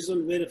see the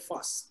result very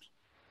fast.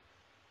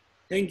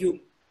 Thank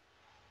you.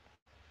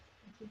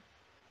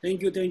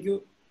 Thank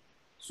you.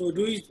 So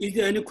is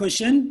there any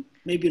question?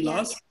 Maybe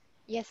last?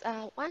 Yes,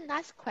 one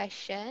last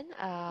question.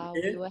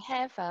 We will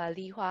have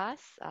Li Hua's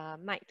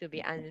mic to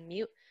be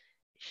unmute.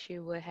 She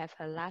will have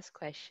her last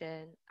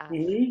question.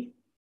 Okay,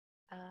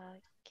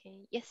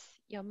 yes,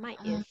 your mic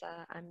is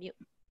unmute.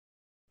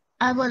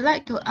 I would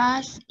like to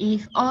ask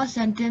if all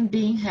sentient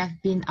beings have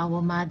been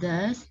our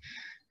mothers.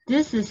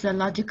 This is a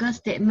logical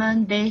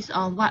statement based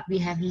on what we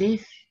have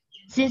lived,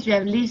 since we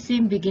have lived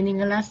since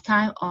beginningless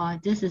time, or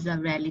this is a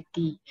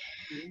reality.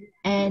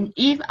 And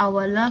if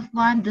our loved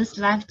one this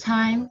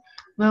lifetime,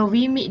 will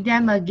we meet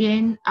them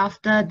again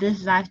after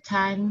this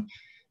lifetime?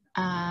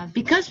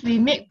 Because we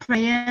make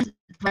prayers,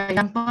 for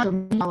example, to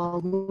meet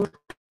our guru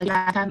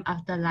lifetime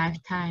after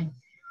lifetime.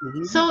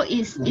 So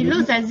it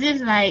looks as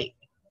if like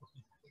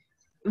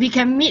we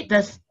can meet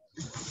the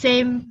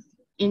same,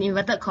 in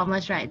inverted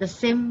commas, right? The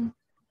same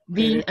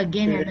being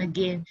again and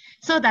again.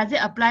 So does it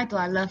apply to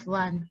our loved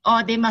one?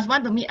 Or they must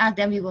want to meet us,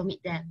 then we will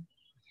meet them?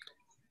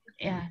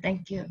 Yeah,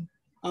 thank you.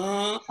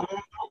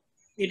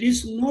 It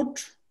is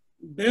not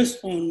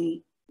based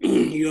on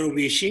your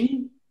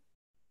wishing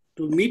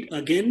to meet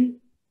again.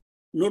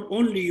 Not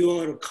only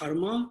your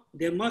karma,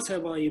 they must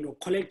have a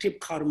collective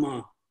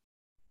karma.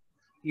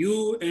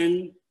 You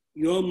and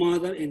your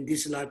mother in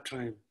this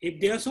lifetime. If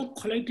there's a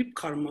collective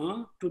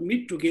karma to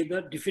meet together,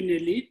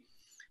 definitely,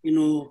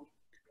 you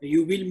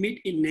will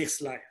meet in next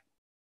life.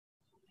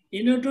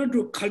 In order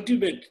to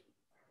cultivate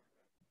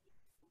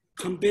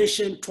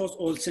compassion towards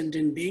all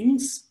sentient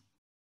beings,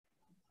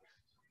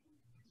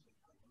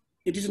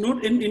 it is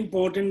not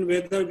important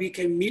whether we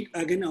can meet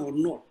again or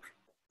not.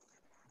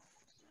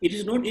 It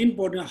is not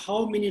important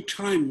how many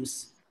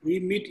times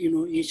we meet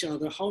each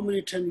other, how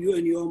many times you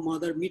and your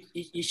mother meet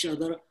each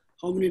other,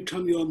 how many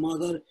times your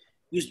mother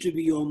used to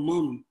be your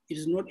mom. It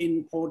is not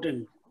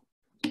important.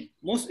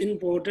 Most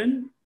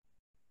important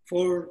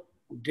for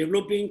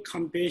developing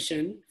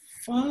compassion,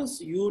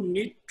 first you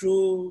need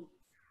to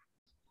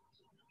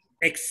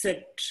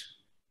accept,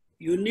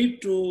 you need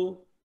to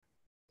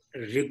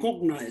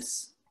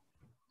recognize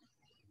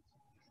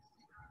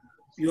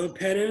your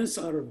parents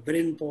are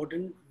very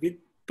important. With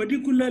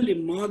particularly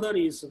mother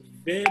is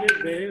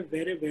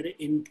very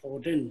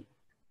important.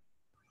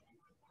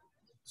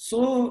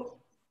 So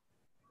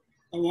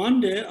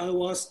one day I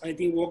was, I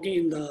think,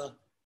 walking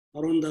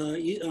around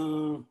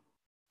the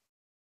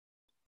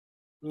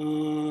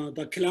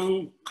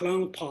Klang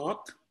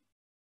Park.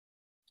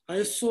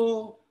 I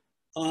saw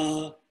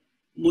a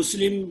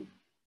Muslim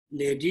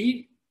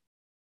lady.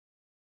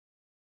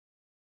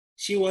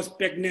 She was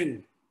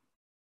pregnant.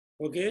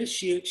 Okay,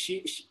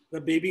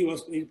 the baby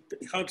was,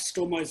 her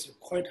stomach is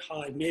quite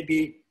high,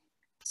 maybe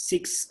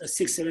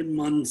 6-7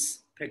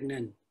 months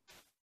pregnant.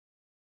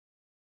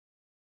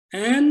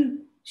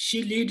 And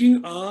she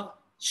leading a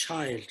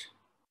child.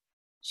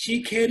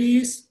 She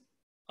carries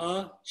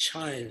a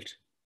child.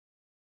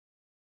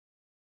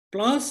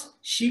 Plus,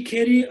 she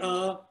carry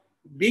a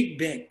big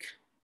bag.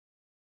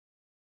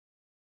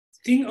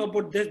 Think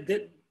about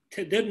that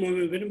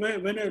moment.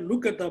 When I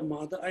look at the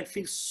mother, I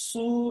feel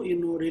so,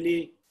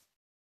 really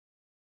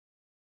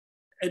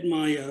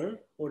admire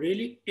or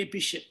really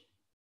appreciate.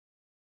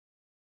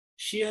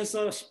 She has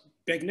a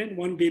pregnant,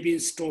 one baby in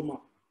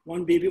stomach,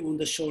 one baby on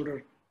the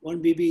shoulder,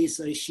 one baby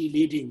is she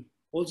leading,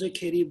 also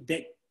carry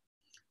bag,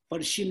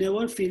 but she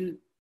never feel,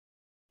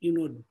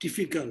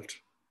 difficult.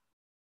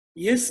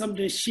 Yes,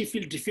 sometimes she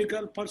feel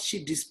difficult, but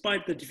she,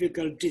 despite the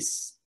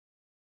difficulties,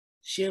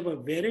 she have a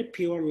very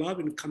pure love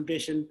and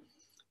compassion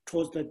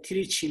towards the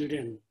 3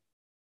 children.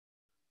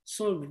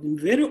 So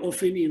very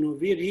often,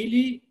 we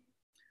really,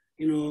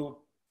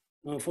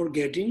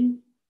 forgetting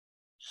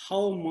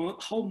how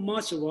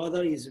much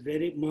mother is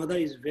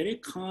very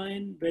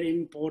kind, very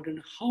important,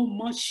 how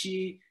much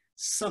she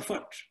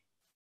suffered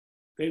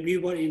when we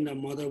were in the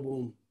mother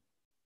womb.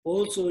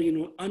 Also,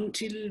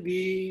 until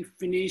we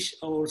finish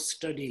our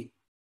study.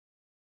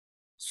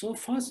 So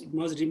first, you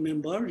must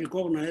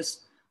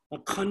recognize the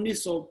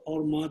kindness of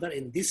our mother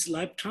in this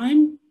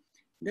lifetime.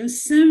 Then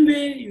same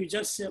way, you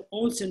just say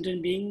all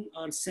sentient beings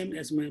are same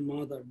as my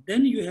mother.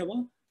 Then you have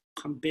a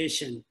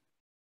compassion.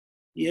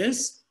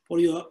 Yes, for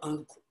your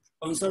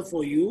answer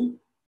for you,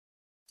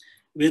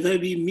 whether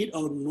we meet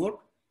or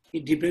not,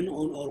 it depends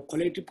on our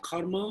collective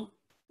karma,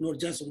 not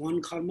just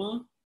one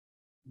karma.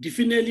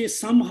 Definitely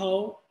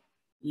somehow,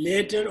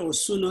 later or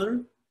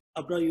sooner,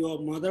 after your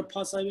mother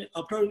pass away,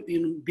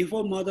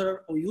 before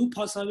mother or you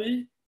pass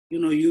away, you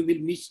will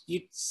meet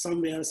it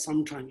somewhere,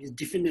 sometime. It's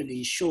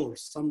definitely sure.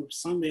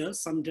 Somewhere,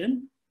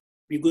 sometime,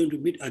 we're going to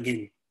meet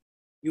again.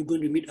 You're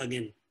going to meet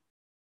again.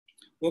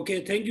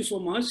 Okay, thank you so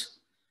much.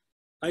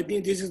 I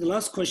think this is the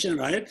last question,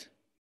 right?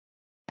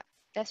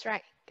 That's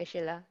right,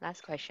 Geshe-la,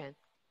 last question.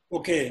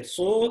 Okay,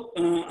 so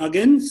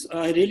again,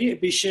 I really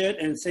appreciate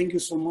and thank you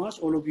so much,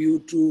 all of you,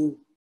 to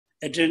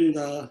attend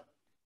the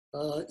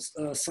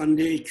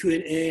Sunday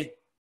Q&A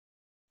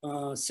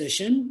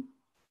session.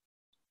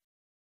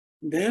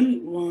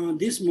 Then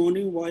this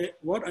morning,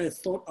 what I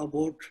thought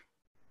about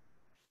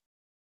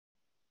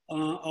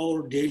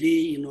our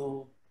daily,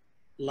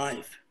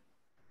 life.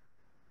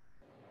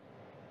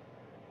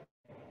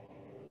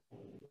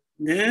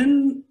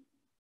 Then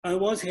I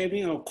was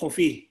having a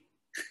coffee.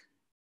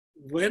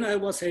 When I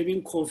was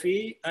having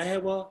coffee, I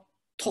have a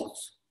thought.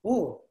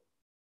 Oh,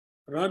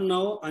 right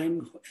now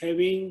I'm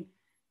having,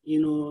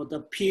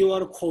 the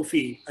pure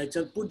coffee. I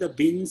just put the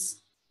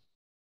beans,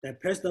 I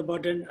press the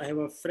button, I have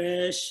a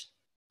fresh,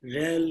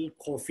 real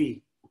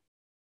coffee.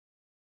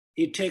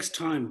 It takes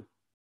time.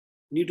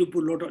 Need to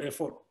put a lot of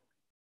effort.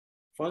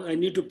 First, I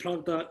need to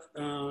plug the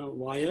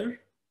wire,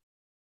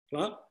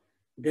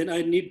 Then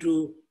I need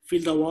to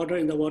fill the water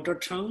in the water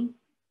tank.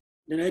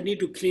 Then I need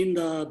to clean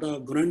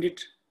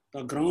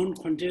the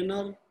ground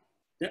container.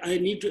 Then I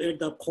need to add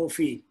the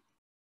coffee.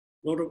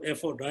 A lot of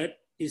effort, right?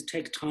 It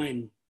takes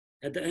time.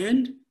 At the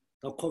end,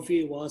 the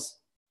coffee was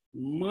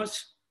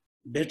much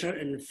better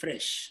and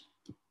fresh.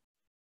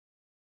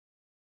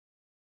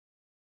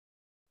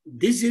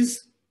 This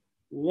is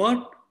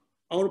what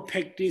our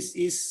practice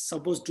is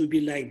supposed to be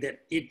like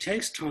that. It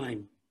takes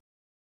time.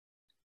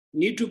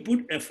 Need to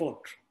put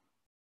effort.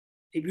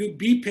 If you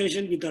be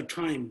patient with the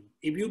time,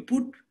 if you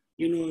put,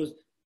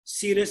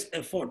 serious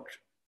effort,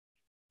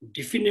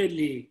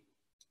 definitely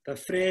the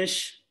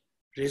fresh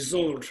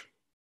result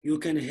you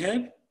can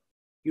have,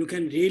 you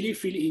can really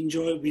feel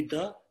enjoy with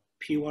the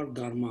pure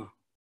Dharma.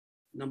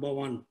 Number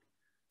one.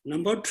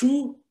 Number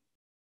two,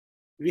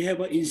 we have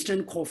an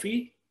instant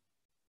coffee,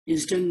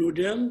 instant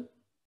noodle,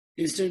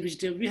 instant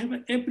vegetable. We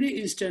have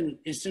every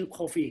instant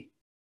coffee,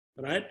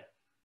 right?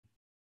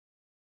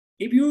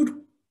 If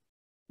you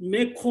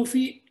make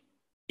coffee,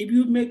 if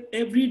you make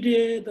every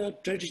day the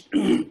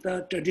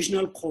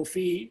traditional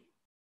coffee,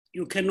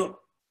 you cannot.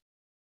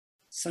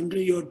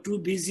 Someday you're too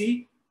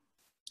busy,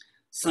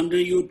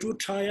 someday you're too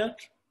tired,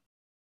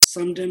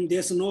 sometimes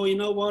there's no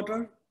enough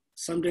water,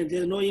 sometimes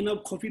there's no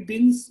enough coffee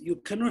beans. You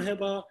cannot have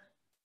the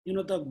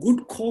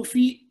good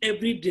coffee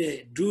every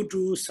day due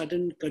to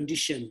certain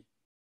condition.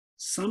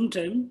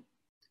 Sometimes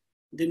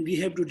then we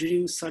have to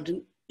drink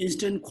certain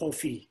instant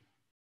coffee,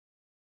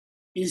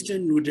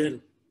 instant noodle.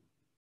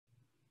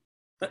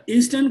 The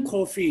instant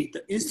coffee,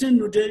 the instant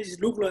noodles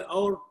look like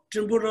our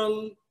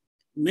temporal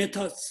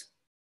methods,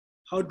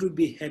 how to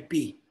be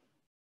happy.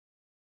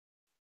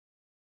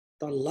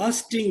 The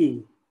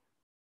lasting,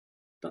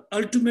 the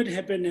ultimate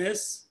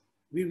happiness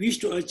we wish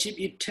to achieve,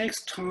 it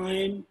takes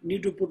time,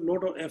 need to put a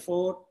lot of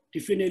effort,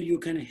 definitely you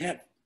can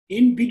have.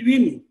 In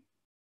between,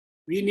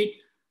 we need,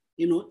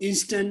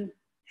 instant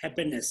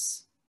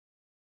happiness,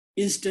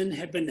 instant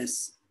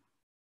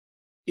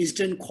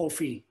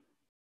coffee.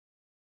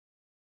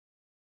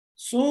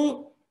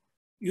 So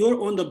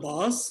you're on the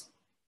bus,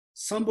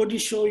 somebody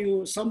shows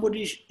you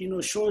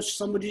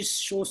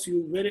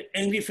very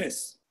angry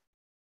face.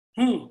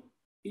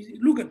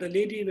 Look at the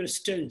lady, very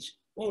strange.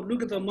 Oh,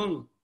 look at the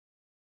monk,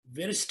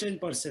 very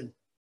strange person.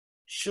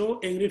 Show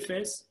angry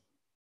face,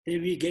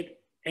 then we get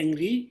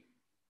angry,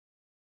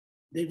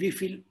 then we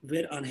feel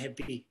very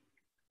unhappy.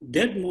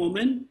 That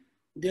moment,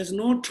 there's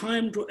no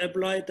time to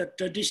apply the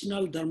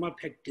traditional Dharma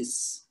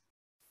practice.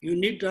 You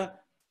need the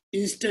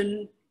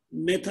instant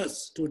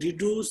methods to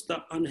reduce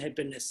the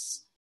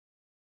unhappiness.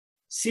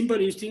 Simple,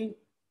 you think,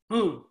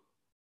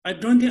 I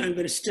don't think I'm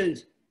very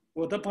strange.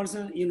 Or the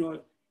person,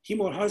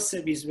 him or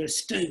herself is very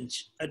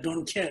strange. I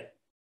don't care.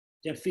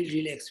 Just feel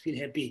relaxed, feel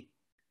happy.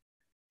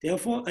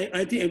 Therefore,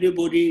 I think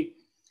everybody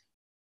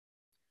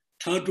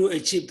try to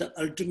achieve the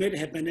ultimate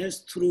happiness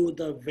through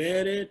the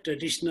very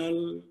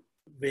traditional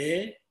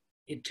way.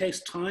 It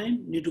takes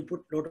time, need to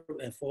put a lot of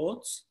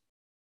efforts.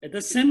 At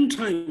the same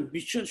time, we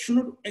should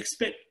not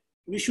expect,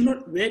 we should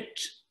not wait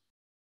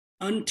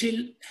until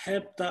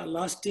have the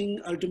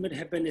lasting ultimate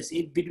happiness.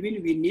 In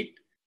between, we need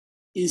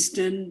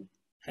instant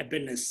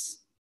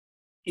happiness,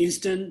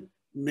 instant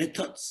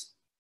methods.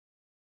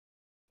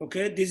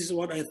 Okay, this is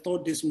what I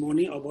thought this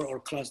morning about our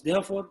class.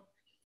 Therefore,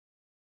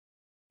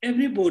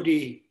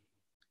 everybody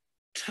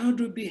try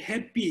to be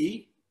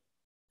happy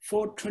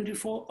for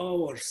 24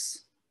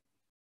 hours.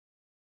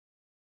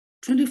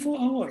 24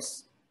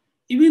 hours.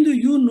 Even though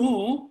you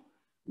know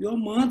your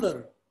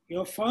mother,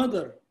 your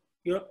father,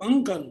 your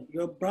uncle,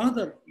 your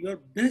brother, your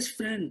best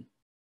friend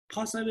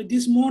passed away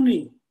this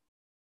morning.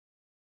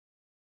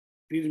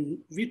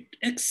 We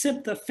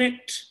accept the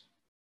fact.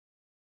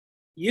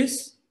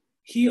 Yes,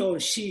 he or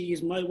she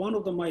is one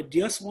of my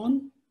dearest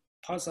one,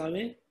 passed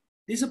away.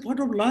 This is a part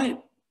of life.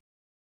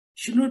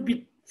 Should not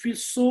feel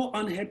so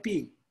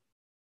unhappy.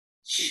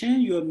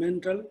 Change your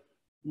mental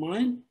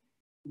mind,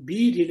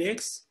 be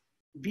relaxed,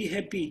 be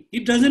happy.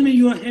 It doesn't mean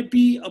you are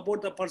happy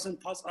about the person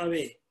passed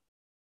away.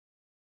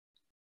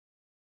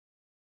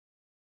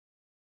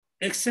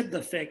 Accept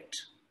the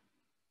fact.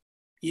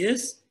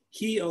 Yes,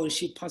 he or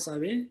she passed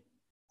away,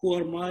 who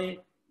are my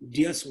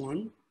dearest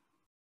one,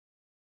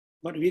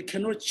 but we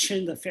cannot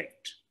change the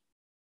fact.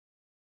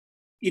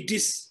 It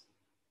is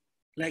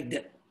like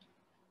that.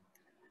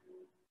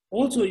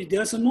 Also,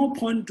 there's no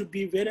point to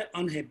be very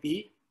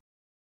unhappy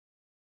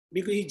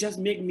because it just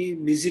makes me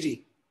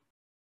misery.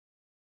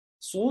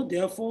 So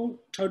therefore,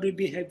 try to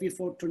be happy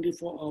for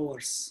 24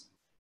 hours.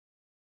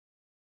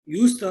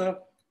 Use the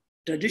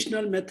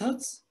traditional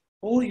methods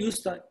or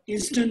use the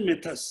instant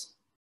methods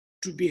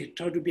to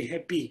try to be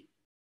happy.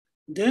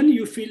 Then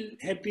you feel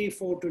happy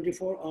for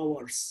 24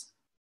 hours.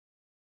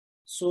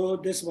 So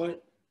that's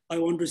what I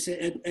want to say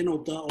at the end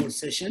of our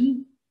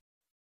session.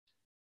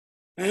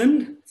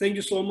 And thank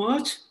you so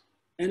much,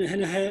 and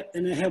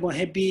have a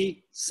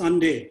happy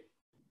Sunday.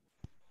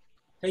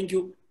 Thank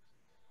you.